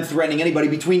see them threatening anybody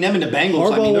between them and the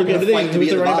Bengals. I mean, they're going to fight to be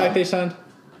Who's at the the running back bottom. they signed?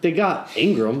 They got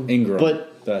Ingram.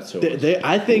 But That's who it was.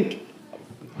 I think,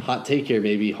 hot take here,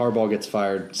 maybe Harbaugh gets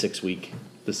fired the 6th week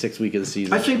of the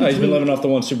season. I think Oh, he's been between- living off the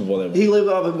one Super Bowl they won. he lived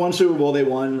off of one Super Bowl they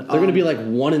won. They're going to be like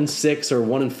 1-6 or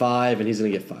 1-5, and he's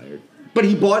going to get fired. But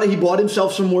he bought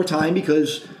himself some more time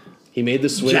because He made the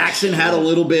switch. Jackson had a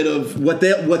little bit of what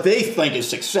they think is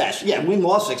success. Yeah,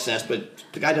 win-loss success, but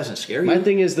the guy doesn't scare you. My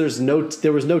thing is, there was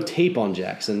no tape on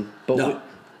Jackson, but No.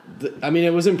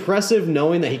 it was impressive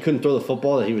knowing that he couldn't throw the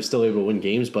football, that he was still able to win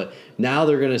games. But now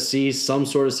they're going to see some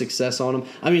sort of success on him.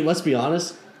 I mean, let's be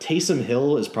honest. Taysom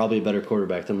Hill is probably a better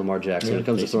quarterback than Lamar Jackson when it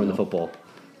comes to throwing the football.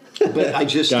 But I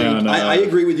just Guy think on, I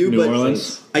agree with you. New but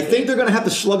Orleans. I think they're going to have to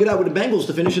slug it out with the Bengals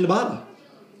to finish in the bottom.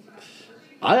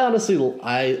 I honestly,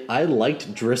 I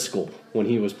liked Driscoll when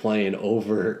he was playing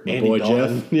over Andy boy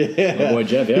Dalton. Jeff. Yeah, My boy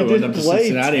Jeff, yeah, He went did up to play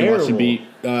Cincinnati and watched him terrible.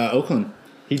 beat Oakland.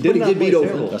 He did, But he not did play beat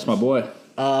Oakland. terrible. That's my boy.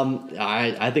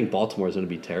 I think Baltimore is going to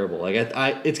be terrible. Like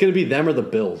it's going to be them or the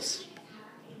Bills.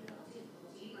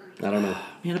 I don't know.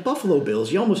 Man, the Buffalo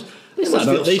Bills, you almost They feel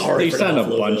sorry for the signed a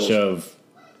Buffalo bunch Bills. of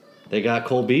They got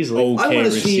Cole Beasley. okay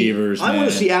receivers. I want to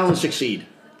man. see Allen succeed.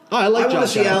 Oh, I like I want to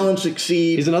Josh see Allen. Allen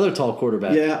succeed. He's another tall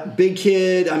quarterback. Yeah, big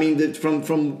kid. I mean,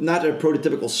 from not a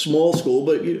prototypical small school,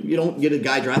 but you don't get a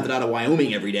guy drafted out of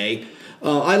Wyoming every day.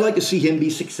 I like to see him be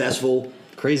successful.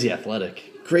 Crazy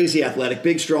athletic. Crazy athletic,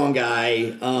 big strong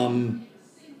guy. And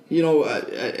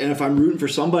if I'm rooting for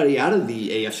somebody out of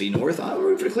the AFC North, I'm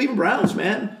rooting for the Cleveland Browns,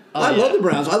 man. I love the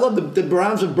Browns. I love the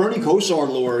Browns of Bernie Kosar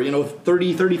lore,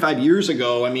 30, 35 years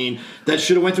ago. I mean, that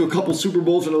should have went to a couple Super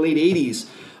Bowls in the late 80s.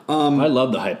 I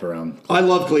love the hype around. I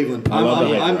love Cleveland.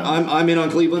 I'm in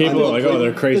on Cleveland. I People are love like, oh,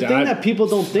 they're Cleveland. crazy. The thing that people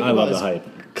don't think I about love is the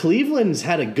hype. Cleveland's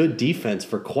had a good defense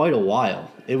for quite a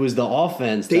while. It was the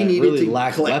offense They that needed really to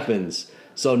lacked click. weapons.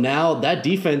 So now that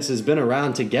defense has been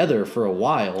around together for a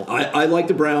while. I like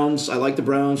the Browns. The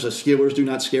Steelers do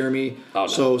not scare me. Oh,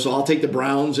 no. So I'll take the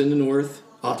Browns in the North.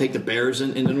 I'll take the Bears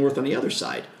in the North on the other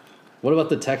side. What about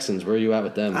the Texans? Where are you at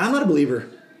with them? I'm not a believer.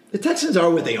 The Texans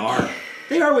are what they are.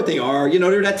 They are what they are.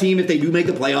 They're that team. If they do make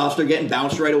the playoffs, they're getting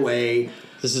bounced right away.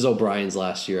 This is O'Brien's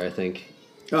last year, I think.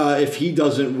 If he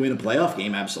doesn't win a playoff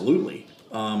game, absolutely.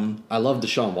 I love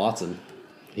Deshaun Watson.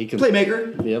 He can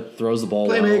Playmaker. Yep, throws the ball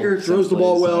Playmaker, well. throws the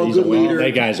ball well, He's good a leader.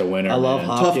 That guy's a winner. I love man.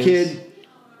 Hopkins. Tough kid.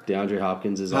 DeAndre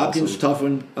Hopkins is Hopkins, awesome. tough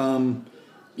one.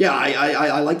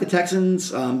 I like the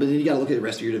Texans, but then you got to look at the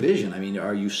rest of your division. I mean,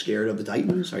 are you scared of the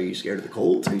Titans? Are you scared of the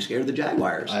Colts? Are you scared of the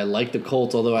Jaguars? I like the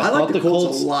Colts, although I like thought the the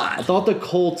Colts a lot. I thought the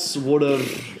Colts would have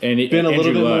And been a little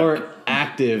Andrew bit Luck. more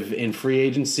active in free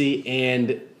agency,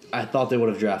 and I thought they would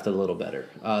have drafted a little better.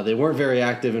 They weren't very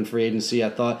active in free agency.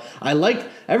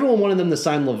 Everyone wanted them to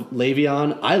sign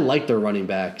Le'Veon. I like their running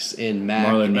backs in Mack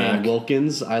Marlon and Mack.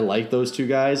 Wilkins. I like those two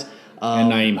guys.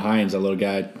 And Naeem Hines, a little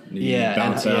guy. He Yeah,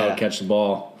 bounce and- out, yeah. catch the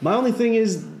ball. My only thing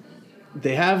is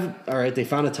they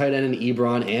found a tight end in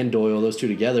Ebron and Doyle, those two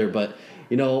together, but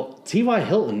T.Y.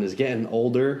 Hilton is getting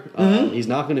older. He's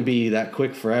not going to be that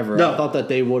quick forever. No. I thought that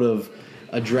they would have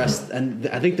addressed, and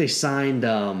I think they signed,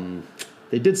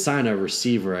 they did sign a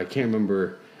receiver. I can't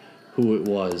remember who it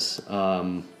was.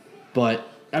 But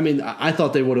I mean, I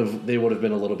thought they would have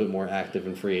been a little bit more active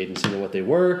in free agency than what they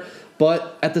were.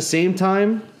 But at the same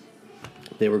time,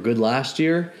 they were good last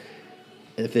year.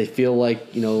 If they feel like,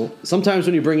 sometimes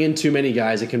when you bring in too many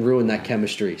guys, it can ruin that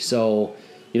chemistry. So,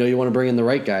 you want to bring in the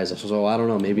right guys. So I don't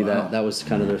know. Maybe that was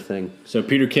kind of their thing. So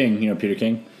Peter King, Peter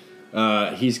King,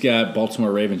 he's got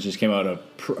Baltimore Ravens. Just came out a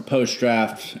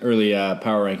post-draft early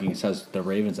power rankings. Has the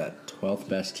Ravens at 12th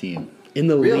best team In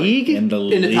the Really? league? in the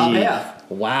league. in the top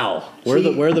half. Wow. Where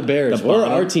are the Bears? The Where are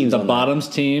bottom- our teams The on that? bottoms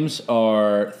teams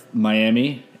are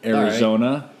Miami,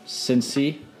 Arizona,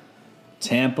 Cincy,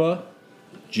 Tampa,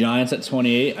 Giants at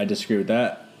 28. I disagree with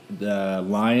that. The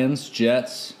Lions,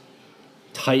 Jets,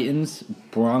 Titans,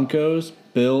 Broncos,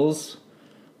 Bills,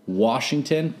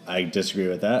 Washington. I disagree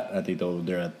with that. I think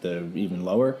they're at the even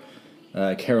lower.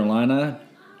 Carolina,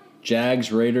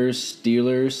 Jags, Raiders,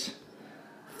 Steelers,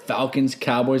 Falcons,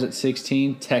 Cowboys at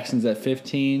 16, Texans at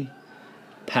 15,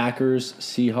 Packers,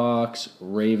 Seahawks,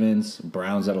 Ravens,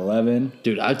 Browns at 11.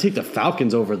 Dude, I'd take the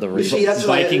Falcons over the Ravens. See, that's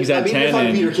Vikings what at 10 if I'm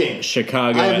and Peter King,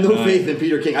 Chicago I have at no 9. faith in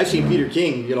Peter King. I've seen Peter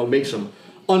King, make some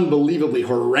unbelievably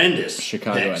horrendous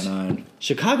Chicago picks. at 9.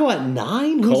 Chicago at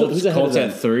 9? Colts, ahead Colts of them?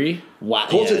 at 3. Wow.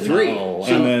 Colts at 3. No.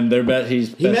 And then their bet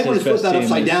he's He might want to flip that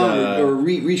upside down or uh,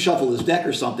 reshuffle his deck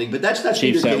or something, but that's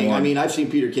Chiefs Peter at King. 1. I mean, I've seen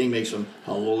Peter King make some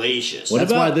hellacious.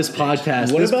 That's why this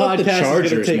podcast. What this about the podcast is gonna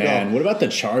Chargers, take man? off. What about the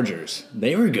Chargers?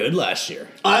 They were good last year.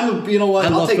 You know what? I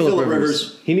I'll love take Phillip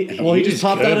Rivers. He He just was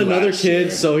popped out good another last kid,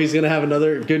 year. so he's gonna have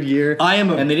another good year.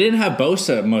 And they didn't have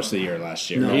Bosa most of the year last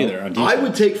year either. On I defense.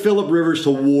 would take Phillip Rivers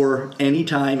to war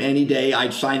anytime, any day.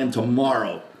 I'd sign him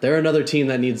tomorrow. They're another team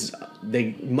that needs.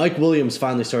 Mike Williams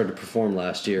finally started to perform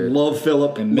last year. Love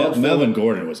Phillip. And Love Melvin Phillip.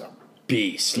 Gordon was a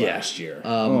beast last year.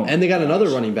 And they got another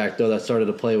running back though that started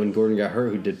to play when Gordon got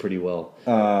hurt, who did pretty well.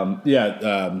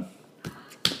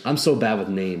 I'm so bad with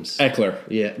names. Eckler.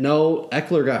 Yeah, no,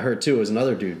 Eckler got hurt too. It was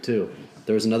another dude too.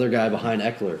 There was another guy behind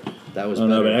Eckler that was. Oh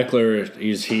no, better. but Eckler,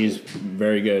 he's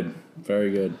very good,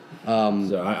 very good.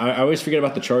 So I always forget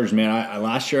about the Chargers, man. I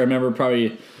last year I remember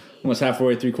probably almost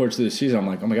halfway, 3/4 of the season. I'm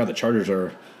like, oh my god, the Chargers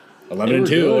are 11-2,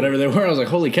 good. whatever they were. I was like,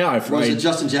 holy cow! Was it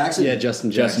Justin Jackson? Yeah, Justin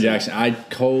Jackson. I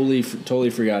totally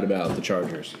forgot about the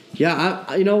Chargers.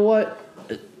 Yeah, you know what?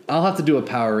 I'll have to do a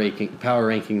power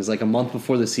rankings like a month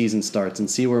before the season starts and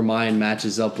see where mine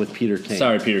matches up with Peter King.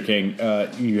 Sorry, Peter King.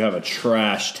 You have a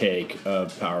trash take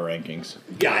of power rankings.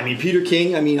 Yeah, I mean, Peter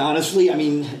King, honestly,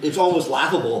 it's almost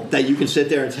laughable that you can sit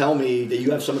there and tell me that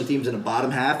you have some of the teams in the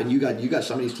bottom half and you got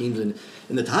some of these teams in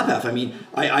the top half. I mean,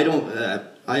 I don't...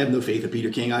 I have no faith in Peter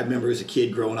King. I remember as a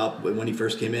kid growing up when he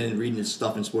first came in and reading his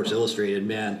stuff in Sports Illustrated,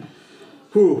 man,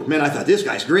 I thought this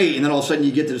guy's great. And then all of a sudden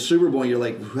you get to the Super Bowl and you're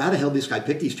like, how the hell did this guy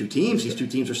pick these two teams? These two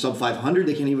teams are sub 500.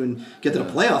 They can't even get to the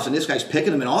playoffs. And this guy's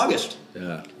picking them in August.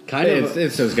 Yeah. Kind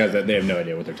It's those guys that they have no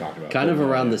idea what they're talking about. Kind of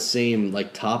around the same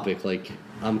topic.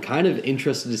 I'm kind of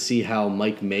interested to see how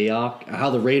Mike Mayock, how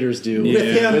the Raiders do With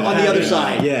him on the other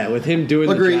side. Yeah, with him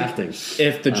doing Agreed. the drafting.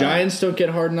 If the Giants don't get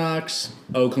Hard Knocks,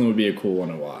 Oakland would be a cool one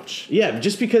to watch. Yeah,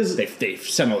 just because They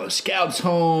sent all those scouts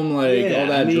home, all Yeah,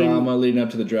 that I mean- drama leading up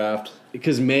to the draft.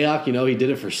 Mayock, he did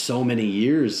it for so many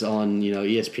years on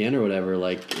ESPN or whatever.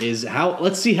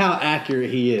 Let's see how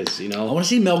accurate he is. I want to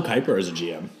see Mel Kiper as a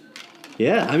GM.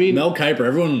 Yeah, I mean, Mel Kiper,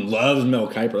 everyone loves Mel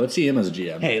Kiper. Let's see him as a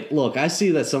GM. hey, look, I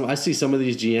see some of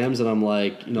these GMs, and I'm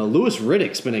like, Louis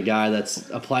Riddick's been a guy that's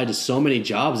applied to so many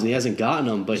jobs, and he hasn't gotten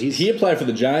them. But He applied for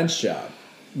the Giants job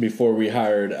before we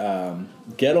hired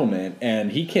Gettleman,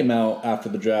 and he came out after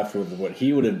the draft with what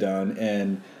he would have done.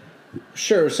 And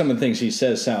sure, some of the things he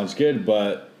says sounds good,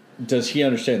 but does he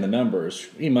understand the numbers?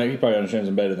 He probably understands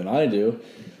them better than I do.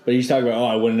 But he's talking about,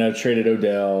 I wouldn't have traded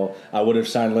Odell. I would have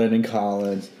signed Landon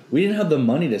Collins. We didn't have the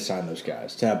money to sign those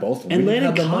guys, to have both of them. And we didn't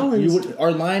Landon have the money. Collins-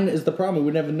 Our line is the problem. We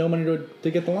wouldn't have no money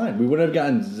to get the line. We wouldn't have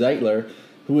gotten Zeitler,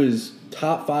 who is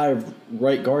top 5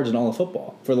 right guards in all of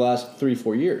football for the last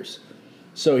 3-4 years.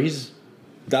 So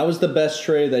that was the best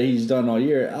trade that he's done all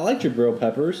year. I like Jabril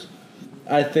Peppers.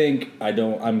 I think I'm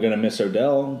going to miss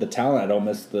Odell, the talent. I don't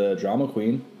miss the drama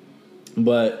queen.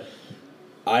 But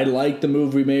I like the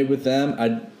move we made with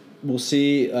them. We'll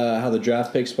see how the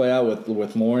draft picks play out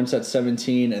with Lawrence at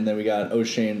 17, and then we got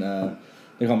O'Shane.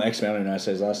 They call him X-Man. I don't know how to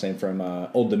say his last name, from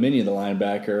Old Dominion, the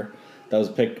linebacker. That was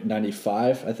pick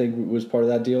 95, I think, was part of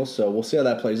that deal. So we'll see how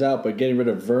that plays out. But getting rid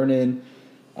of Vernon,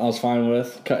 I was fine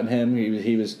with cutting him.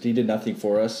 He did nothing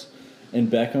for us. And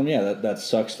Beckham, yeah, that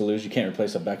sucks to lose. You can't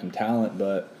replace a Beckham talent,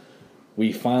 but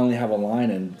we finally have a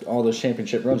line, and all those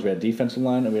championship runs, we had defensive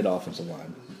line and we had offensive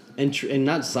line. and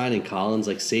not signing Collins,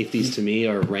 safeties to me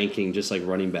are ranking just like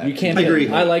running back. You can't. I agree.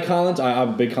 I like Collins. I'm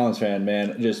a big Collins fan,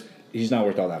 man. Just he's not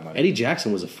worth all that money. Eddie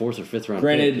Jackson was a 4th or 5th round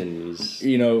Granted, pick, and he's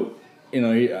he,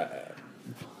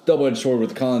 double-edged sword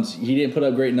with Collins. He didn't put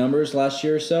up great numbers last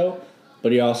year or so,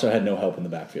 but he also had no help in the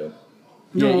backfield.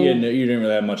 No. You didn't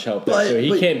really have much help there. So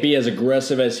he can't be as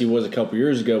aggressive as he was a couple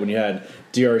years ago when you had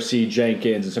DRC,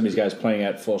 Jenkins, and some of these guys playing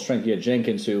at full strength. You had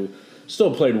Jenkins, who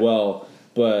still played well,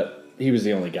 but he was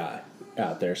the only guy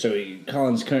out there. So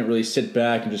Collins couldn't really sit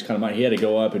back and just kind of mind. He had to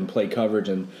go up and play coverage,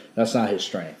 and that's not his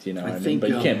strength. You know what I mean? think, But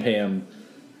you can't pay him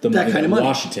the that money kind that of money.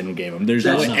 Washington gave him. There's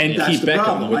That's- no and that's keep the Beckham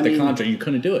problem. with I the mean, contract. You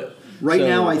couldn't do it. Right So,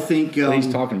 now, I think what he's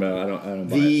talking about, I don't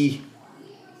buy it.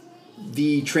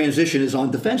 the transition is on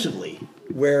defensively.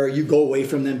 where you go away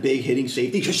from them big hitting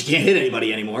safety because you can't hit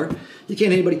anybody anymore. You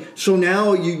can't hit anybody. So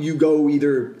now you go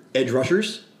either edge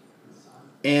rushers,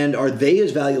 and are they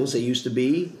as valuable as they used to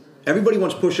be? Everybody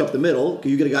wants to push up the middle.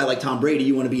 You get a guy like Tom Brady,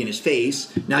 you want to be in his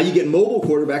face. Now you get mobile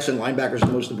quarterbacks, and linebackers are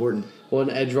the most important. Well, an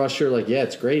edge rusher, like, yeah,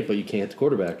 it's great, but you can't hit the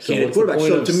quarterback. So Can't hit the quarterback.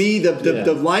 So to me, the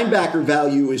linebacker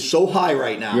value is so high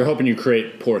right now. You're hoping you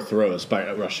create poor throws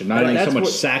by rushing. Not even so much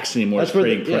sacks anymore. It's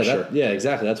creating pressure.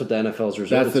 Exactly. That's what the NFL's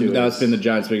resorted to. That's been the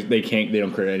Giants' biggest. They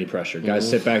don't create any pressure. Guys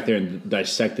sit back there and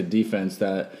dissect the defense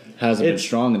that hasn't been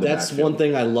strong in the That's backfield. one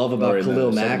thing I love about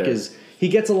Khalil Mack is he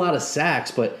gets a lot of sacks,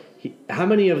 but how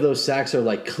many of those sacks are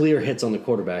like clear hits on the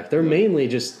quarterback? They're mainly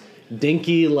just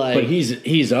dinky, like. But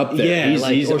he's up there. Yeah,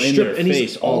 he's in their and face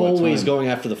he's all the time. always going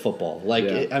after the football.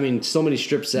 Like, I mean, so many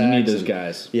strip sacks. You need those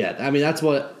guys. Yeah, I mean that's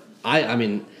what I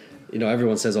mean. You know,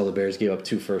 everyone says, "Oh, the Bears gave up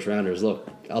 2 first-rounders." Look,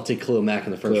 I'll take Khalil Mack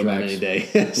in the first round any day.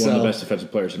 One of the best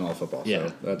defensive players in all of football. Yeah,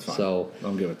 so that's fine. So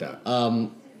I'm good with that.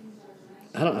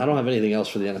 I don't have anything else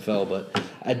for the NFL, but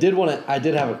I did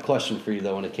have a question for you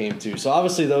though when it came to. So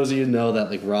obviously those of you know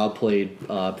that like Rob played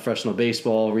professional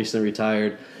baseball, recently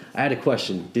retired. I had a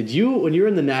question. Did you, when you were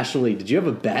in the National League, did you have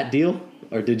a bat deal,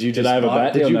 or did you just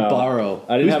did you borrow?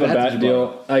 I didn't have a bat deal.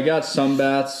 Borrow? I got some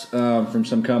bats from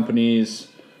some companies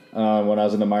when I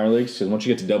was in the minor leagues. Because once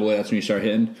you get to Double A, that's when you start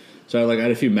hitting. So I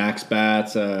had a few Max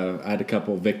bats. I had a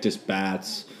couple Victus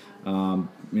bats. I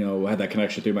had that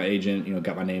connection through my agent.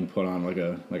 Got my name put on like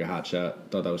a hot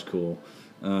shot. Thought that was cool.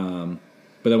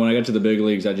 But then when I got to the big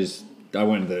leagues, I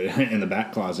went in the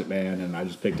back closet, man, and I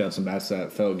just picked out some bats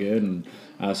that felt good, and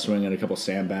I was swinging a couple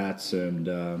sand bats, and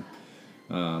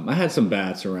I had some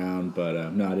bats around,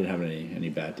 but no, I didn't have any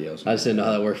bat deals. I just didn't know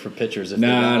how that works for pitchers.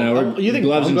 No, you think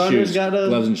gloves and shoes? Got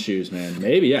gloves and shoes, man.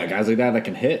 Maybe, yeah, guys like that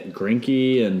can hit.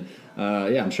 Greinke and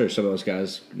I'm sure some of those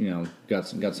guys, got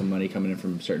some money coming in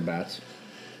from certain bats.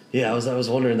 Yeah, I was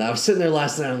wondering that. I was sitting there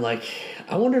last night. I'm like,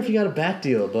 I wonder if you got a bat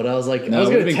deal. But I was like, I was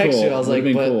going to text you. I was like,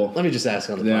 but let me just ask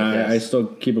on the podcast. I still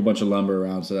keep a bunch of lumber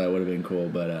around, so that would have been cool.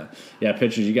 But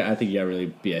pitchers, I think you got to really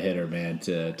be a hitter, man,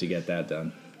 to get that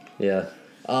done. Yeah.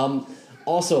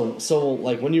 Also, so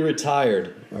like when you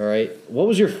retired, all right, what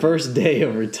was your first day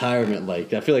of retirement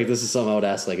like? I feel like this is something I would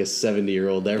ask like a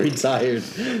 70-year-old that retired,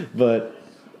 but.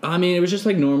 I mean, it was just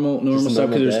like normal stuff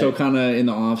because it was still kind of in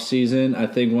the off season. I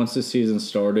think once the season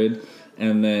started,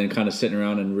 and then kind of sitting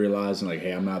around and realizing like, hey,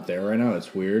 I'm not there right now.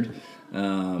 It's weird,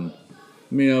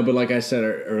 But like I said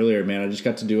earlier, man, I just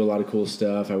got to do a lot of cool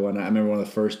stuff. I remember one of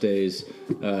the first days,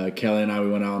 Kelly and I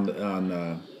we went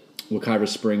on Wekiva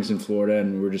Springs in Florida,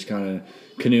 and we were just kind of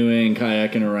canoeing,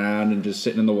 kayaking around, and just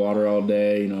sitting in the water all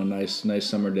day. Nice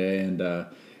summer day, and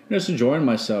just enjoying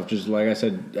myself. Just like I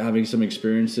said, having some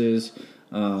experiences.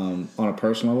 On a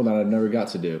personal level that I've never got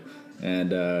to do,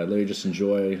 and literally just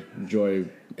enjoy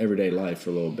everyday life for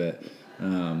a little bit.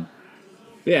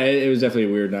 It was definitely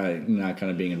weird not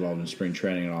kind of being involved in spring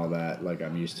training and all that like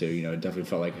I'm used to. It definitely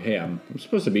felt like, hey, I'm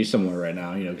supposed to be somewhere right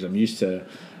now. Because I'm used to.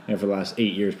 For the last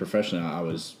 8 years professionally, I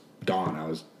was gone. I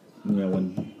was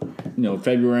when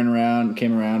February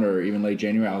came around, or even late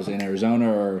January, I was in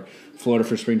Arizona or Florida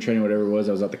for spring training, whatever it was.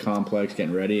 I was at the complex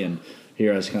getting ready, and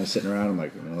here I was kind of sitting around. I'm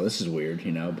like, this is weird,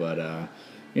 but I'm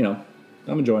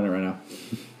enjoying it right now.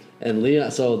 And Leon,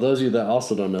 so those of you that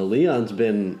also don't know, Leon's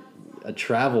been a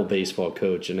travel baseball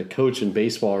coach and a coach in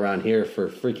baseball around here for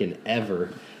freaking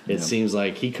ever. It seems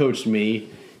like he coached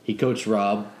me, he coached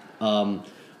Rob.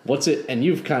 What's it? And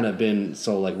you've kind of been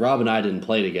like Rob and I didn't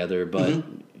play together, but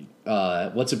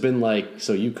what's it been like?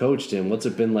 So you coached him. What's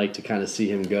it been like to kind of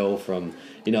see him go from?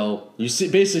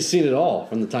 Basically seen it all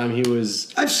from the time he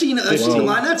was. I've seen a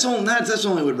line. That's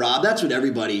only with Rob. That's with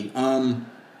everybody.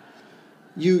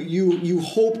 You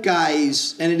hope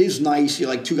guys, and it is nice. You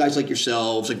like 2 guys like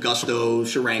yourselves, Augusto,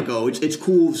 Sharanko. It's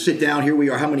cool to sit down. Here we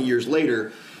are, how many years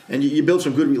later, and you build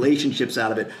some good relationships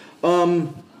out of it.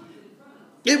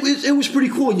 It was pretty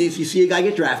cool. You see a guy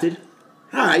get drafted.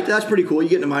 All right, that's pretty cool. You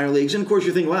get in the minor leagues, and of course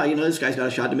you think, wow, this guy's got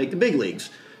a shot to make the big leagues.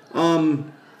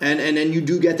 And then you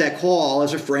do get that call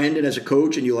as a friend and as a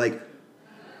coach, and you're like,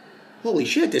 holy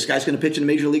shit, this guy's going to pitch in the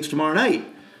major leagues tomorrow night.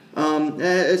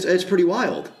 It's pretty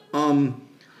wild.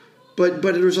 But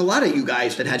there's a lot of you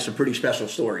guys that had some pretty special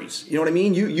stories. You know what I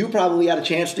mean? You probably had a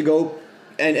chance to go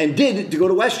and did to go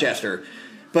to Westchester,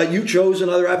 but you chose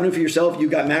another avenue for yourself. You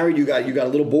got married. You got a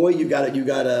little boy. You got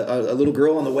a little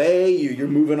girl on the way. You're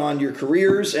moving on your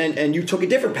careers, and you took a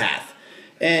different path.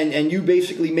 And you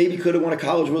basically maybe could have won a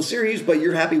College World Series, but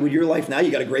you're happy with your life now.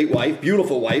 You got a great wife,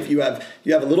 beautiful wife. You have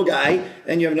a little guy,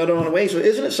 and you have another on the way. So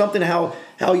isn't it something how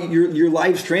your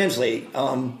lives translate?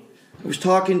 I was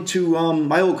talking to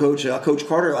my old coach, Coach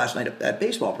Carter, last night at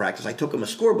baseball practice. I took him a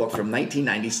scorebook from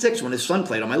 1996 when his son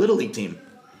played on my Little League team.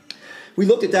 We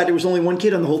looked at that. There was only one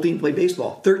kid on the whole team who played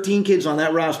baseball. 13 kids on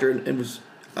that roster, and it was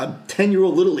a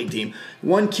 10-year-old Little League team.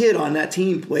 One kid on that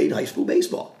team played high school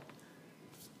baseball.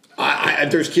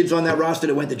 There's kids on that roster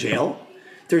that went to jail.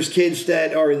 There's kids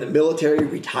that are in the military,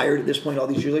 retired at this point, all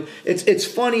these years later. It's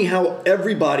funny how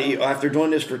everybody, after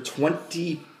doing this for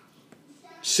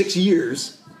 26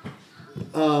 years,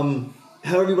 how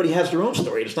everybody has their own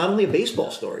story. It's not only a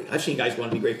baseball story. I've seen guys go on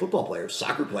to be great football players,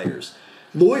 soccer players,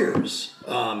 lawyers,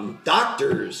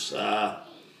 doctors,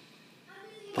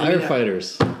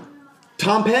 firefighters.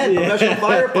 Tom Penn, professional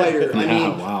firefighter. I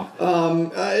mean, wow.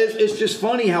 It's just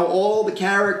funny how all the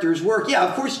characters work. Yeah,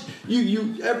 of course,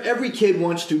 every kid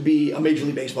wants to be a Major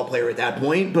League Baseball player at that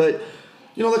point, but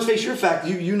let's face your fact.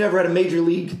 You never had a Major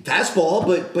League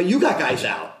fastball, but you got guys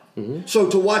out. Mm-hmm. So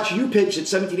to watch you pitch at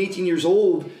 17, 18 years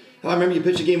old, I remember you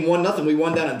pitched a game 1-0. We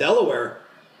won down in Delaware.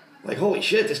 Like, holy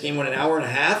shit, this game went an hour and a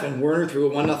half, and Werner threw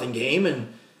a 1-0 game,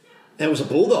 and it was a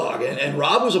bulldog. And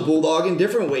Rob was a bulldog in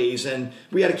different ways. And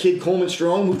we had a kid, Coleman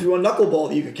Strome, who threw a knuckleball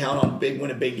that you could count on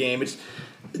win a big game. It's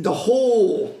the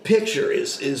whole picture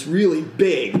is really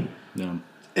big. Yeah.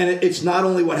 And it's not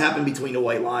only what happened between the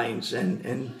white lines,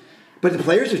 but the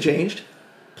players have changed.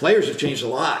 Players have changed a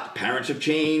lot. Parents have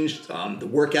changed. The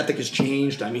work ethic has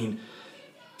changed. I mean,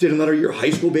 did another year of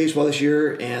high school baseball this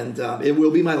year, and it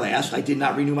will be my last. I did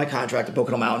not renew my contract at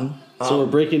Pocono Mountain. So we're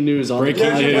breaking news on breaking the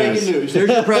podcast. There's your breaking news.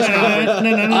 There's your press conference.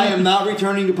 No. I am not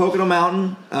returning to Pocono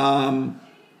Mountain. And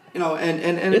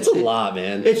It's a lot,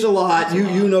 man. It's a lot.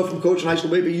 You know from coaching high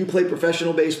school baseball, you play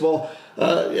professional baseball.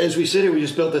 As we sit here, we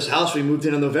just built this house. We moved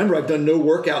in November. I've done no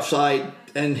work outside,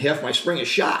 and half my spring is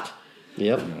shot.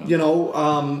 Yep.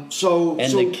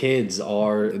 The kids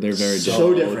they're very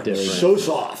so different, so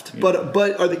soft. Yeah.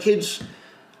 But are the kids?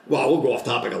 Well, we'll go off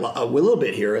topic a little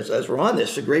bit here as we're on this.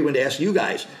 It's a great one to ask you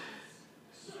guys.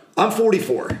 I'm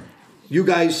 44. You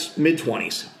guys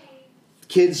mid-20s.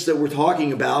 Kids that we're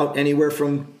talking about anywhere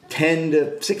from 10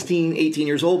 to 16, 18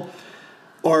 years old.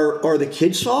 Are the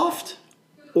kids soft,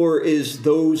 or is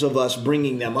those of us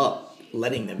bringing them up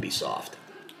letting them be soft?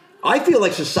 I feel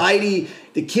like society,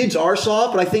 the kids are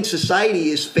soft, but I think society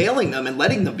is failing them and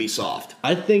letting them be soft.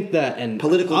 I think that, and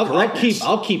political correctness.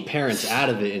 I'll keep parents out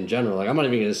of it in general. Like, I'm not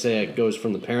even going to say it goes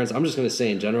from the parents. I'm just going to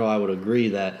say in general, I would agree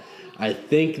that I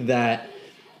think that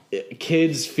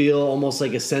kids feel almost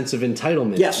like a sense of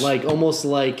entitlement. Yes. Like, almost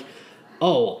like,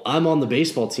 oh, I'm on the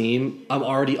baseball team. I'm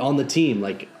already on the team.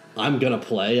 Like, I'm going to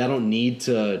play. I don't need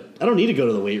to go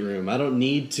to the weight room. I don't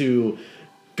need to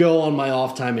go on my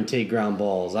off time and take ground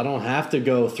balls. I don't have to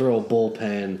go throw a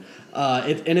bullpen.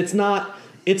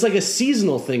 It's like a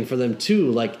seasonal thing for them too.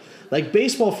 Like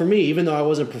baseball for me, even though I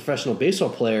wasn't a professional baseball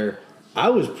player, I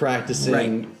was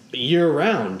practicing year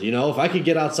round. If I could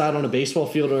get outside on a baseball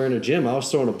field or in a gym, I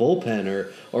was throwing a bullpen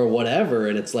or whatever.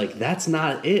 And it's like, that's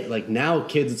not it. Like now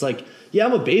kids, it's like, yeah,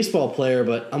 I'm a baseball player,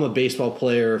 but I'm a baseball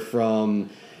player from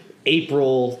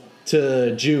April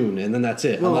to June, and then that's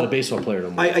it. Well, I'm not a baseball player no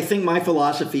more. I think my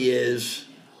philosophy is,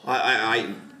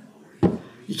 you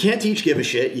can't teach give a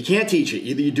shit. You can't teach it.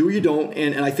 Either you do or you don't.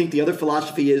 And I think the other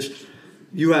philosophy is,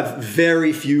 you have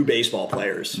very few baseball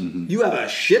players. Mm-hmm. You have a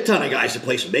shit ton of guys that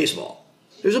play some baseball.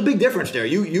 There's a big difference there.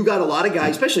 You got a lot of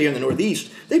guys, especially here in the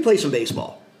Northeast, they play some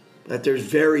baseball. But there's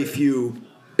very few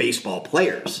baseball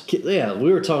players. Yeah,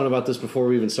 we were talking about this before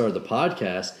we even started the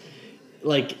podcast.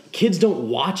 Like, kids don't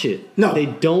watch it. No. They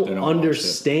don't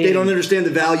understand. They don't understand the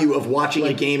value of watching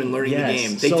a game and learning the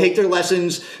game. They take their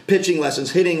lessons, pitching lessons,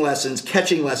 hitting lessons,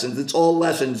 catching lessons. It's all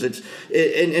lessons. And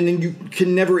then you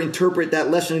can never interpret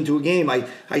that lesson into a game.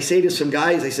 I say to some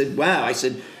guys, I said, wow,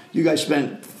 you guys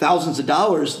spent thousands of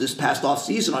dollars this past off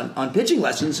season on pitching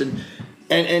lessons,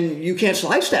 and you can't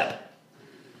slide step.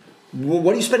 Well,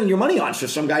 what are you spending your money on? So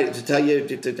some guy to tell you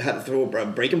to how to throw a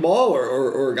breaking ball,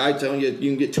 or a guy telling you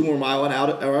can get 2 more miles an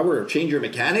hour or change your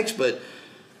mechanics, but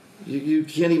you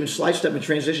can't even slide step and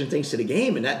transition things to the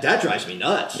game, and that drives me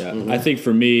nuts. Yeah. Mm-hmm. I think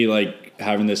for me, like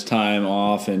having this time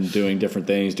off and doing different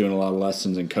things, doing a lot of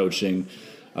lessons and coaching,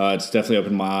 it's definitely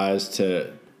opened my eyes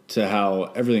to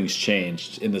how everything's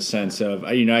changed in the sense of,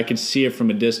 I could see it from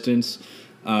a distance,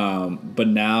 but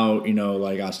now,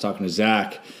 like I was talking to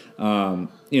Zach, I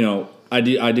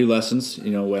do lessons,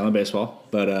 Wayland baseball,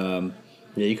 but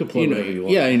yeah, you can plug whatever you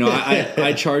want. Yeah,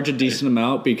 I charge a decent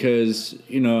amount because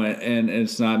and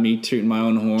it's not me tooting my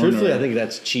own horn. Truthfully, I think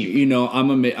that's cheap.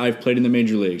 I've played in the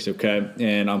major leagues, okay,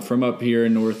 and I'm from up here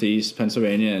in Northeast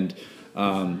Pennsylvania,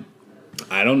 and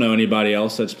I don't know anybody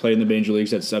else that's played in the major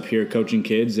leagues that's up here coaching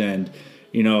kids, and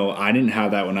I didn't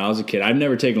have that when I was a kid. I've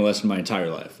never taken a lesson my entire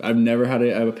life. I've never had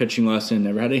a pitching lesson,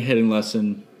 never had a hitting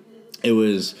lesson. It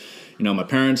was, my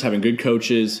parents having good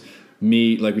coaches,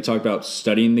 me, like we talked about,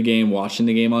 studying the game, watching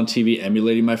the game on TV,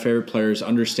 emulating my favorite players,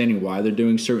 understanding why they're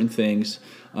doing certain things.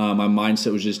 My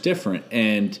mindset was just different.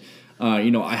 And,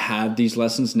 I have these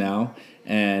lessons now,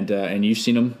 and you've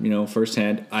seen them,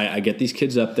 firsthand. I get these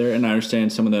kids up there, and I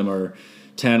understand some of them are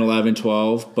 10, 11,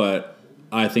 12, but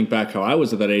I think back how I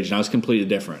was at that age, and I was completely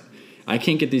different. I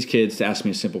can't get these kids to ask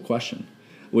me a simple question.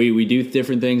 We do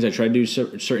different things. I try to do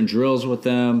certain drills with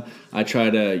them. I try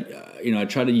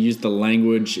to use the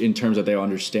language in terms that they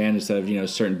understand instead of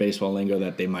certain baseball lingo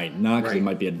that they might not, because they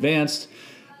might be advanced.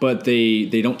 But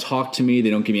they don't talk to me. They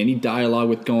don't give me any dialogue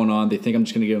with going on. They think I'm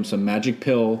just going to give them some magic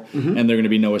pill, and they're going to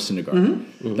be Noah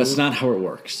Syndergaard. That's not how it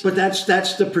works. But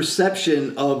that's the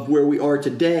perception of where we are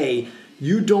today.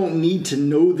 You don't need to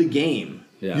know the game.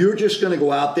 Yeah. You're just going to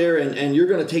go out there and you're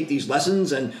going to take these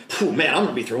lessons and, man, I'm going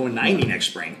to be throwing 90 next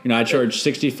spring. I charge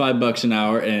 $65 an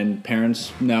hour, and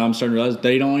parents now I'm starting to realize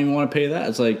they don't even want to pay that.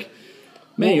 It's like,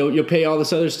 man, you'll pay all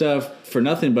this other stuff for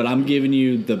nothing, but I'm giving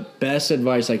you the best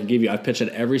advice I can give you. I've pitched at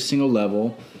every single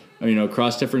level,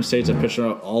 across different states. I've pitched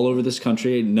all over this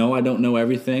country. No, I don't know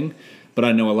everything, but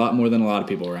I know a lot more than a lot of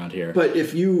people around here. But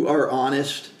if you are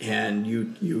honest and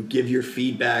you give your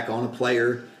feedback on a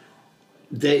player,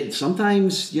 they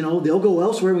sometimes they'll go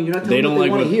elsewhere when you're not telling them what they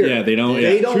want to hear. Yeah, they don't.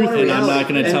 They don't want to. And I'm not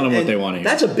going to tell them what they want to hear.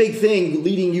 That's a big thing,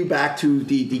 leading you back to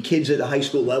the kids at the high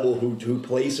school level who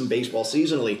play some baseball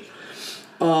seasonally.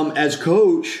 As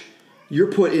coach,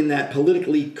 you're put in that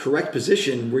politically correct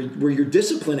position where your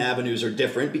discipline avenues are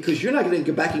different because you're not going to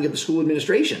get back and get the school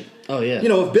administration. Oh yeah.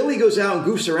 If Billy goes out and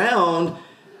goofs around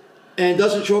and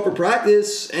doesn't show up for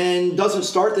practice and doesn't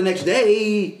start the next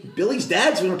day, Billy's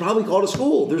dad's going to probably call to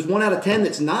school. There's 1 out of 10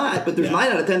 that's not, but there's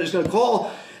 9 out of 10 that's going to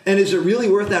call. And is it really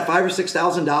worth that $5,000 or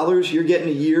 $6,000 you're getting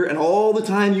a year and all the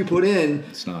time you put in?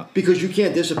 It's not, because you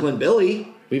can't discipline Billy.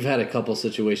 We've had a couple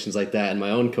situations like that in my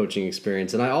own coaching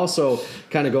experience. And I also,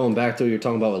 kind of going back to what you're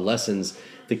talking about with lessons,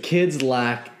 the kids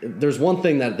there's one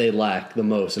thing that they lack the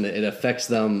most, and it affects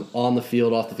them on the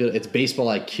field, off the field. It's baseball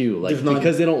IQ.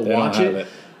 Because they don't watch it.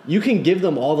 You can give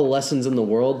them all the lessons in the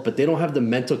world, but they don't have the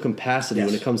mental capacity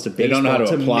when it comes to baseball. They don't know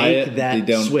how to apply it.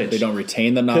 They don't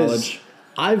retain the knowledge.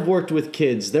 I've worked with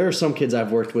kids. There are some kids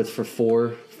I've worked with for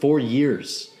four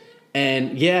years.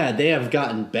 And, yeah, they have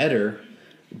gotten better,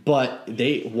 but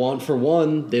they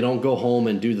don't go home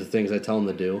and do the things I tell them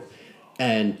to do.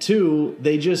 And 2,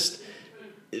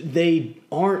 they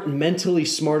aren't mentally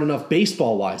smart enough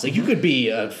baseball-wise. Like, you could be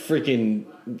a freaking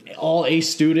all-A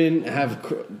student, have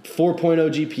 4.0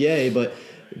 GPA, but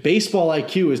baseball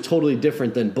IQ is totally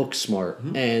different than book smart.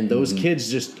 And those kids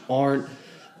just aren't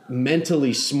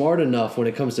mentally smart enough when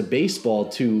it comes to baseball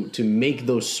to make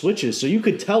those switches. So you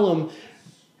could tell them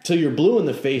till you're blue in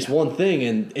the face one thing,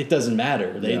 and it doesn't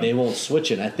matter. They won't switch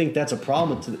it. I think that's a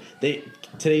problem.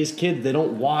 Today's kids, they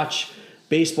don't watch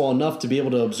baseball enough to be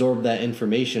able to absorb that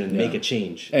information and make a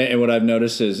change. And what I've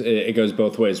noticed is it goes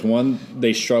both ways. 1,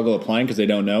 they struggle applying because they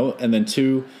don't know, and then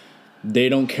 2, they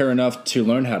don't care enough to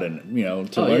learn how to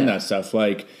learn that stuff.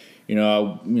 Like,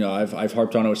 I've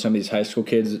harped on it with some of these high school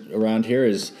kids around here.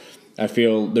 Is I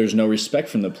feel there's no respect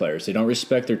from the players. They don't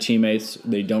respect their teammates.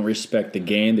 They don't respect the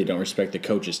game. They don't respect the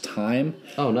coach's time.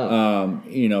 Oh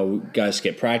no. Guys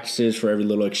skip practices for every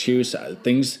little excuse.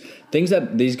 Things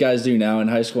that these guys do now in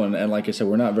high school, and like I said,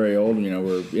 we're not very old.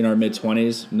 We're in our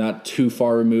mid-20s, not too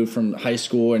far removed from high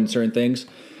school and certain things.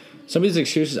 Some of these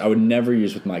excuses I would never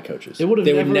use with my coaches. They would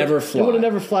never fly. It would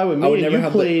never fly with me. I would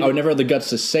never have the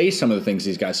guts to say some of the things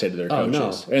these guys say to their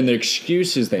coaches and the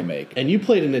excuses they make. And you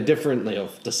played in a different.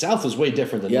 The South was way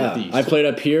different than Northeast. I played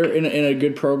up here in a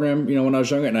good program. When I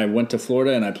was younger, and I went to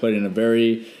Florida and I played in a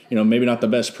very maybe not the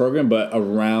best program, but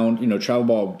around travel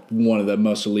ball, one of the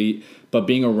most elite. But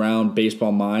being around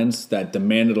baseball minds that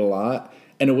demanded a lot,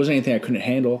 and it wasn't anything I couldn't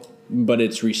handle. But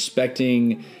it's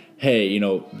respecting. Hey,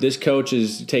 this coach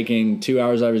is taking 2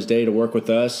 hours out of his day to work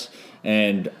with us,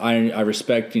 and I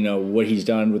respect, what he's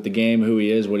done with the game, who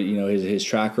he is, what his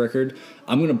track record.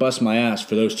 I'm going to bust my ass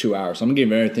for those 2 hours. I'm going to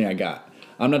give him everything I got.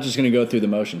 I'm not just going to go through the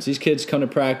motions. These kids come to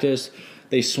practice,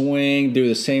 they swing, do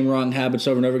the same wrong habits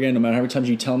over and over again. No matter how many times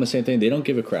you tell them the same thing, they don't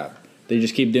give a crap. They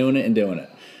just keep doing it and doing it,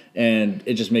 and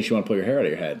it just makes you want to pull your hair out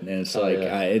of your head. And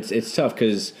it's it's tough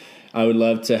because I would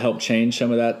love to help change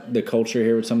some of the culture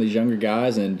here with some of these younger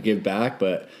guys and give back,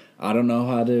 but I don't know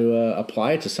how to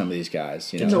apply it to some of these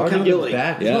guys. It's hard to give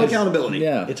back. There's no accountability.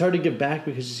 Yeah, it's hard to give back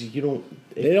because they don't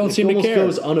seem to care. It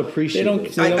almost goes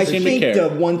unappreciated. I think the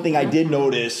one thing I did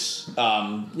notice,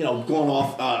 going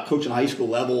off coaching high school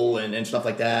level and stuff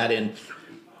like that, and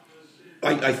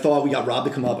I thought we got Rob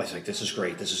to come up. I was like, this is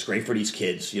great. This is great for these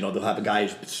kids. You know, they'll have a guy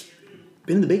who's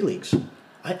been in the big leagues.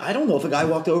 I don't know if a guy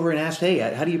walked over and asked, hey,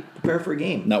 how do you prepare for a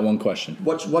game? Not one question.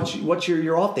 What's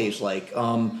your off days like?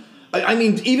 I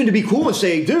mean, even to be cool and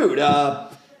say, dude,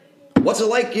 what's it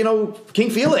like, you know, King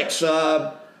Felix,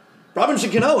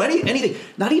 Robinson Cano, anything.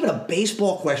 Not even a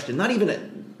baseball question. Not even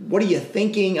what are you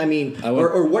thinking? I mean,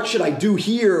 or what should I do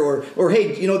here? Or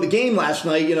hey, you know, the game last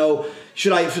night, you know,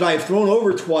 should I have thrown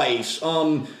over twice?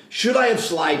 Should I have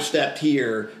slide stepped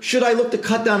here? Should I look to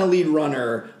cut down a lead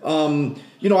runner?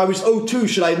 You know, I was 0-2.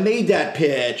 Should I have made that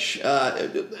pitch?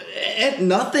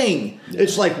 Nothing. Yeah.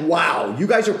 It's like, wow, you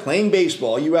guys are playing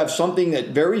baseball. You have something that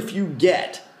very few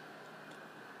get,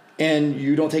 and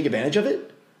you don't take advantage of it?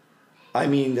 I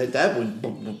mean, that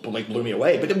would like blew me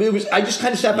away. But it was, I just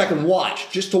kind of sat back and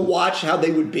watched, just to watch how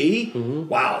they would be. Mm-hmm.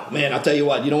 Wow, man, I'll tell you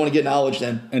what, you don't want to get knowledge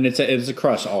then. And it's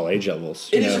across all age levels.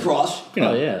 It is across. You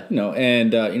know, yeah. You know,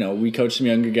 and you know, we coach some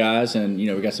younger guys, and you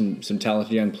know, we got some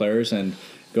talented young players. And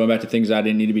going back to things I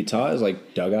didn't need to be taught is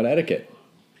like dugout etiquette.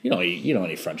 You don't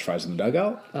eat French fries in the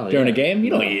dugout during a game.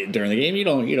 You don't eat during the game. You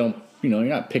don't. You know, you're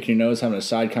not picking your nose, having a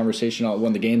side conversation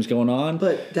when the game's going on.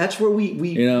 But that's where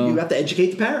you have to educate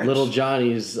the parents. Little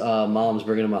Johnny's mom's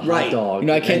bringing him a hot dog. You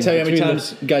know, I can't tell you how many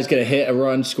times guys get a hit, a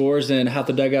run, scores, and half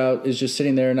the dugout is just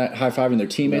sitting there not high-fiving their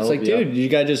teammates. Dude, you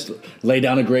got to just lay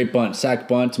down a great bunt, sack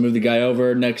bunt to move the guy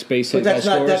over, next base hit, but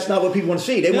that's not what people want to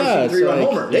see. They want to see a 3-run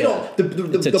homer. They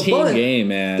don't. It's a team game,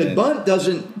 man. The bunt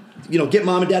doesn't, get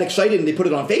mom and dad excited and they put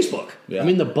it on Facebook. Yeah. I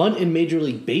mean, the bunt in Major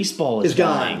League Baseball is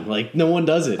gone. Like, no one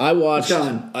does it. I watched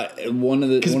one of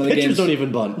the pitchers games. Don't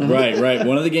even bunt. Right.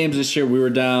 One of the games this year, we were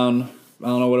down, I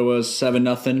don't know what it was,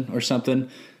 7-0 or something,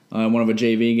 one of a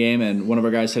JV game, and one of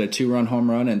our guys hit a 2-run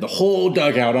home run, and the whole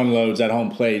dugout unloads at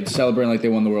home plate, celebrating like they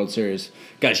won the World Series.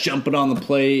 Guys jumping on the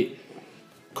plate.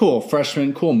 Cool,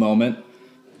 freshman, cool moment.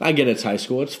 I get it's high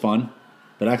school, it's fun.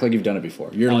 But act like you've done it before.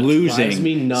 You're losing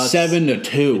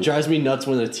 7-2. It drives me nuts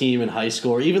when a team in high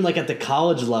school, or even like at the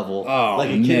college level, like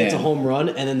a kid hits a home run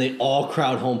and then they all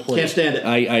crowd home plate. Can't stand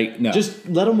it. No. Just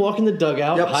let them walk in the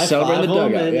dugout, high celebrate five the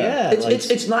dugout. them, Yeah.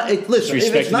 It's not. Listen,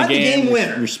 if it's not the game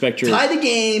winner, respect your tie the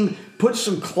game, put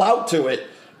some clout to it.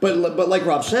 But like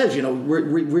Rob says,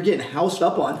 we're getting housed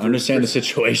up on. Understand the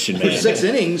situation, man. For 6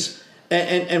 innings.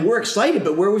 And we're excited,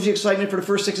 but where was the excitement for the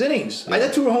first 6 innings? Yeah.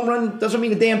 That 2-home run doesn't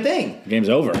mean a damn thing. The game's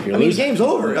over. The game's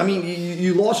over. I mean,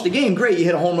 you lost the game. Great, you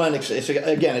hit a home run. It's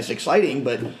exciting,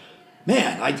 but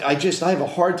man, I have a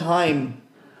hard time.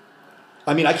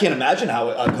 I mean, I can't imagine how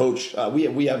a coach.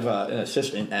 We have an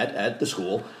assistant at the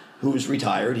school who's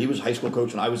retired. He was a high school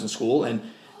coach when I was in school,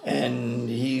 and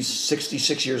he's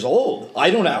 66 years old. I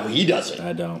don't know how he does it.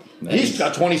 I don't. He's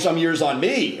got 20-some years on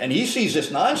me, and he sees this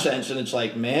nonsense, and it's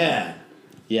like, man.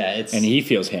 Yeah, and he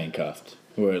feels handcuffed.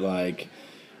 Where like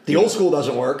the old school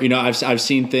doesn't work. I've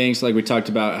seen things like we talked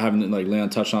about having, like Leon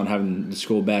touched on, having the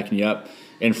school backing you up.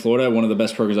 In Florida, one of the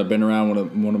best programs I've been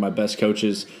around, one of my best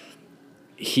coaches.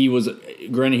 He was a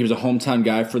hometown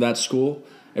guy for that school.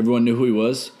 Everyone knew who he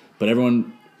was, but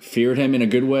everyone feared him in a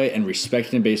good way and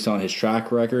respected him based on his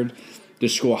track record. The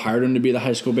school hired him to be the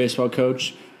high school baseball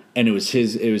coach, and it was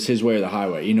his way or the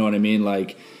highway. You know what I mean?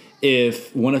 Like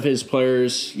if one of his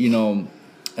players,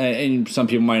 and some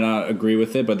people might not agree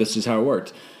with it, but this is how it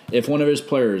worked. If one of his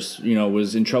players,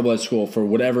 was in trouble at school for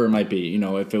whatever it might be,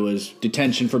 if it was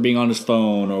detention for being on his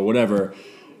phone or whatever,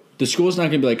 the school's not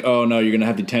going to be like, oh, no, you're going to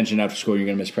have detention after school, you're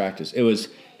going to miss practice. It was,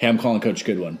 hey, I'm calling Coach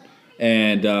Goodwin,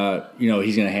 and,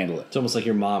 he's going to handle it. It's almost like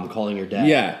your mom calling your dad.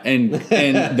 Yeah, and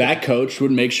that coach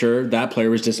would make sure that player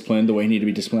was disciplined the way he needed to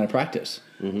be disciplined at practice.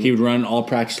 Mm-hmm. He would run all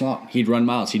practice long. He'd run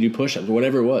miles. He'd do push-ups,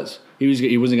 whatever it was. He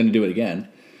wasn't going to do it again.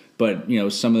 But,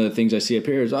 some of the things I see up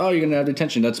here is, oh, you're going to have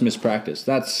detention. That's mispractice.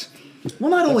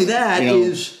 Not only that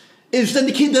is then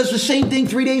the kid does the same thing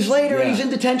 3 days later, and he's in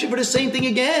detention for the same thing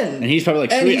again. And he's probably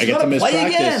like, sweet, I get to miss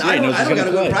practice. Again. Yeah, I don't got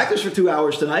to go to practice for 2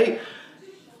 hours tonight.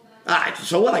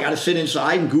 So what? I got to sit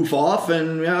inside and goof off,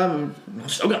 and I'm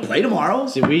still going to play tomorrow.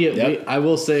 See, I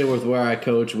will say with where I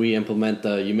coach, we implement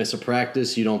you miss a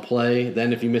practice, you don't play.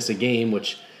 Then if you miss a game,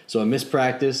 so a missed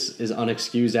practice is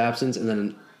unexcused absence,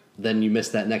 and then you miss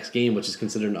that next game, which is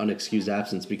considered an unexcused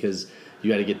absence because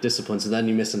you got to get disciplined. So then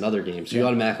you miss another game. So you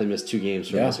automatically miss 2 games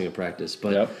for missing a practice.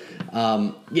 But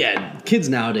kids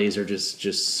nowadays are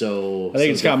just so. I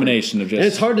think it's a combination of just. And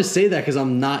it's hard to say that because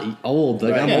I'm not old.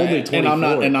 Like I'm only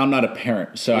 24. And I'm not a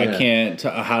parent, so I can't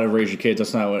how to raise your kids.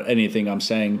 That's not anything I'm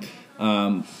saying.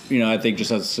 I think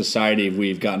just as a society,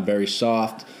 we've gotten very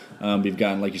soft. We've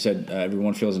gotten, like you said,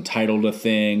 everyone feels entitled to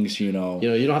things. You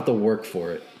don't have to work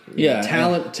for it. Yeah,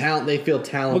 talent. They feel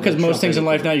talent. Because most things in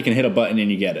life now, you can hit a button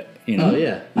and you get it. You know? Oh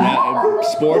yeah. Now,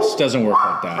 sports doesn't work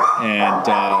like that,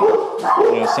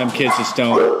 and some kids just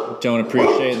don't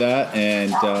appreciate that,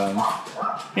 and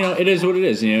it is what it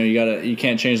is. You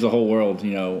can't change the whole world.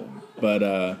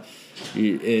 But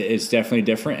it's definitely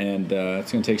different, and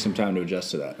it's going to take some time to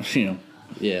adjust to that.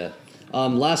 Yeah.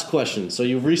 Last question. So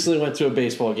you recently went to a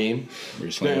baseball game.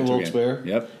 In Wilkes-Barre.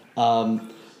 Yep.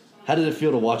 How did it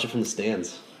feel to watch it from the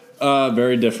stands?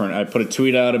 Very different. I put a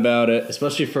tweet out about it.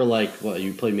 Especially for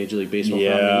you played Major League Baseball for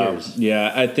how many years?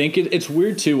 Yeah, I think it's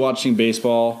weird too watching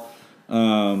baseball.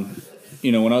 When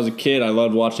I was a kid, I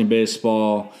loved watching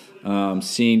baseball,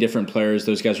 seeing different players.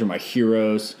 Those guys were my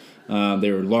heroes.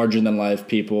 They were larger than life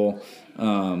people.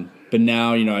 But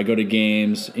now, I go to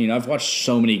games. I've watched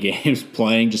so many games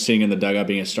playing, just sitting in the dugout,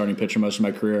 being a starting pitcher most of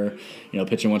my career.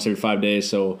 Pitching once every 5 days.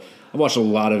 So I've watched a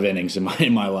lot of innings in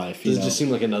my life. Does it just seem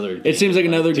like another game? It seems like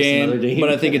another game, but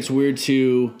I think it's weird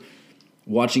too.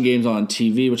 Watching games on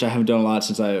TV, which I haven't done a lot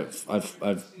since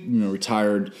I've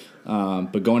retired.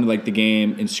 But going to the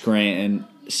game in Scranton,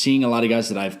 seeing a lot of guys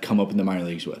that I've come up in the minor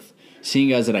leagues with. Seeing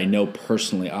guys that I know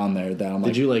personally on there that I'm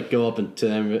Did you go up to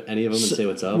any of them and say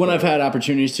what's up? When I've had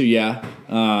opportunities to, yeah.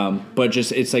 But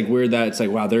just it's weird that it's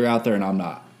wow, they're out there and I'm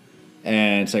not.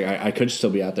 And it's I could still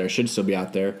be out there, should still be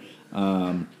out there.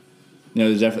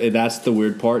 There's definitely that's the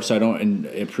weird part. So I don't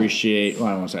appreciate. Well,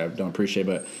 I don't want to say I don't appreciate,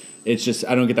 but it's just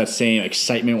I don't get that same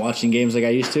excitement watching games like I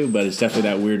used to. But it's definitely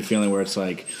that weird feeling where it's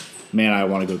man, I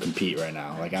want to go compete right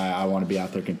now. I want to be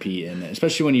out there competing,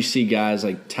 especially when you see guys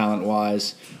talent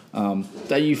wise.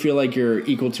 That you feel like you're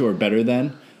equal to or better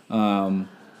than,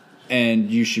 and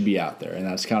you should be out there. And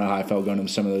that's kind of how I felt going to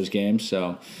some of those games.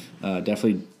 So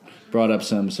definitely brought up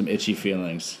some itchy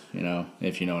feelings,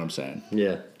 if you know what I'm saying.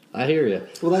 Yeah, I hear you.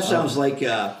 Well, that sounds like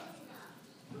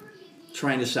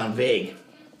trying to sound vague.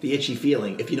 The itchy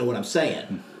feeling, if you know what I'm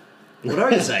saying. What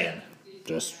are you saying?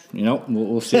 Just,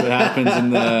 we'll see what happens in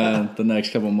the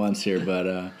next couple months here,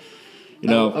 but...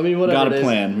 whatever. Got a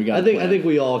plan. I think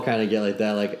we all kind of get like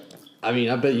that.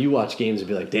 I bet you watch games and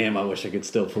be like, "Damn, I wish I could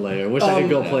still play, or wish I could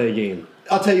go play a game."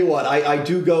 I'll tell you what. I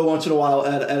do go once in a while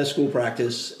at a school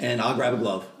practice, and I'll grab a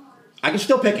glove. I can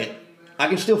still pick it. I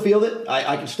can still field it.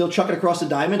 I can still chuck it across the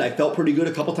diamond. I felt pretty good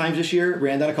a couple times this year.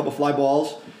 Ran down a couple fly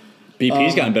balls.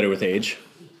 BP's gotten better with age.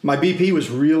 My BP was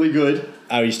really good.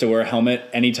 I used to wear a helmet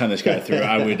anytime this guy threw.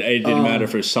 It didn't matter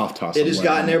if it was soft toss. It has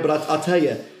gotten there, but I'll tell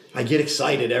you. I get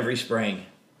excited every spring.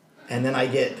 And then I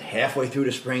get halfway through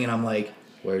the spring and I'm like,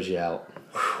 where's you out?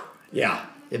 Yeah.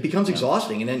 It becomes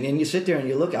exhausting. And then you sit there and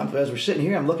you look, as we're sitting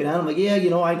here, I'm looking at it, I'm like, yeah,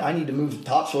 I need to move the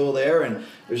topsoil there, and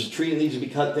there's a tree that needs to be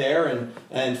cut there,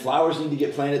 and flowers need to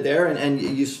get planted there, and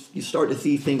you start to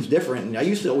see things different. And I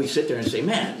used to always sit there and say,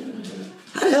 man,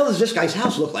 how the hell does this guy's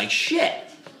house look like shit?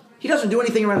 He doesn't do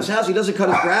anything around his house. He doesn't cut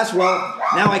his grass. Well,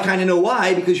 now I kind of know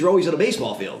why, because you're always at a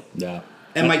baseball field. Yeah.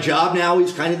 And my job now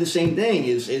is kind of the same thing.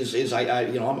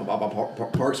 I'm a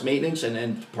parks maintenance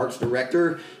and parks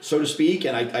director, so to speak,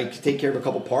 and I take care of a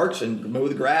couple parks and mow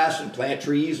the grass and plant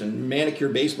trees and manicure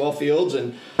baseball fields,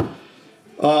 and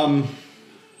then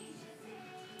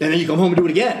you come home and do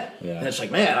it again. Yeah. And it's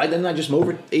like, man, didn't I just mow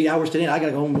over 8 hours today? And I got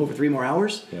to go home and mow over 3 more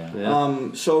hours.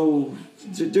 Yeah. So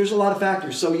there's a lot of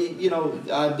factors. So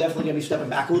I'm definitely gonna be stepping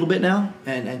back a little bit now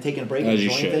and taking a break and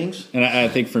enjoying things. And I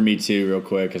think for me too, real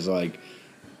quick, is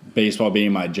baseball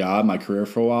being my job, my career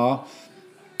for a while,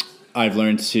 I've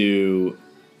learned to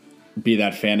be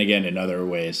that fan again in other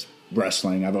ways.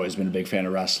 Wrestling, I've always been a big fan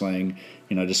of wrestling.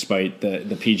 Despite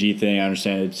the PG thing, I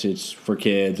understand it's for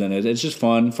kids and it's just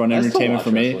fun entertainment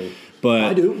for me. Wrestling. But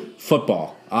I do.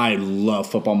 Football, I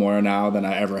love football more now than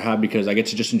I ever have because I get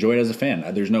to just enjoy it as a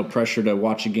fan. There's no pressure to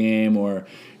watch a game or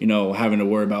having to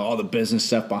worry about all the business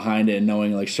stuff behind it and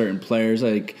knowing certain players.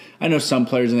 I know some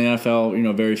players in the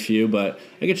NFL, very few, but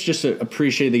I get to just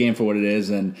appreciate the game for what it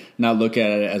is and not look at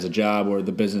it as a job or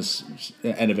the business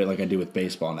end of it like I do with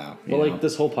baseball now. Well,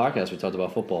 this whole podcast we talked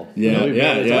about football. Yeah.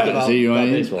 See, about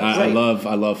baseball. I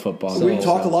love football. We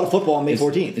talk a lot of football on May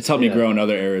 14th. It's helped me grow in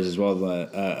other areas as well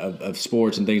of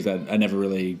sports and things that I never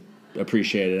really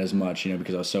appreciated as much,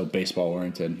 because I was so baseball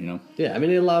oriented, Yeah,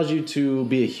 it allows you to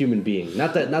be a human being.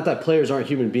 Not that players aren't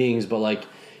human beings, but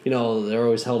they're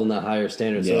always held in that higher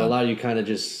standard. So it allows you kind of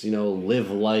just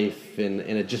live life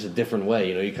in just a different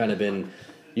way.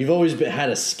 You've always had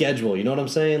a schedule. You know what I'm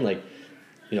saying?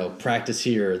 Practice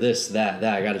here, this, that.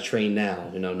 I got to train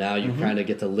now. Now you kind of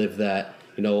get to live that.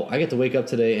 I get to wake up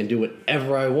today and do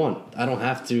whatever I want. I don't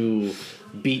have to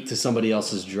beat to somebody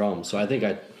else's drum. So I think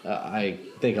I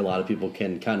think a lot of people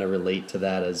can kind of relate to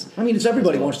that as. It's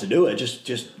everybody wants to do it.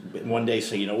 Just one day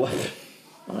say, you know what,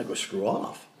 I'm gonna go screw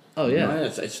off. Oh, yeah. You know,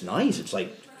 it's nice. It's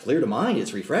like clear to mind.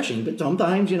 It's refreshing. But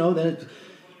sometimes, then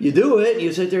you do it, and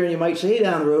you sit there and you might say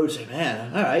down the road, say,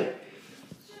 man, all right,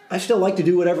 I still like to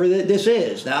do whatever this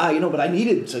is. Now, but I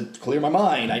needed to clear my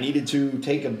mind. I needed to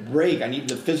take a break. I needed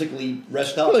to physically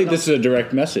rest up. I feel like this is a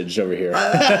direct message over here.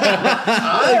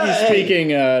 Like you're speaking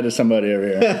to somebody over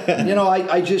here.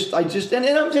 I just, and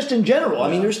I'm just in general. I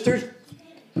mean, there's.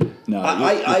 No,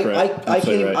 I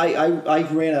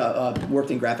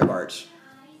worked in graphic arts.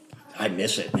 I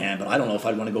miss it, man, but I don't know if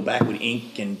I'd want to go back with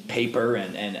ink and paper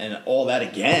and all that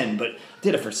again. But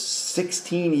did it for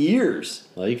 16 years.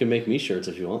 Well, you can make me shirts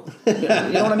if you want. You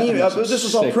know what I mean? This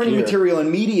was all Sick printing gear. material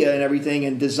and media and everything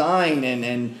and design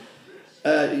and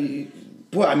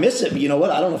boy, I miss it. But you know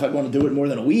what? I don't know if I'd want to do it more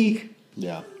than a week.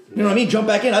 Yeah. You know what I mean? Jump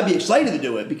back in. I'd be excited to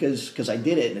do it because I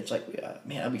did it, and it's like,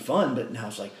 man, that'd be fun. But now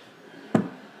it's like,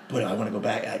 boy, I want to go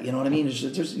back. You know what I mean?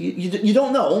 You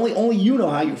don't know. Only you know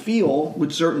how you feel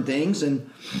with certain things,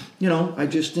 and I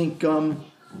just think sometimes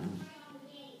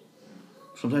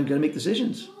you got to make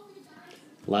decisions.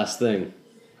 Last thing.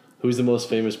 Who's the most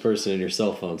famous person in your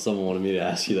cell phone? Someone wanted me to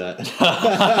ask you that.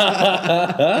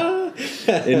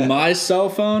 In my cell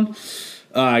phone,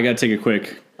 I got to take a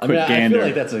quick gander.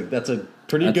 I feel like that's a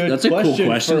pretty good That's a question. cool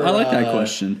question. For, I like that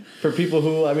question. For people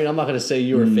who, I'm not going to say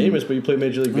you were famous, but you played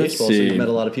Major League Let's Baseball, so see. you met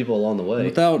a lot of people along the way.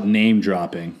 Without name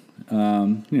dropping,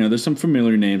 there's some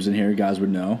familiar names in here you guys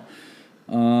would know.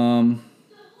 Let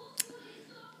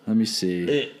me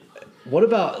see. What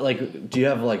about, do you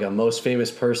have, a most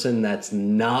famous person that's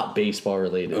not baseball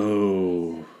related?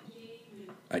 Oh,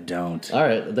 I don't. All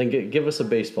right, then give us a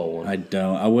baseball one. I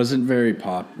don't. I wasn't very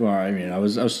popular. I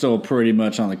was still pretty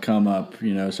much on the come up, so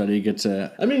I didn't get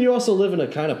to. You also live in a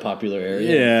kind of popular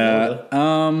area.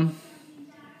 Yeah.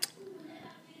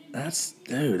 That's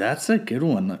a good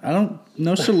one. I don't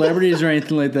no celebrities or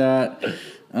anything like that.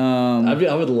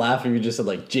 I would laugh if you just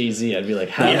said Jay-Z. I'd be like,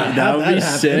 how That would be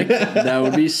sick. That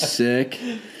would be sick.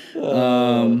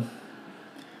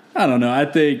 I don't know. I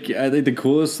think the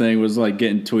coolest thing was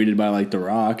getting tweeted by The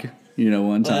Rock.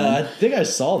 One time. I think I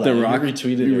saw that. The Rock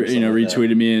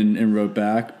retweeted me and wrote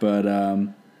back. But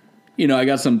I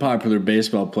got some popular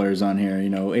baseball players on here.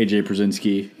 AJ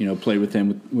Pierzynski. Played with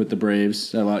him with the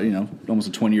Braves. A lot. Almost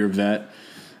a 20-year vet.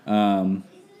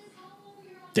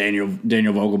 Daniel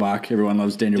Vogelbach. Everyone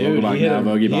loves Daniel Vogelbach now.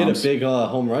 Vogie he hit bombs. a big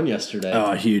home run yesterday.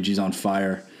 Oh, huge! He's on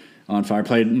fire.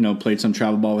 Played some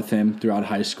travel ball with him throughout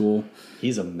high school.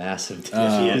 He's a massive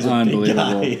dude. He's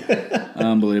unbelievable. Big guy.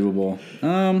 Unbelievable.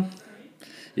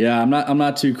 Yeah, I'm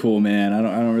not too cool, man. I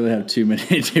don't really have too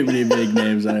many big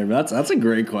names on here. But that's a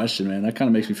great question, man. That kind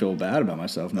of makes me feel bad about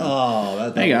myself now. Oh,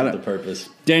 that's the purpose.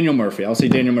 Daniel Murphy. I'll say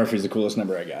Daniel Murphy's the coolest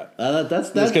number I got.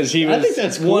 That's because he was. I think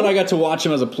that's cool. One, I got to watch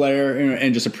him as a player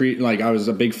and just I was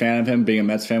a big fan of him, being a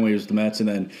Mets fan when he was with the Mets, and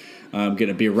then getting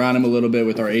to be around him a little bit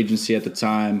with our agency at the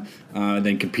time, and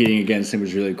then competing against him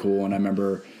was really cool. And I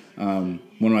remember one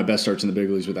of my best starts in the big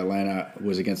leagues with Atlanta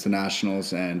was against the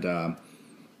Nationals, and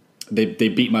they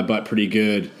beat my butt pretty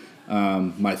good.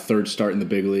 My third start in the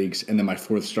big leagues, and then my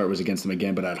fourth start was against them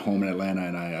again, but at home in Atlanta,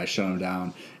 and I shut him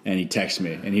down. And he texted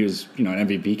me, and he was an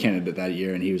MVP candidate that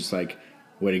year, and he was like,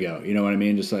 "Way to go!" You know what I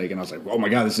mean? Just and I was like, "Oh my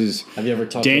god, this is." Have you ever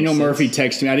talked Daniel to him Murphy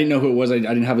since? texted me. I didn't know who it was. I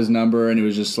didn't have his number, and it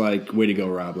was just like, "Way to go,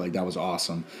 Rob!" That was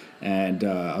awesome. And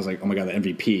I was like, "Oh my god, the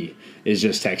MVP is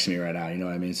just texting me right now." You know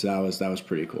what I mean? So that was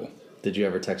pretty cool. Did you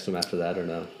ever text him after that or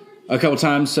no? A couple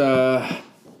times.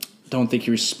 Don't think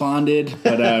he responded,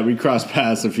 but we crossed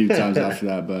paths a few times after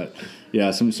that. But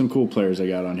yeah, some cool players I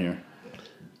got on here.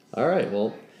 All right,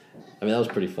 well, that was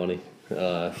pretty funny.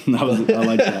 I like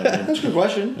that. Man. That's a good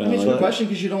question. It's a good question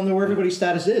because you don't know where everybody's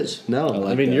status is. No,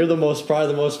 like that. you're probably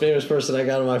the most famous person I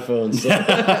got on my phone. So,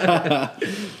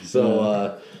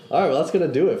 all right, well, that's going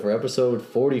to do it for episode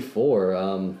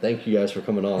 44. Thank you guys for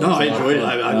coming on. No, I enjoyed it.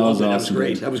 I loved it. That was awesome,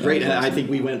 great. dude. That was great. And I think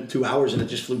we went 2 hours and it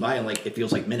just flew by and it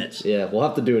feels like minutes. Yeah, we'll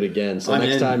have to do it again. So I'm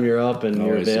next in. time you're up and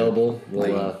you're Always, yeah. available,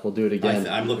 we'll do it again.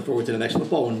 I'm looking forward to the next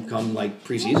football one come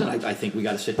preseason. I think we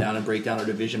got to sit down and break down our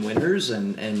division winners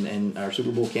and our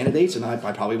Super Bowl candidates. And I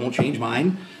probably won't change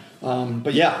mine.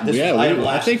 But yeah,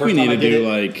 I think we need to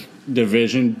do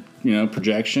division,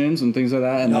 projections and things like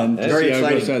that, and then very see how it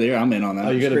goes exciting. out there. I'm in on that.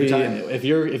 Are you going to Great be time.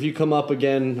 if you come up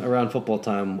again around football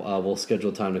time? We'll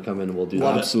schedule time to come in and we'll do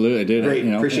Love that. it. Absolutely, dude. Great.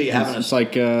 Appreciate you having us. It's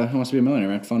like Who Wants to Be a Millionaire,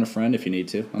 man? Phone a friend if you need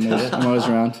to. I'm always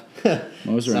around. I'm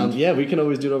always around. Yeah, we can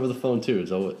always do it over the phone too.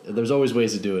 So there's always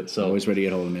ways to do it. So Always ready to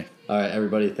get hold of me. all right,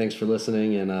 everybody, thanks for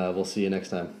listening, and we'll see you next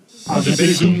time.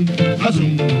 Azum,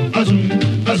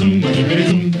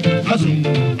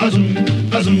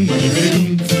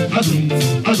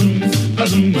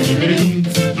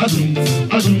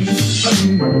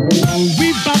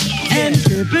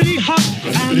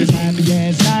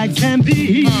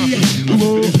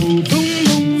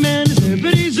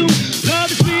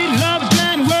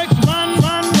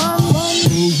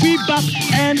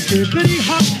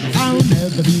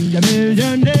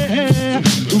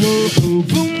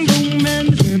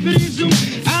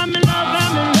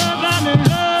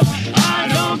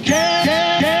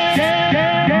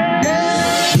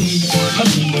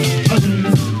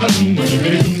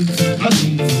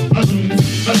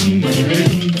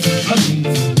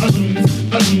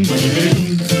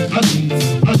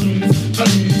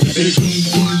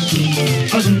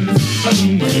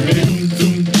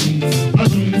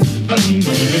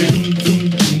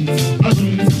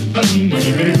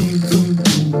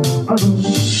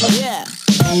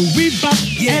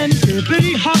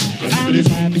 as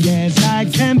happy as I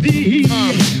can be.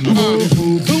 Oh,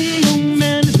 boom, boom,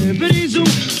 and the zippity zoom.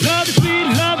 Love is sweet,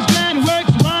 love is grand,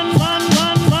 works one.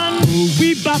 Oh,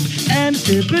 we bop and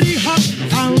zippity hop.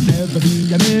 I'll never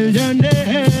be a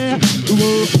millionaire.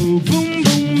 Oh, boom.